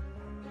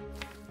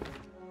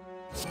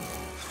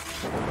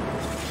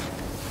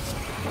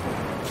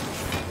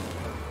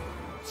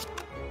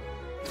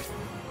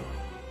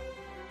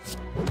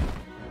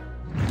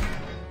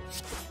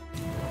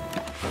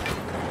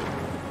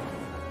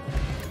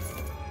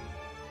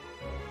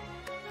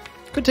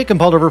 Could take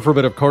Compelled over for a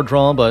bit of card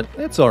draw, but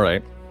it's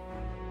alright.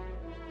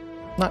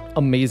 Not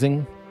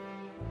amazing.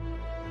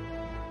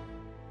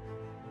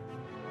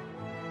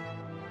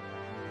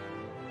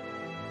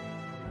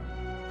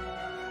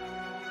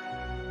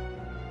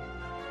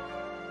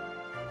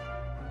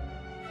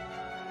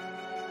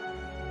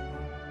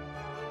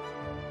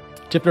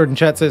 Tipnerd in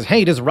chat says,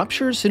 hey, does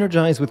Rupture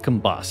synergize with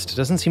Combust?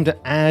 Doesn't seem to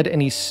add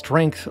any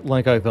strength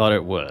like I thought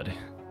it would.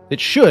 It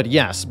should,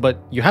 yes, but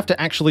you have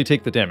to actually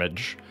take the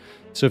damage.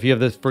 So if you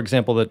have, this, for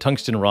example, the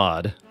Tungsten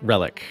Rod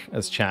relic,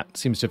 as chat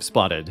seems to have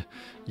spotted,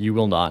 you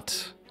will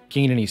not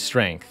gain any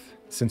strength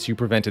since you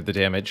prevented the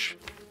damage.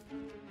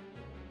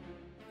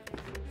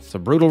 It's a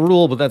brutal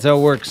rule, but that's how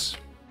it works.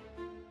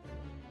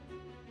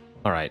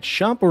 Alright,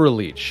 shop or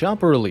elite?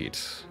 Shop or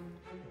elite?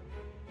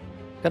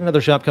 Got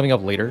another shop coming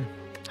up later.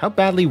 How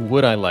badly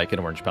would I like an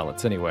orange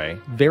pellets anyway?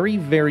 Very,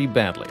 very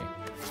badly.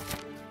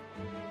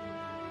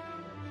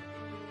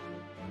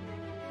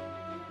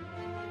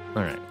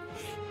 Alright.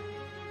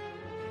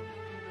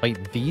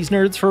 Fight these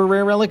nerds for a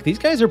rare relic? These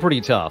guys are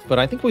pretty tough, but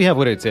I think we have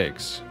what it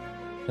takes.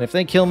 And if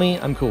they kill me,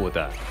 I'm cool with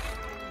that.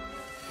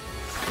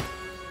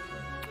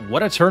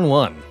 What a turn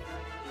one.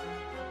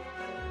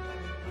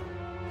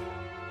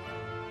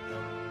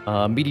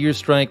 Meteor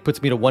Strike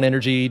puts me to 1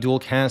 energy, Dual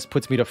Cast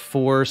puts me to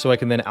 4, so I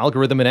can then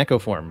Algorithm in Echo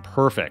Form.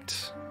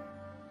 Perfect.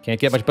 Can't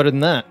get much better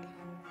than that.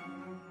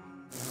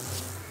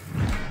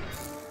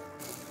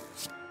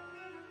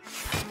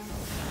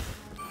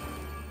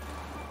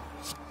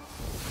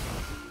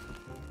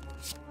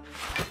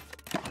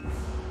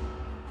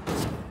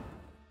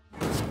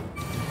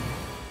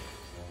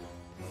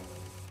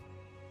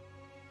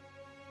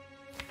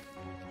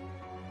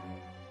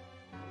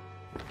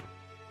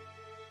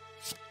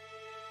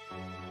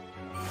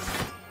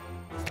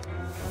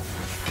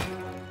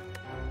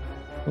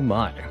 Oh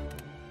my.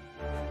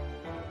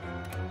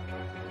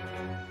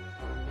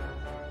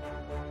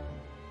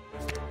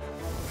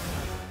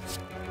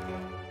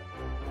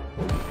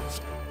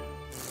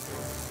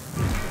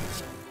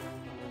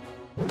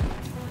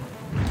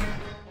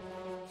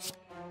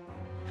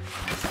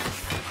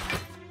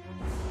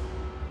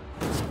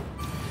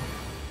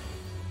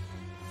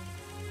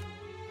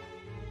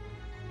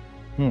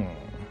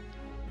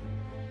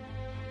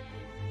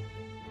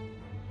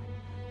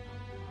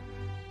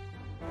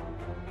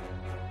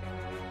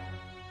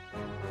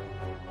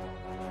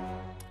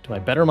 Do I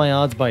better my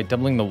odds by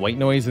doubling the white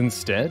noise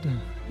instead?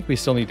 I think we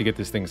still need to get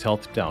this thing's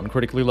health down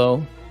critically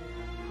low.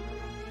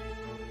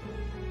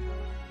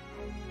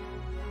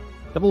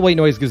 Double white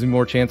noise gives me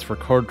more chance for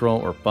card draw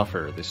or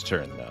buffer this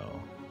turn, though.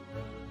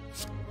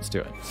 Let's do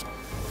it.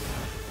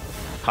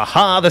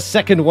 Haha, the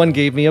second one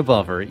gave me a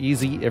buffer.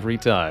 Easy every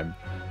time.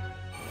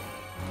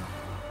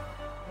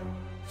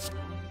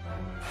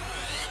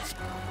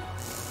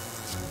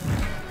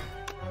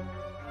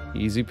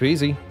 Easy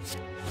peasy.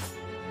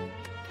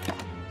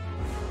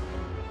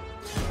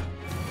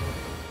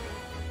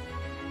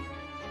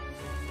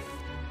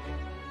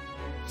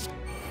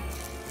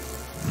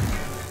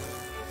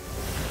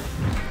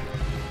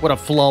 What a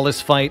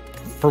flawless fight.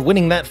 For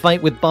winning that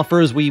fight with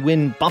buffers, we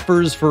win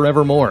buffers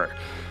forevermore.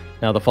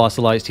 Now the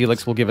Fossilized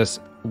Helix will give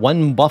us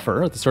 1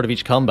 buffer at the start of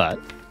each combat.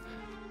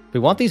 If we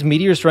want these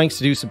Meteor Strikes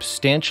to do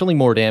substantially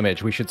more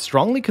damage, we should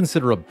strongly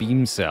consider a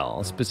Beam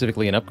Cell,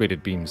 specifically an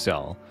upgraded Beam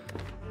Cell,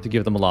 to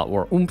give them a lot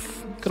more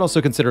oomph. Could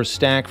also consider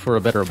Stack for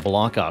a better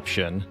block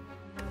option.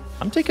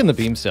 I'm taking the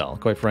Beam Cell,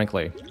 quite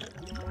frankly.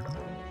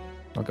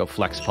 I'll go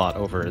Flex Pot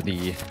over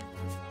the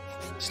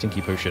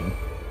Stinky Potion.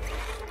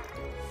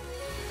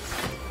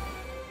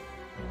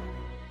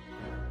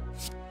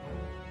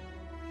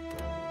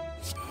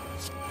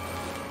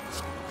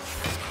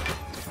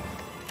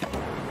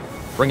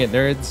 Bring it,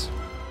 nerds.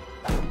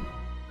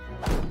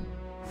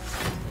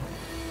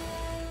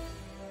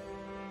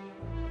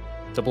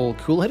 Double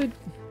cool-headed?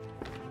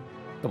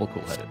 Double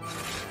cool-headed.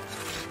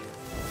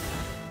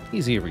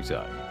 Easy every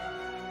time.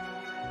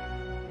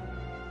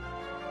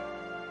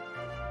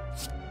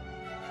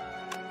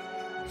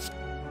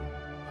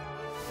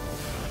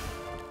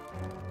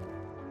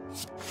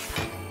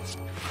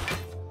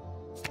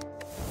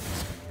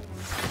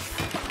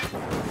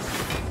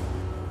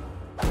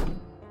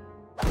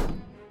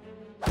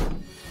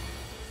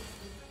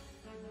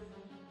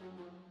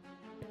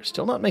 You're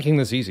still not making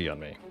this easy on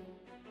me.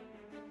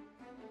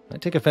 I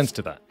take offense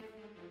to that.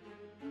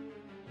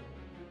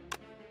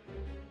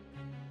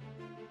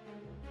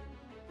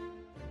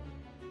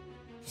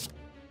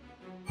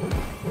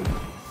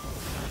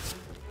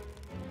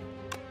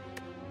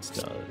 This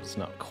does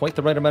not quite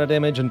the right amount of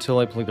damage until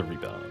I play the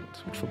Rebound,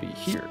 which will be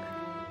here.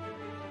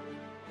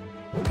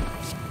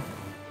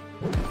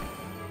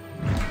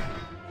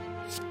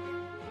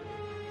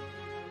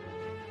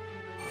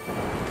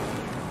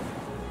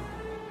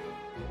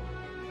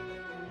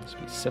 This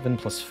will be 7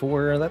 plus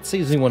 4. That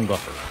saves me 1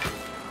 buffer.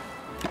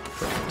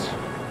 Perfect.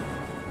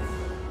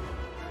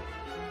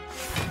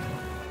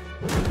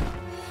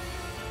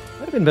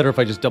 Might have been better if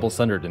I just double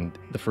Sundered in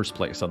the first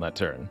place on that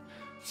turn.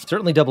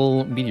 Certainly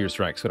double Meteor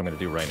Strike's what I'm going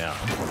to do right now.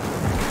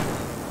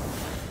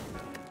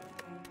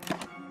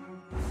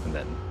 And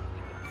then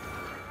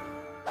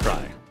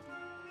try.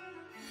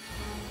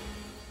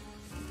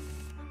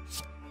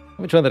 Let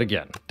me try that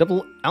again.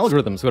 Double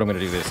Algorithm's what I'm going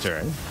to do this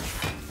turn.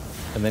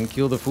 And then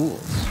kill the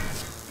Fools.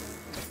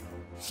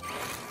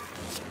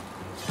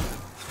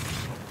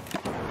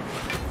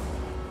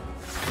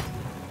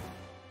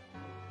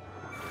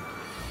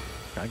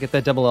 Gotta get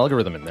that double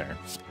Algorithm in there.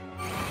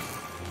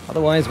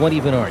 Otherwise, what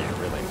even are you,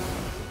 really?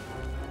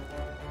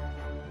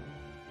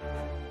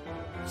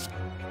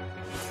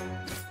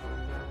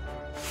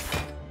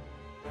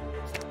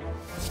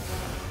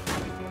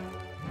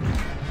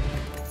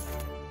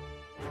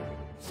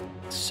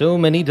 So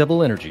many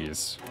double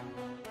energies.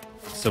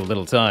 So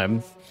little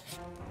time.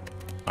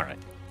 Alright,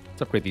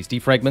 let's upgrade these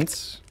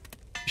defragments.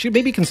 We should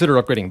maybe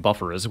consider upgrading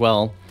Buffer as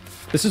well.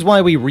 This is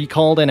why we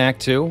recalled in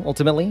Act 2,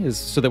 ultimately, is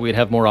so that we'd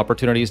have more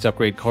opportunities to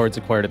upgrade cards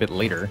acquired a bit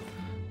later.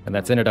 And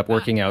that's ended up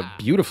working out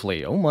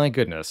beautifully. Oh my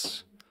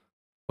goodness.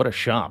 What a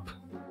shop.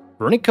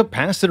 Burning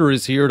Capacitor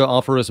is here to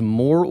offer us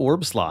more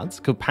orb slots.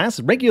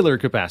 Regular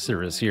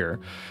Capacitor is here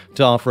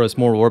to offer us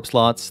more orb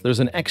slots. There's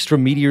an extra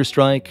Meteor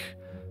Strike.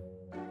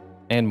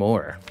 And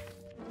more.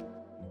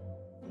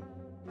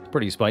 It's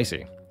pretty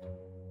spicy.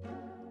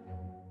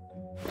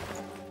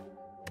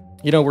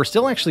 You know, we're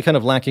still actually kind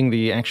of lacking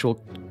the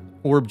actual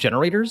orb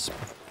generators.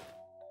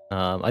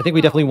 I think we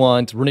definitely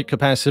want Runic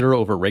Capacitor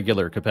over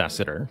regular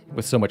Capacitor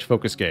with so much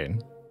focus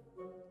gain.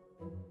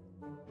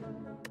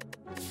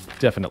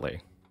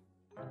 Definitely.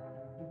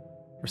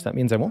 Of course, that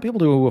means I won't be able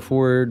to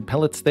afford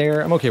pellets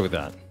there. I'm okay with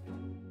that.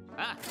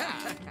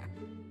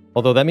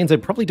 Although that means I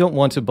probably don't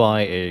want to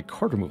buy a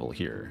card removal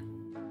here.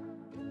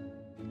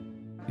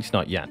 At least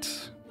not yet.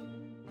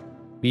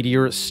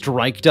 Meteor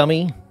Strike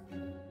dummy.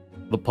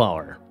 The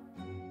power.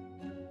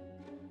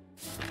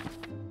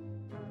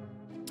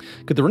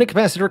 Could the Runic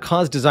Capacitor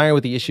cause Desire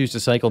with the issues to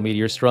cycle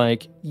Meteor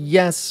Strike?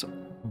 Yes,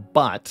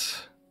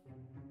 but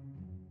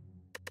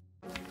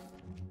I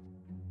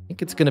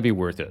think it's going to be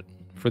worth it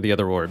for the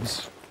other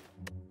orbs.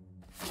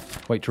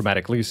 Quite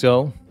dramatically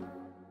so.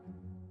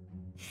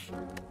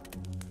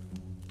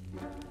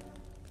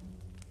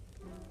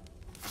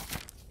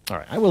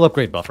 Alright, I will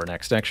upgrade Buffer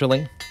next,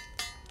 actually.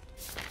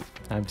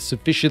 I'm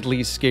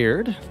sufficiently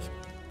scared.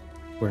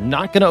 We're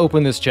not going to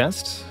open this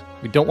chest.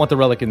 We don't want the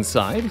relic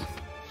inside.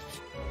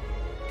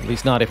 At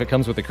least not if it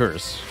comes with a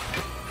curse.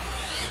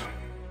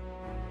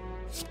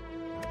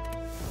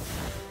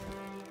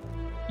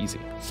 Easy.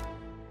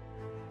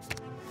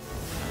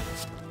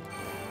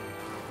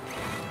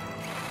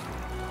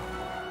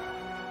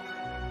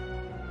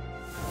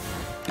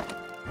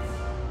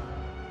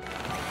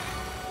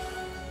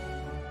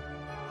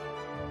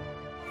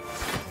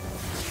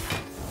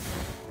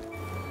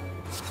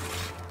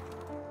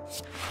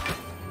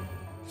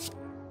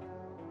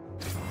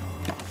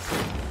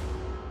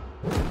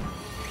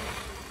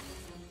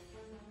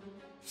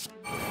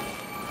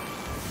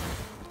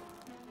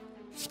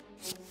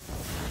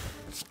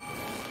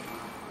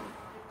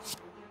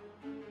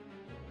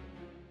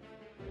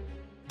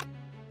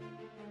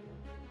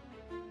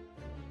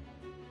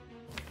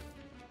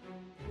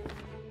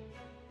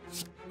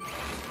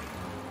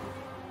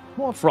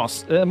 More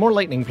frost, more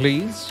lightning,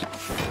 please.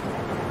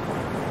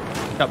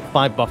 Got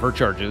 5 buffer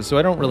charges, so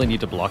I don't really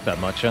need to block that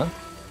much, huh?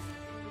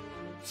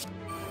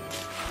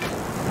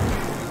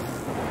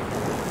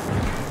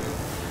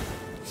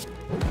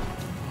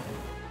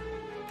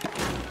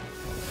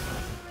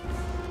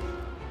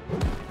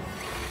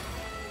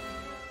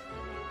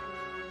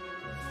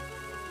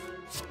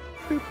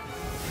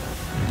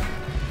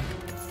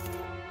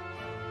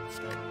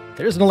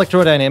 There's an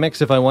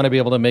electrodynamics if I want to be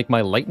able to make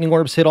my lightning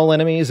orbs hit all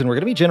enemies, and we're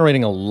going to be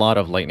generating a lot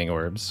of lightning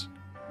orbs.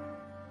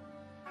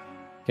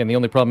 Again, the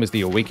only problem is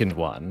the awakened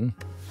one,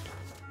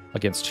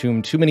 against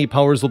whom too many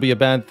powers will be a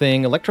bad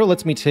thing. Electro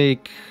lets me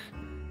take...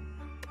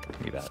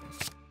 Give me that.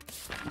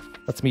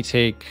 Lets me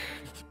take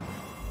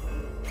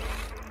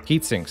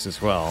heat sinks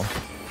as well.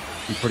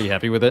 Be pretty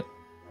happy with it.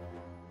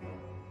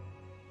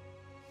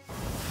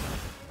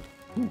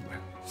 Ooh.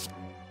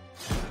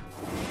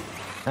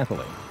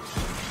 Happily.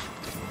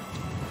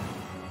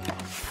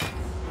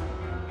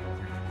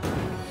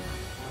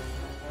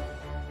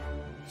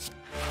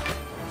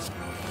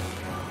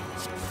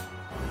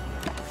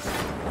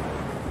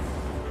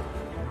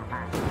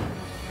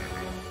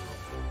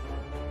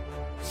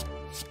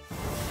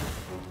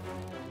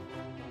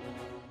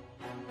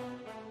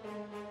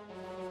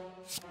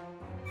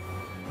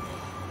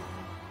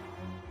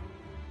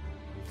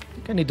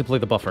 I need to play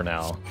the buffer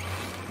now.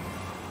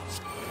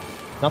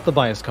 Not the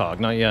bias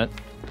cog, not yet.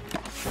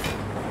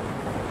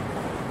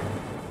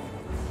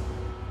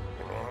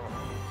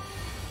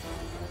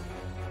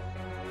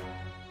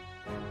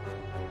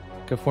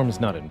 Form is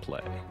not in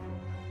play.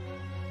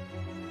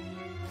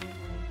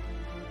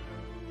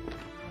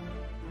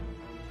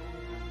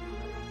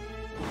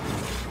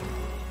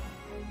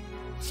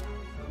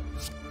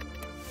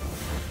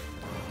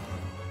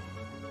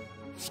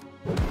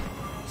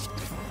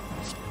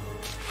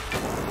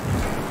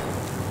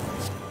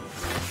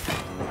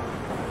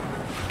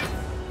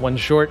 One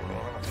short.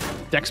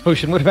 Dex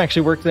potion would have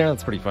actually worked there.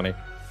 That's pretty funny.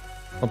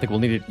 I don't think we'll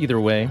need it either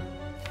way.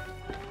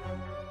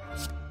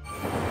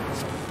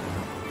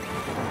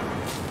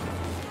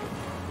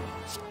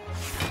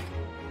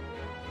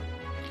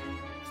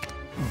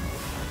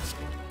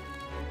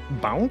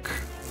 Bonk.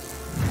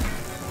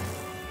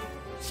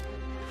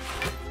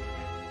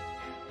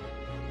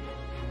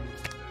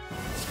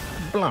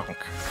 Blanc.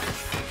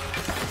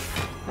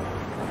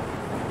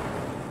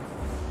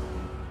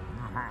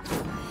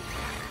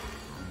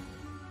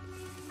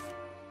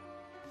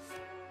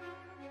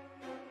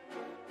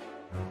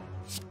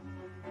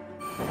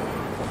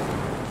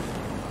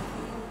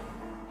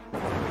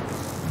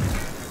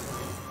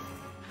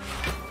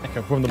 I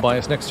can perform the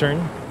bias next turn.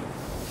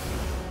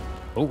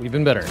 Oh,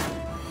 even better.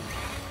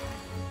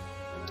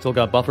 Still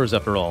got buffers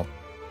after all.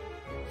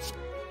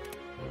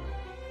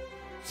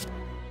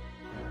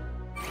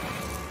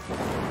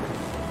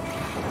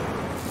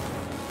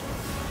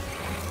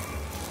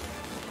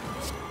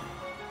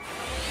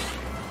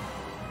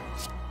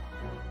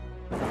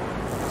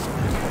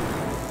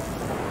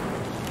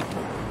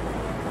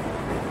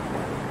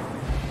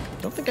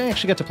 Don't think I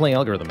actually got to play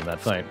Algorithm in that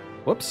fight.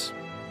 Whoops.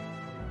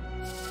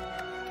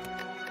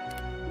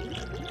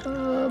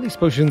 These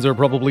potions are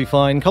probably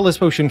fine. Colorless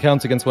Potion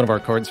counts against one of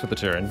our cards for the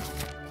turn.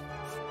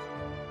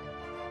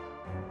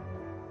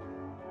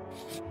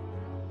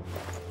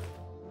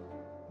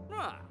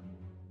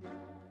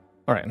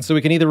 Alright, and so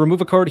we can either remove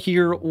a card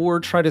here or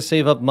try to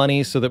save up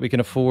money so that we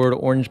can afford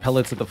orange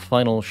pellets at the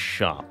final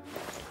shop.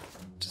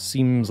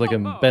 Seems like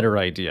a better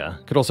idea.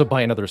 Could also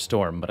buy another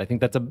storm, but I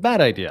think that's a bad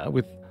idea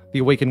with the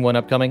Awakened one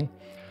upcoming.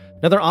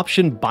 Another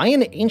option, buy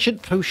an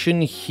ancient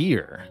potion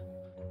here.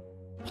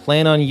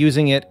 Plan on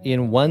using it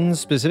in one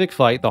specific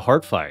fight, the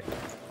heart fight,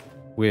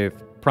 with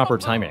proper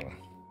timing.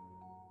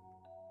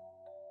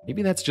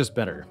 Maybe that's just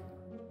better.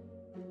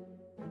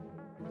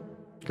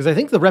 Because I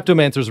think the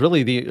Reptomancer is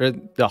really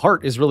the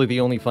heart is really the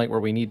only fight where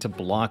we need to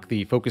block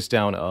the focus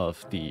down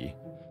of the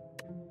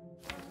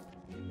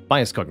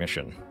bias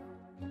cognition.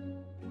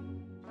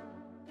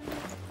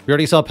 We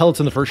already saw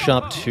pellets in the first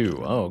shop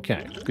too. Oh,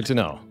 okay. Good to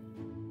know.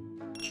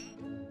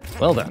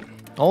 Well then,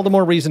 all the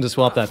more reason to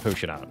swap that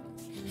potion out.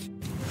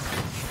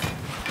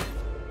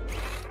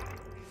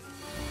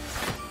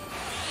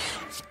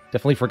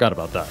 Definitely forgot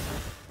about that.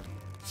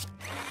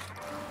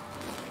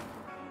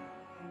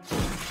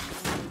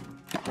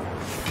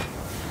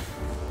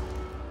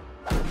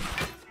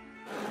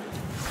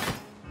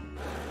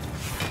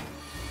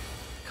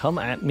 Come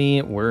at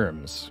me,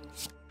 worms.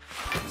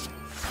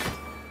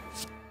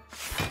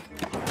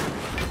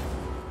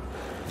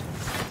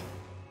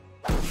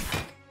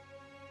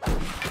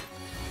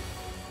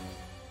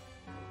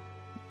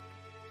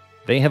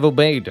 They have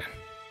obeyed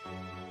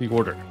the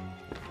order,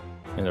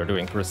 and they're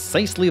doing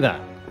precisely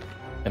that,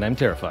 and I'm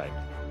terrified.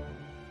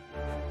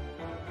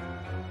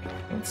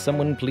 Can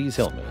someone please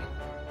help me?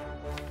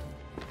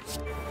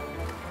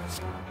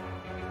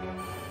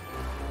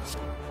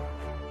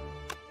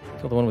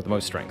 Kill the one with the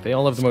most strength. They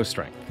all have the most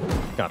strength.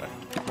 Got it.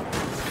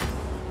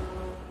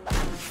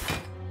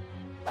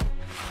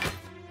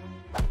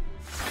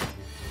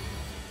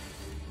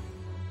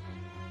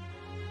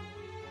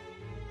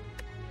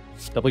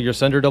 Double your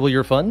sender, double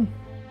your fun.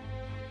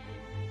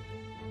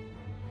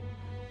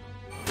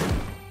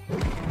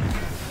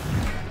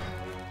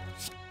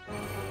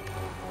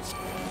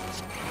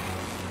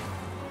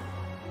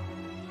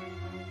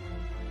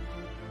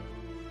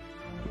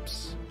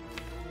 Oops.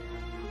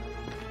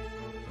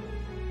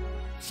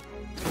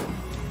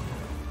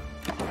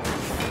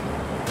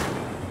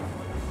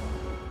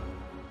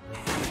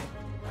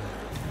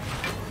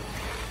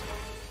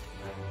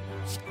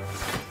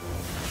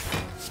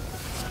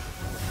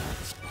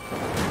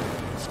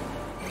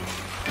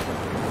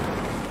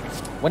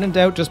 When in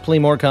doubt, just play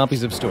more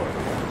copies of Storm.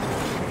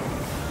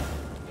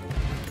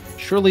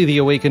 Surely the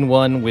Awakened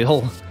one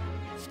will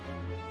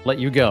let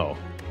you go.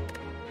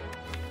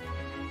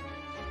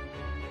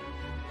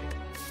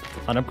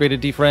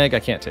 Unupgraded defrag? I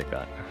can't take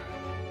that.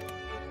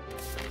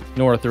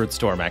 Nor a third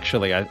Storm,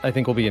 actually. I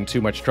think we'll be in too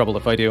much trouble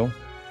if I do.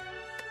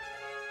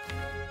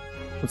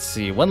 Let's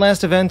see, one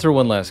last event or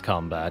one last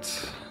combat?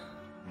 Let's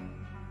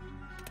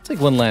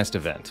take one last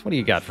event. What do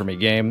you got for me,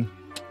 game?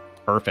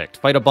 Perfect.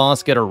 Fight a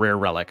boss, get a rare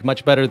relic.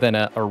 Much better than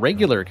a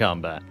regular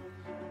combat.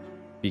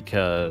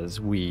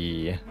 Because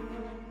we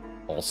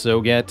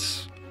also get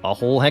a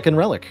whole heckin'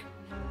 relic.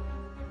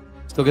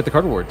 Still get the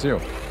card reward, too.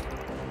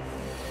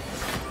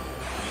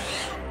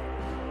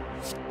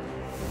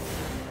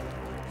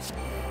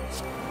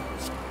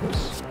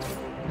 Oops.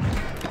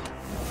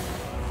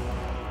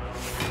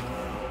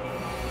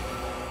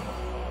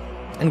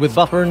 And with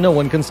buffer, no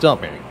one can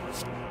stop me.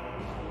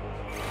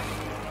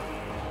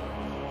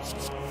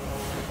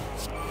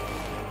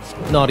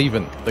 Not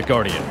even the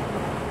Guardian.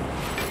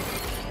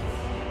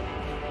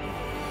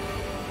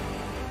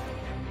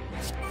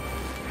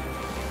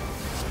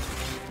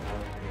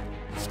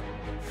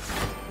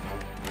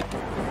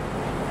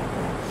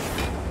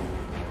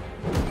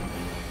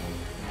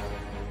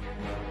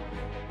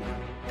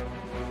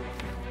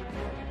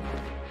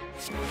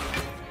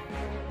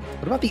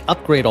 What about the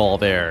upgrade all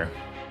there?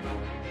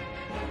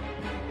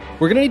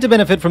 We're going to need to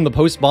benefit from the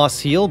post-boss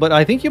heal, but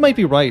I think you might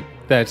be right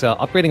that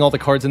upgrading all the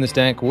cards in this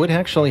deck would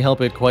actually help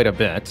it quite a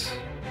bit.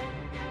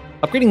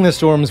 Upgrading the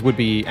Storms would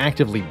be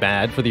actively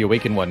bad for the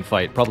Awakened One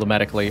fight,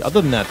 problematically.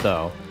 Other than that,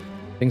 though,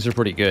 things are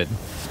pretty good.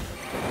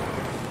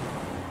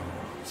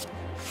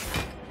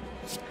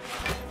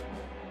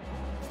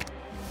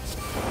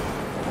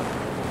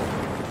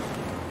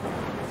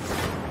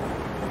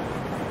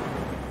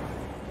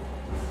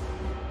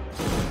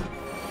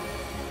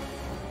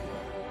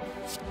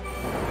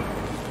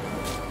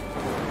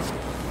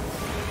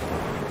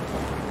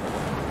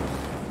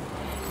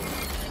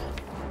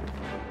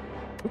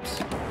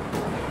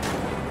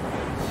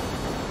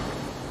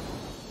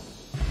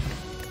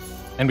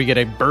 And we get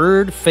a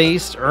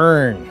bird-faced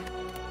urn.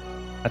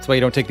 That's why you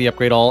don't take the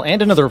upgrade all,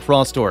 and another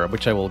Frost Orb,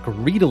 which I will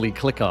greedily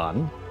click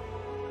on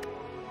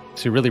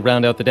to really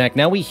round out the deck.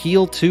 Now we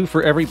heal 2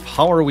 for every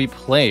power we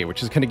play,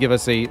 which is going to give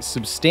us a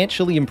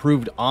substantially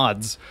improved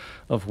odds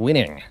of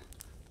winning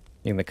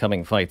in the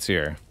coming fights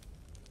here.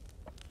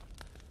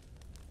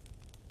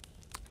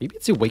 Maybe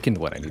it's the Awakened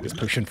One I need this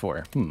potion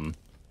for.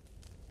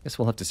 Guess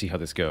we'll have to see how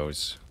this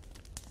goes.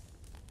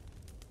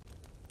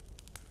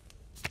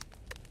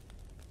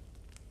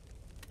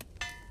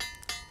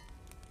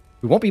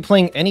 We won't be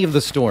playing any of the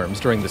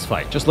Storms during this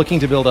fight, just looking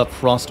to build up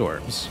Frost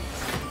Orbs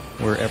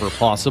wherever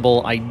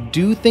possible. I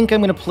do think I'm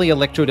going to play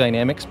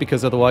Electrodynamics,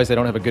 because otherwise I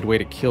don't have a good way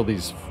to kill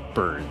these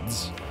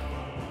birds.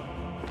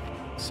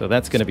 So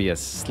that's going to be a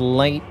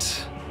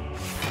slight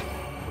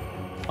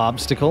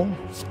obstacle.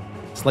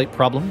 Slight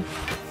problem.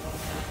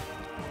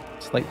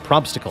 Slight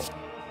probstacle.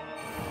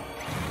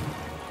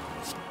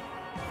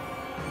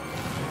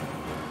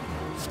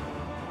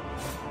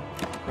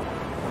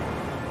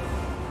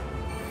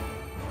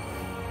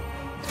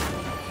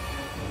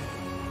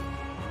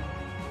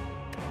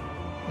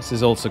 This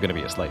is also going to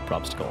be a slight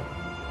probstacle.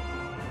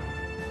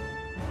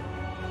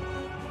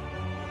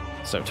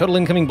 So total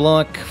incoming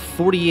block,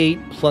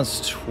 48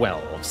 plus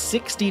 12,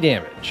 60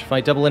 damage.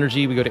 Fight double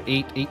energy, we go to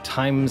 8, 8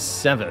 times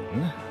 7.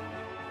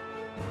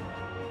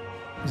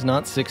 It's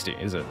not 60,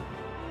 is it?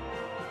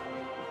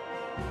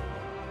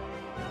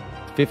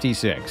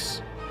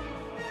 56.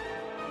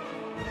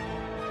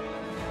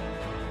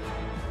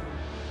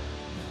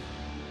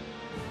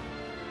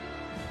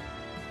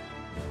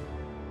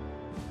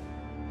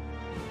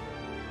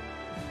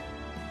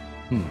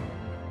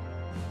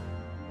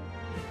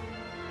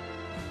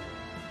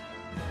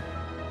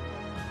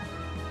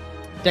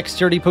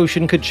 Dexterity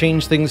Potion could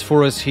change things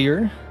for us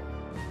here.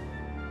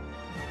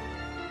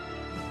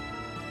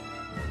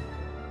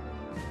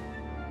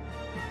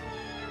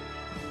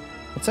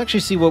 Let's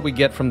actually see what we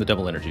get from the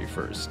double energy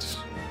first.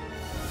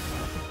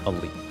 A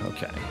leap.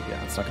 Okay,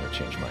 yeah, it's not going to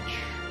change much.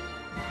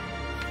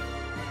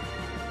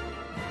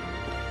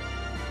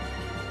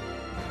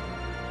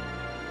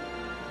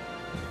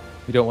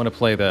 We don't want to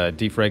play the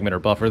Defragment or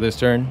Buffer this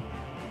turn.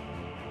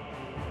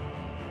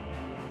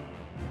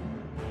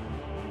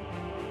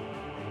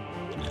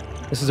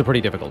 This is a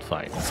pretty difficult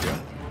fight. Let's do it.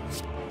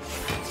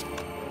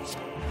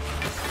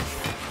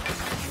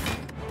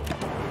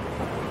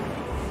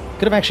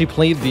 Could have actually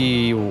played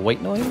the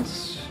white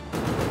noise,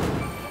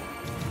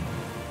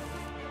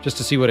 just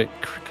to see what it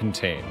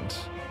contained.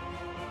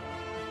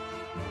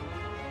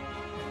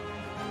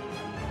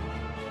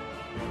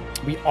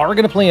 We are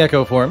going to play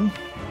Echo Form,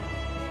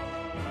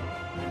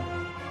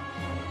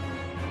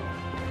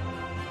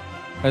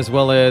 as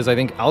well as, I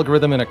think,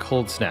 Algorithm and a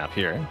Cold Snap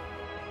here.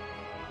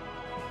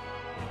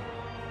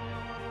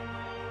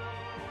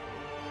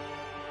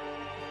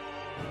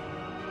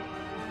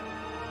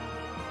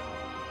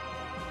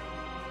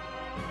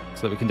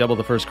 So that we can double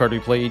the first card we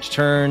play each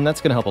turn.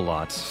 That's going to help a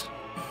lot.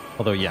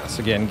 Although, yes,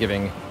 again,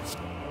 giving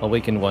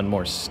Awakened One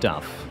more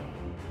stuff.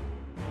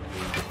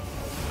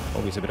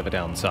 Always a bit of a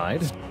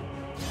downside.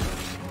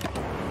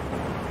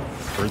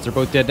 Birds are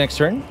both dead next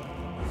turn.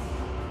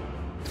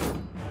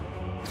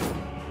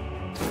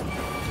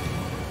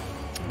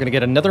 We're going to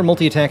get another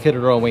multi-attack hit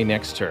our way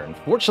next turn.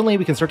 Fortunately,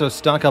 we can start to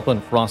stock up on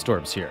Frost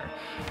Orbs here.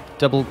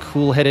 Double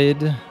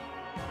Cool-Headed.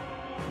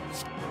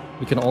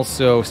 We can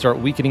also start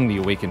weakening the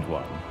Awakened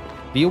One.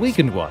 The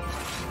Awakened One.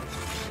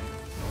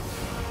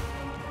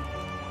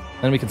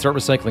 And we can start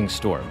recycling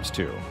Storms,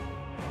 too.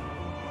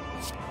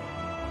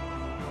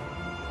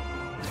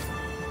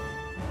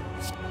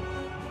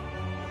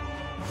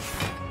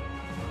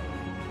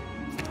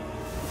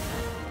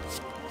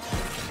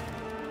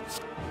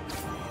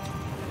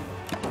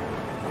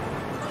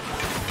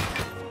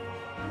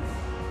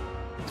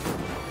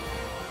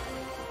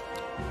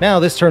 Now,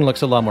 this turn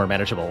looks a lot more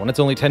manageable. When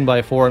it's only 10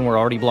 by 4 and we're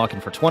already blocking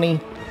for 20,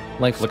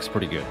 life looks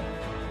pretty good.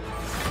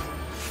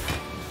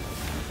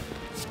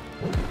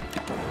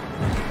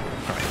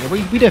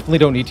 We definitely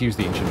don't need to use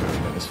the Ancient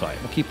Potion in this fight.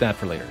 We'll keep that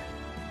for later.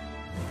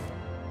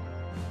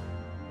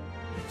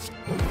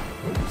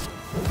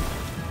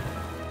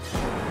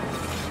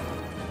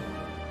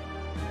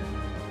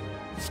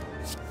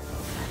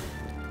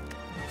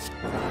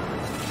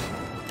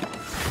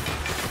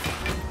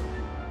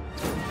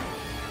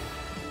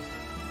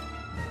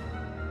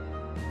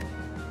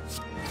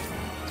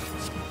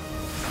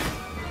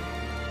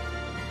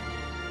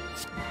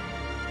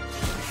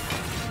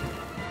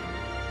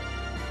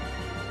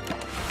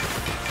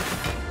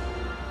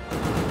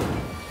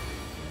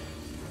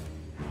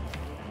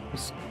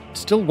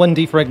 Still 1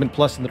 defragment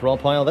plus in the draw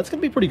pile. That's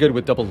going to be pretty good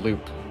with double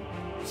loop.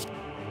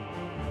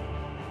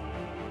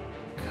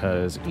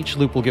 Because each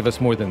loop will give us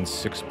more than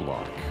 6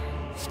 block.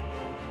 As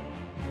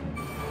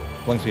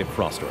long as we have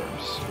Frost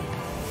Orbs.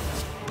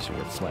 So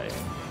we're playing.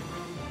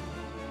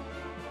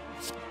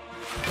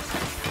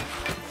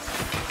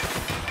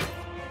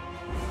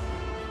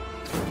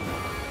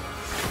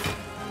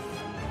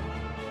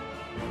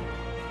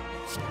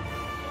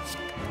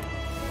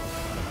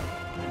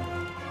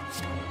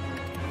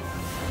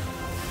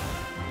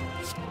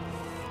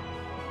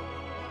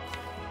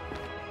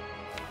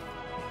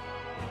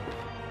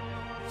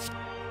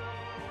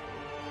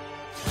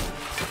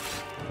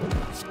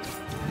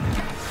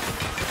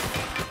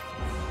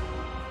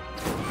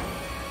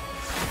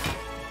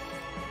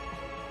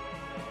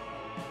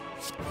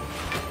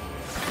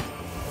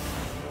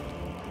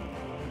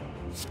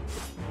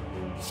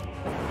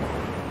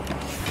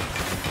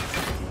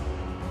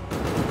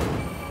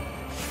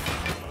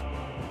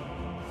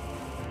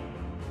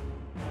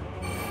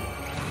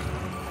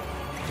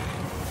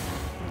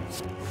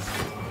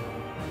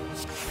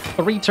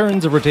 Three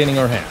turns of retaining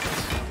our hands.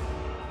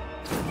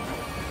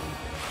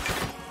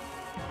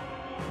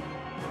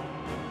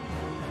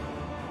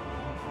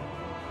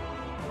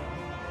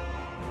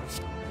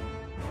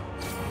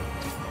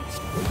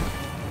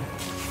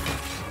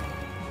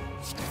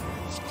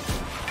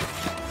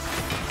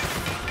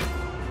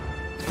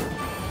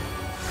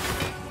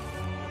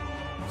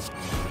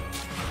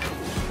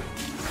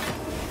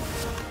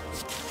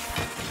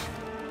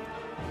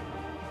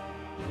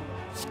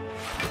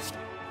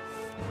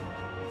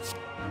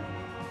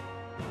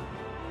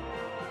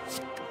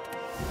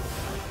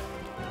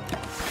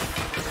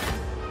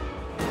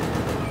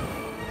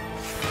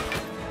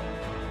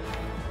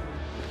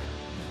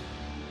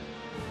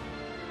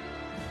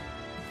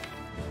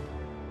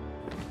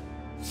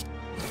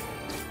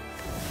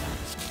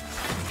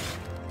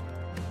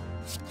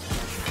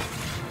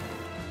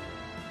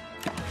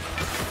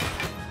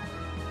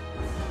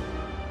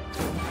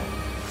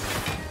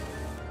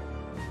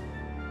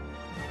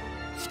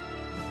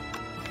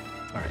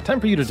 Time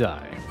for you to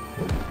die.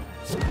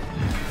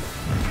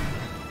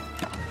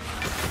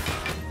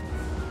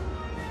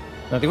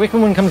 Now the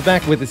Awakened one comes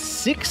back with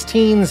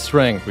 16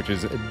 strength, which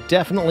is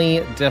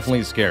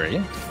definitely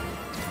scary.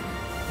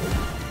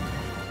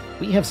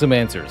 We have some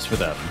answers for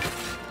them.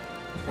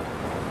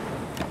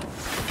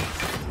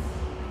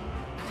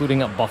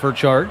 Including a buffer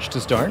charge to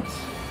start.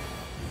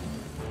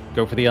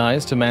 Go for the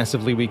eyes to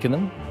massively weaken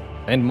them.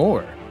 And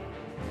more.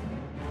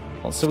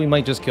 Also, we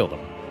might just kill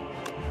them.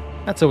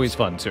 That's always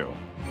fun, too.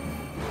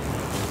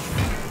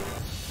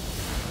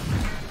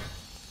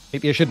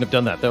 Maybe I shouldn't have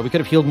done that, though. We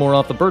could have healed more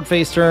off the bird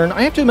face turn.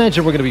 I have to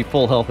imagine we're going to be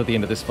full health at the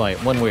end of this fight,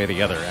 one way or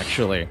the other,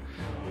 actually.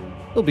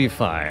 We'll be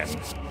fine.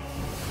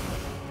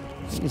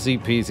 Easy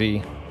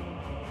peasy.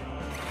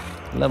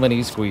 Lemony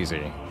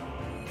squeezy.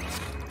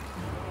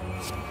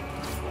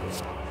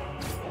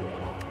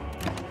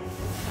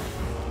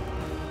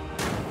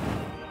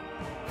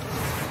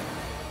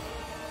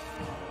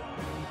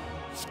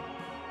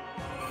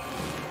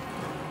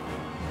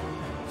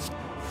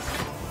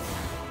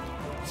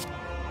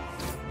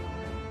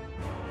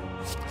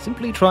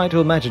 Simply try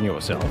to imagine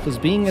yourself as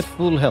being at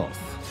full health.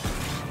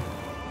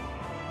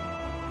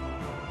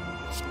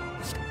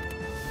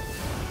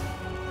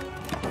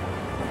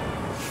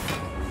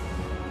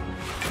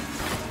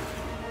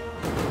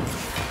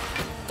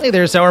 Hey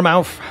there,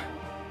 Sourmouth.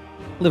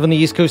 Live on the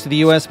east coast of the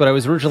US, but I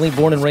was originally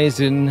born and raised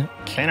in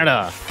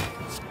Canada.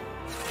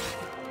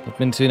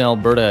 Edmonton,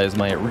 Alberta is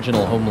my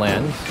original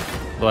homeland,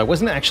 though I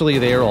wasn't actually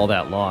there all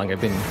that long.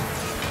 I've been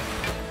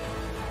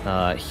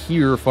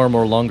here far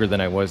more longer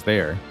than I was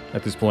there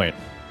at this point.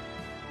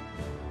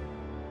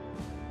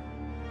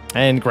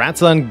 And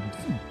congrats on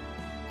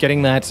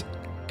getting that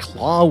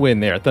claw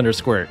win there, Thunder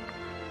Squirt.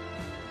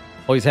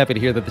 Always happy to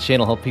hear that the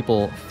channel helped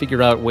people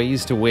figure out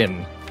ways to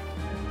win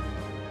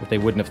that they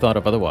wouldn't have thought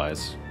of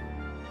otherwise.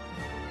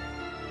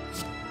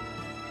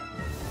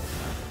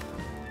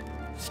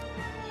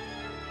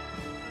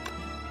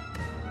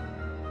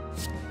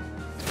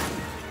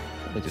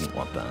 They didn't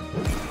want that.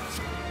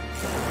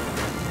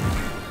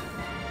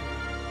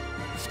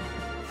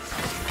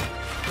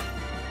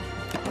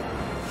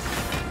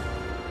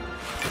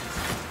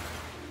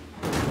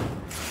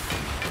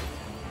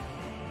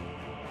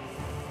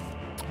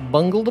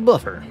 Bungle the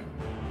buffer.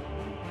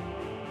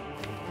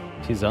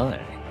 'Tis I.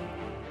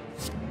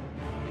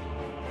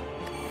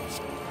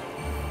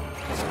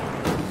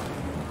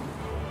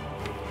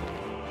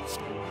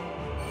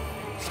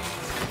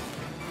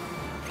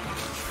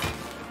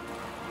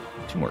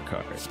 Two more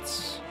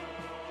cards.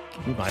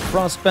 Give me my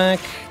Frost back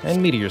and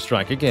Meteor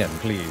Strike again,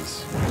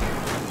 please.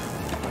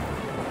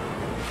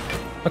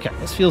 Okay,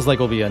 this feels like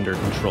we'll be under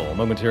control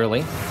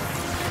momentarily.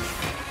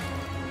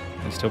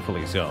 At least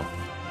hopefully so.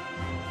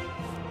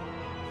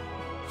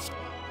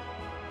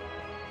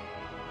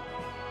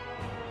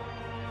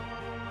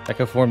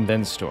 Echo Form,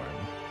 then Storm.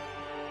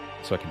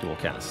 So I can dual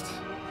cast.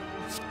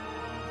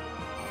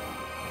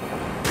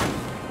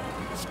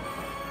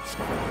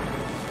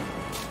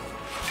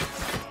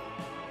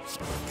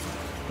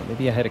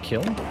 Maybe I had a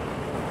kill?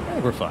 I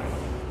think we're fine.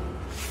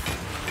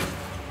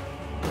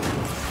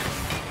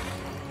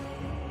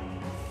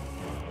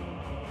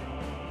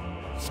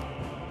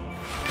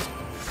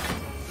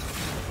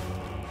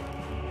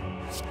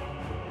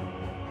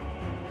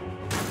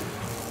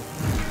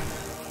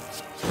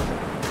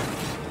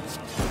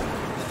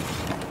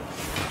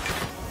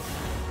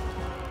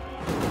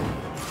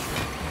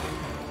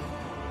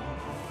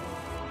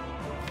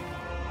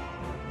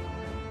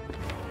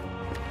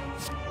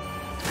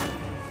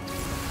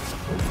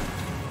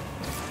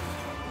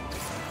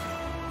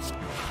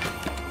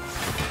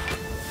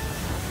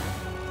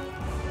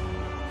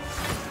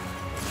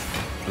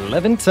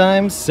 Eleven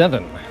times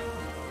 7.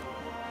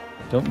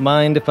 Don't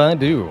mind if I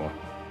do.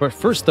 But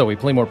first, though, we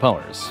play more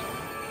powers.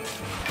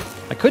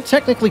 I could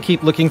technically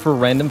keep looking for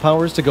random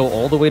powers to go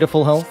all the way to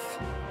full health.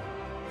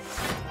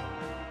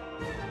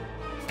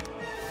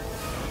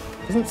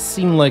 Doesn't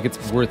seem like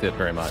it's worth it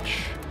very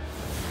much.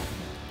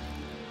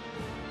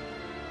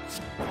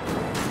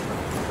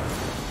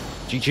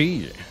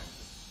 GG.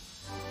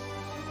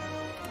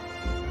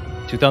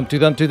 To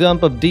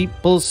thump of deep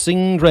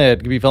pulsing dread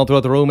can be felt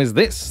throughout the room. Is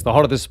this the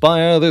heart of the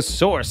spire, the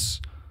source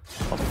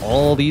of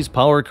all these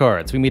power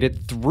cards? We made it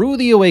through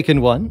the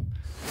awakened one,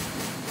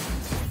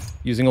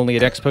 using only a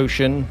dex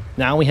potion.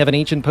 Now we have an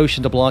ancient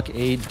potion to block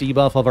a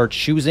debuff of our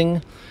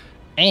choosing,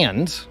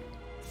 and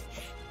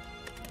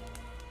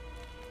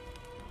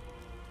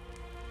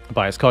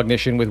bias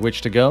cognition with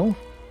which to go.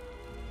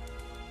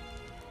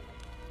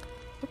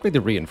 Upgrade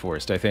the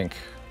reinforced, I think.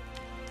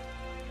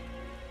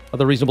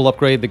 Other reasonable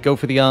upgrade that go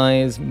for the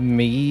eyes,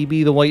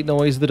 maybe the white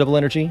noise, the double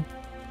energy.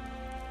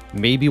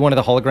 Maybe one of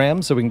the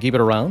holograms so we can keep it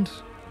around.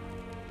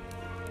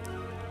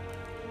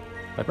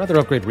 I'd rather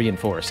upgrade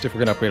reinforced if we're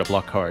going to upgrade a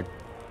block card.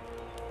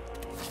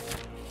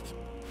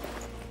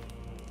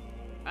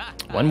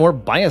 One more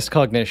bias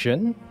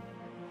cognition.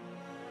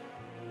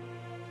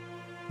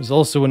 There's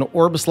also an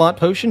orb slot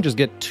potion, just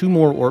get 2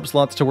 more orb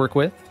slots to work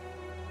with.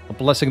 A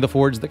Blessing of the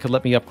Forge that could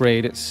let me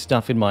upgrade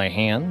stuff in my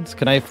hand.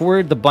 Can I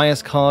afford the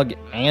Bias Cog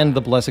and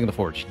the Blessing of the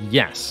Forge?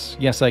 Yes.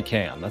 Yes, I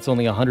can. That's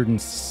only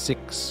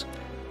 106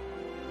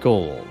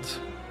 gold.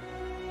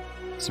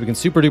 So we can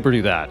super duper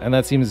do that, and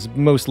that seems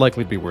most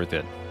likely to be worth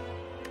it.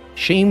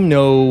 Shame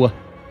no.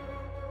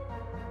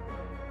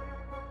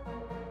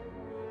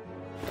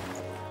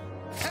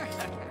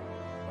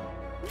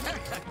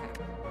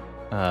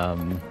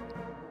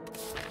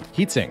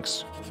 Heat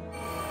sinks.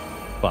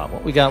 Well,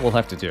 what we got we'll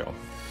have to do.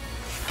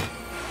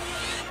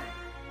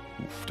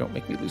 Oof, don't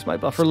make me lose my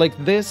buffer like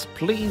this.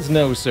 Please,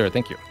 no, sir.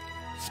 Thank you.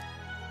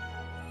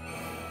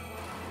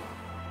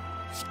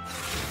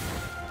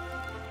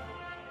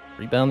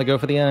 Rebound to go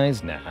for the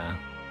eyes? Nah.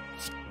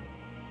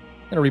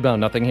 Gonna rebound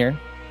nothing here.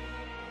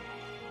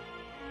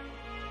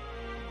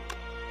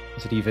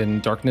 Is it even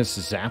Darkness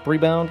Zap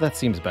Rebound? That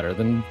seems better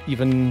than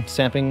even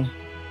sapping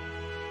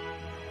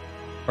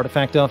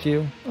artifact off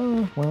you.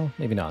 Oh, well,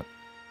 maybe not.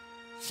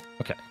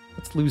 Okay,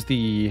 let's lose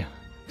the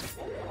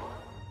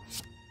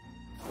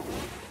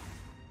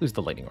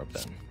lightning orb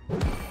then.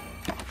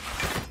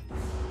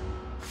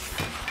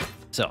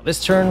 So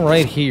this turn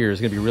right here is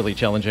going to be really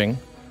challenging.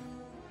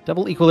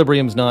 Double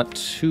Equilibrium's not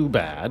too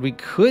bad. We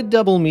could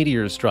double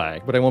Meteor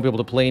Strike, but I won't be able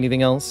to play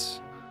anything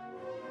else.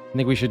 I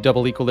think we should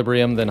double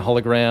Equilibrium, then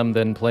Hologram,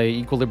 then play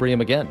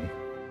Equilibrium again.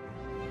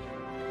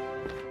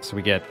 So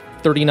we get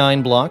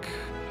 39 block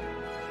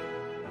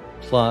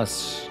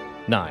plus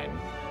 9.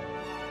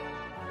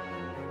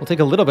 We'll take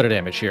a little bit of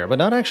damage here, but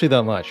not actually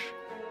that much.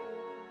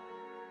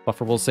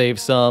 Buffer will save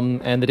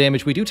some, and the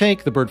damage we do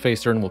take, the bird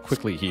face turn will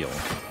quickly heal.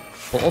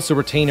 We'll also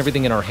retain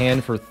everything in our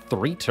hand for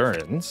 3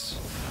 turns.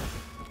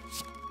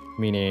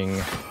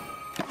 Meaning...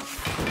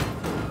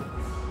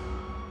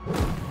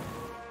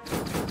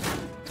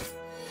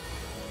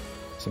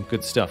 some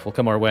good stuff will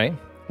come our way. I'm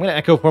going to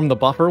Echo from the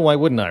buffer, why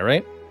wouldn't I,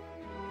 right?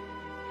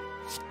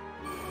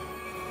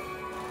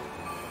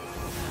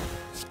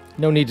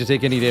 No need to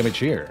take any damage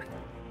here.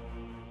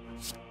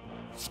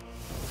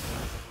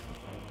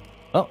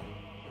 Oh.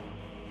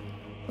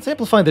 Let's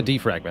amplify the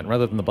defragment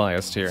rather than the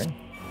biased here.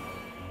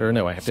 Or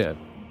no, I have to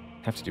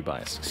do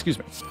biased. Excuse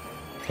me.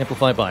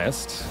 Amplify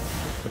biased,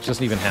 which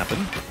doesn't even happen.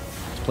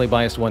 Let's play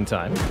biased one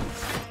time.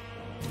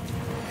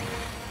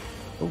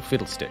 Oh,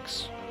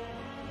 fiddlesticks.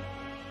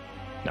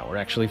 No, we're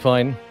actually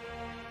fine.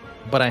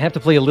 But I have to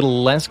play a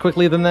little less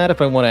quickly than that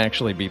if I want to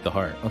actually beat the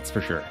heart. That's for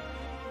sure.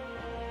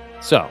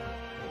 So,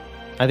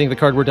 I think the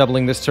card we're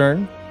doubling this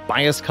turn,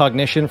 Bias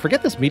Cognition.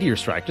 Forget this Meteor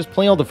Strike. Just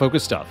play all the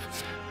focus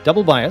stuff.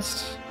 Double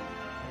Biased.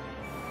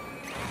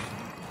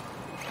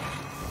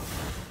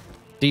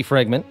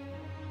 Defragment.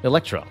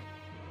 Electro.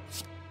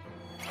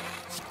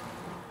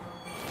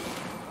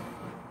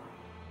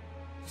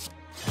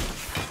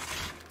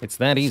 It's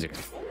that easy.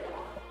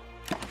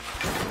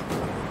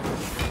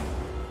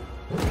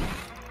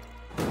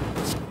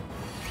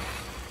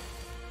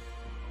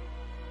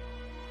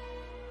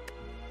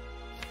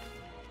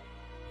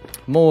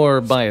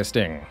 More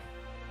biasing.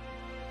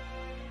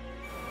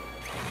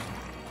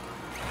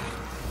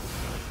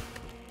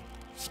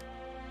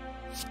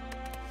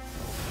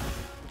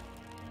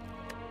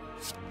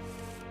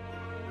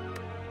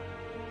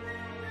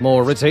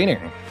 More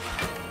retaining.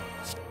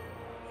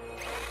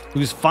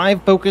 Lose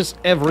 5 focus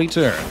every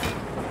turn.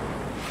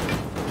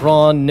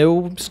 Draw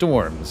no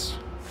storms.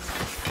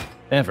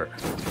 Ever.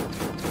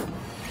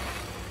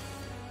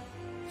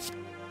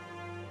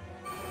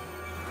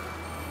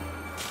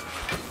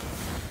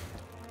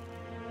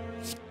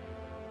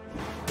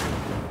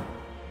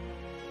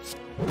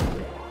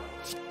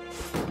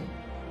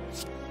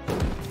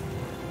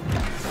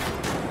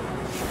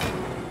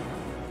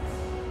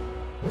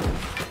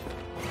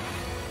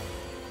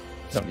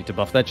 Don't need to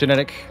buff that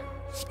genetic.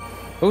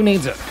 Who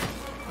needs it?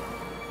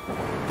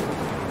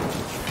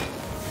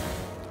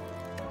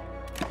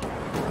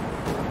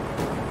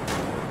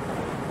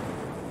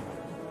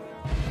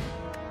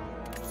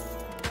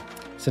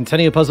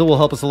 Centennia Puzzle will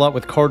help us a lot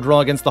with card draw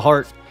against the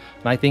heart,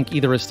 and I think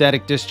either a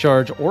Static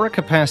Discharge or a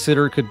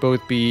Capacitor could both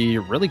be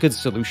really good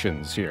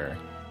solutions here.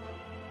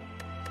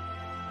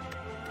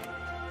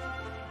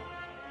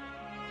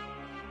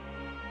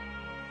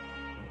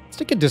 Let's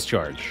take a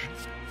Discharge.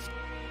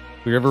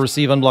 If we ever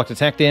receive unblocked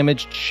attack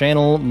damage,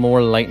 channel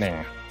more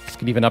lightning. You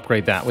can even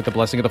upgrade that with the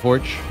Blessing of the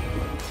Forge.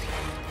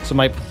 So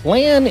my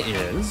plan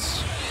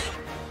is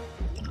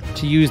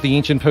to use the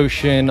Ancient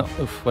Potion,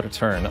 what a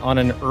turn, on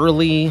an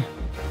early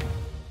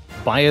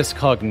Bias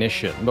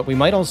Cognition, but we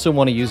might also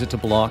want to use it to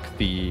block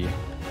the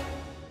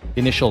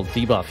initial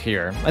debuff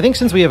here. I think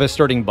since we have a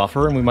starting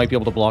buffer and we might be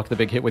able to block the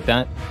big hit with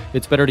that,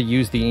 it's better to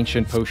use the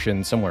Ancient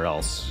Potion somewhere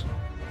else.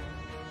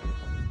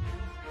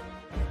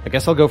 I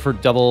guess I'll go for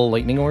double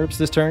Lightning Orbs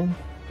this turn.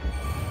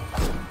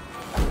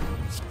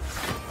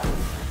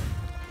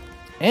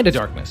 And a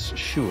Darkness,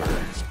 sure.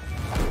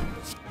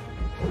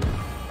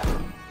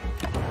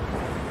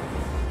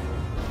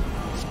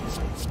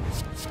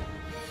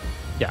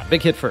 Yeah,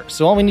 big hit first.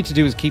 So all we need to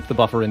do is keep the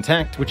buffer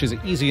intact, which is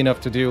easy enough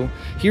to do.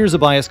 Here's a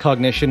Bias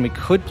Cognition. We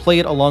could play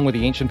it along with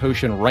the Ancient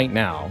Potion right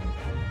now.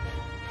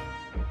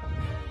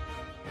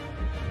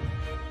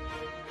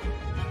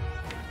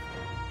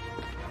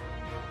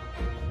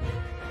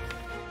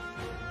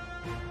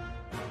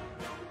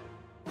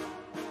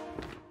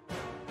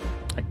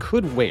 I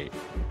could wait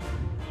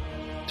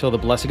till the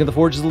Blessing of the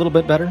Forge is a little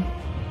bit better.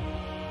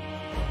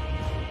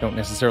 Don't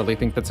necessarily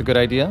think that's a good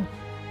idea.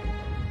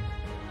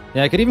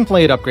 Yeah, I could even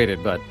play it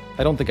upgraded, but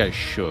I don't think I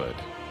should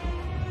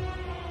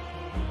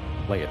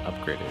play it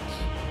upgraded.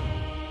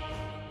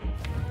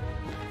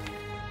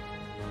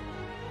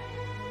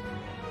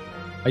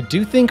 I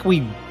do think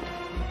we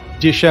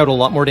dish out a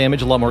lot more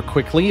damage a lot more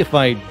quickly if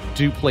I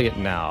do play it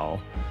now.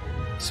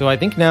 So I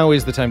think now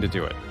is the time to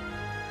do it.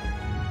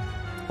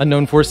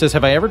 Unknown Force says,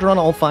 have I ever drawn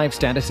all 5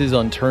 statuses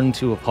on turn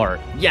 2 of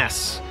Heart?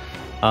 Yes!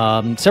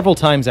 Several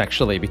times,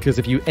 actually, because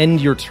if you end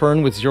your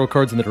turn with 0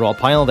 cards in the draw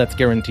pile, that's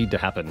guaranteed to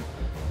happen.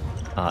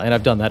 And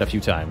I've done that a few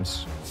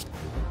times.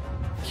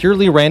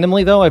 Purely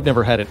randomly, though, I've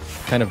never had it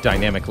kind of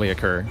dynamically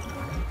occur.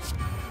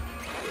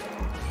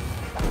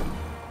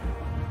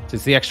 So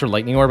it's the extra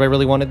Lightning Orb I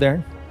really wanted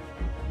there.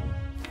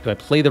 Do I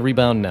play the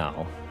Rebound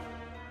now?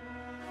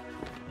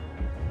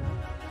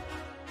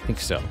 I think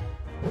so.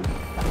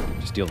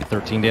 Just deal the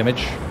 13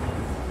 damage.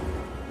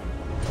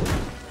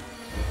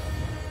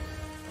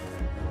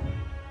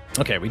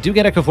 Okay, we do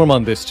get Echo Form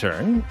on this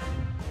turn,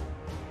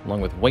 along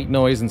with White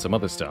Noise and some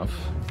other stuff.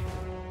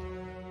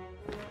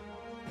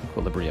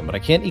 Equilibrium, but I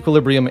can't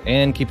Equilibrium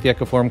and keep the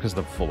Echo Form because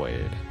of the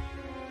Void.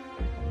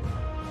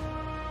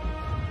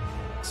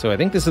 So I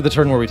think this is the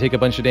turn where we take a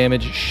bunch of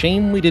damage.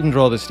 Shame we didn't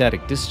draw the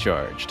Static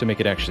Discharge to make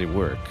it actually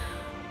work.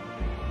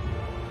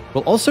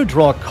 We'll also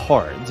draw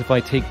cards if I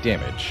take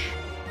damage.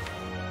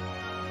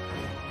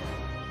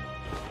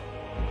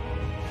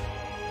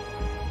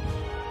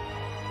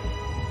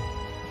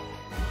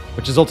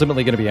 Which is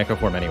ultimately going to be Echo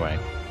Form anyway.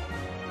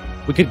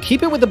 We could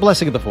keep it with the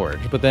Blessing of the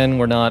Forge, but then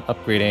we're not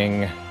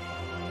upgrading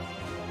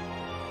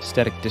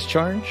Static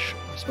Discharge.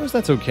 I suppose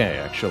that's okay,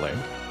 actually.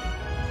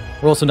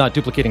 We're also not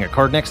duplicating a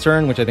card next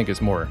turn, which I think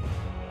is more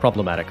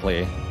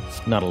problematically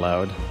not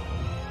allowed.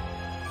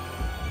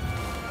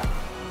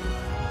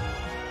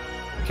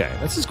 Okay,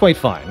 this is quite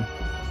fine.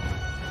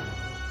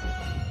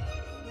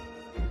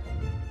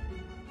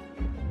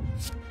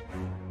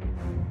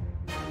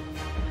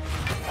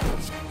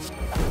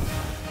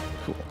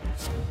 Cool.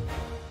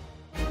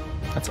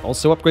 That's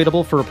also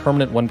upgradable for a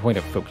permanent 1 point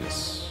of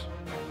focus.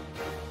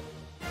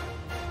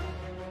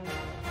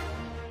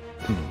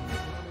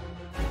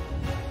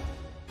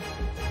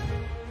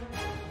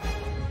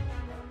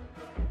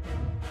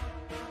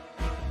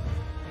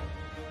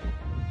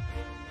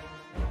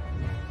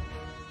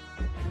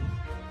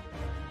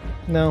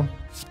 No.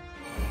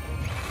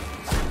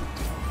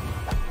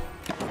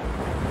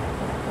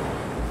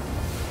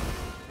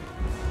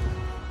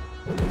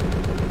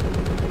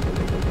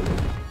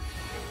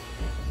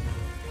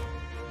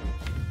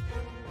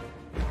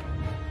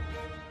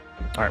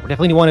 Alright, we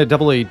definitely want to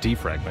double a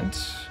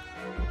defragment.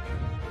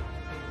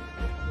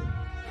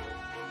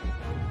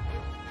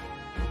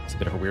 It's a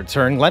bit of a weird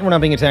turn. Glad we're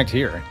not being attacked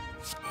here.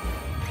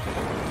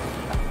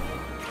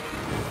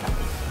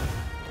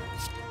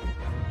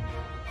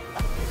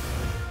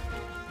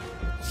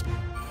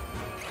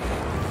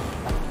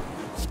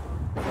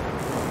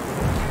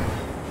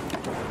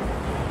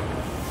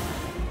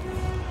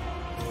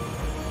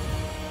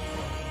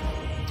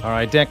 All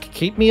right, deck,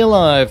 keep me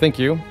alive. Thank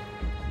you.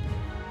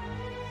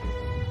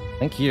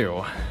 Thank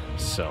you.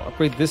 So,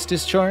 upgrade this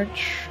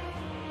discharge.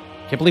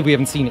 Can't believe we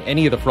haven't seen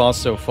any of the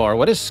frost so far.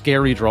 What a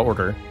scary draw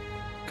order.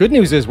 Good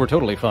news is we're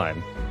totally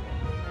fine.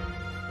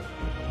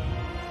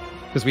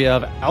 Because we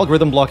have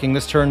algorithm blocking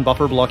this turn,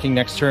 buffer blocking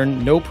next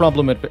turn. No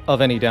problem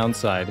of any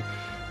downside.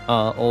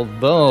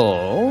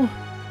 Although,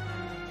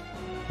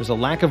 there's a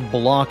lack of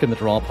block in the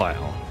draw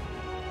pile.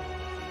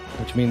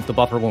 Which means the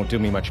buffer won't do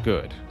me much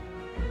good.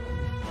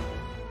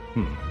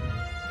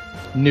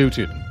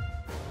 Noted.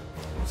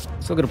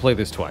 Still gonna play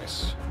this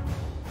twice.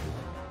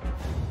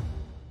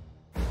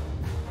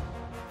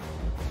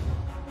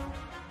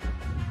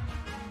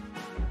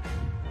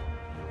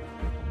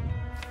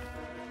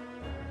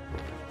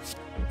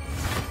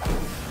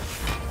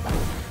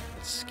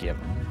 Skim.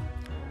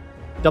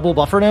 Double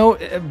buffer now?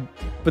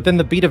 But then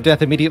the Beat of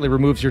Death immediately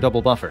removes your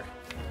double buffer.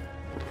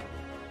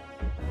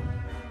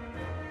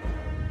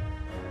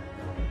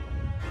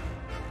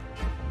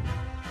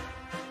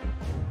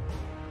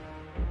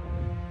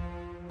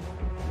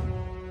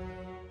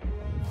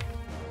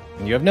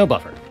 And you have no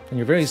buffer, and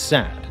you're very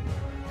sad.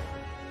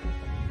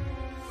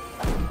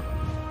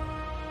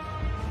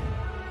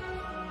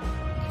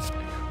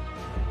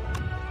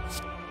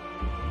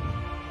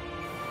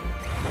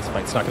 This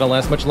fight's not going to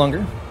last much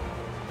longer.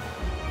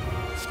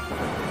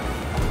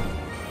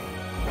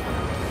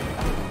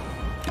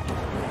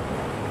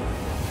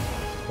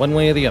 One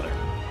way or the other.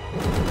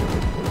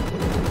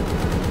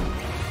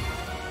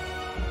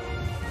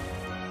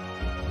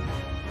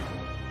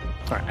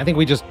 Alright, I think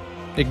we just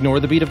ignore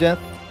the Beat of Death.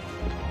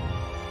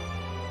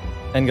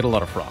 And get a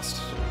lot of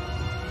frost.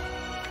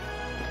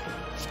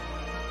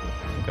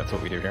 I think that's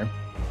what we do here.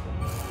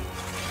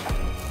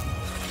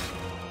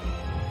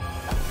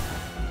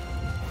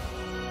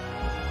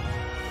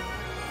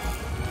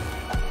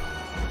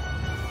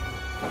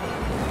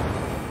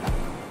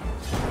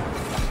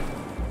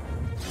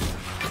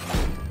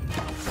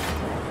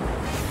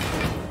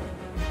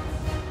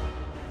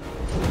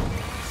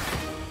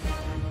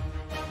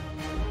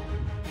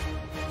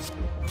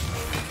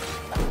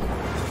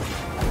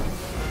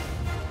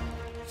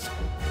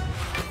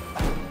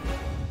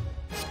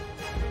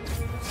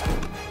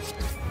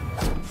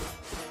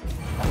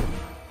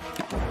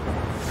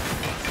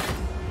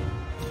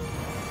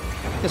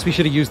 Guess we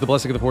should have used the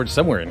Blessing of the Forge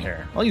somewhere in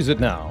here. I'll use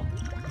it now.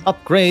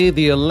 Upgrade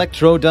the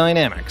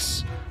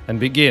electrodynamics and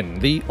begin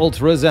the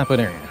ultra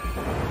zappening.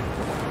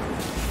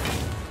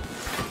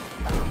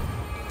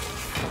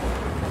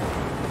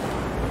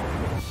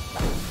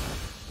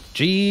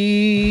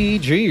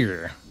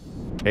 GG.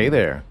 Hey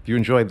there. If you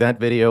enjoyed that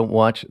video,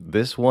 watch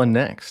this one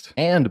next.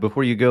 And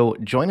before you go,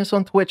 join us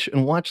on Twitch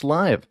and watch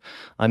live.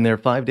 I'm there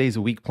 5 days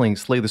a week playing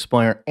Slay the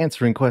Spire,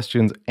 answering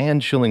questions, and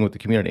chilling with the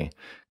community.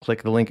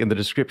 Click the link in the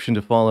description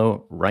to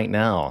follow right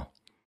now.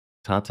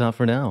 Ta-ta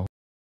for now.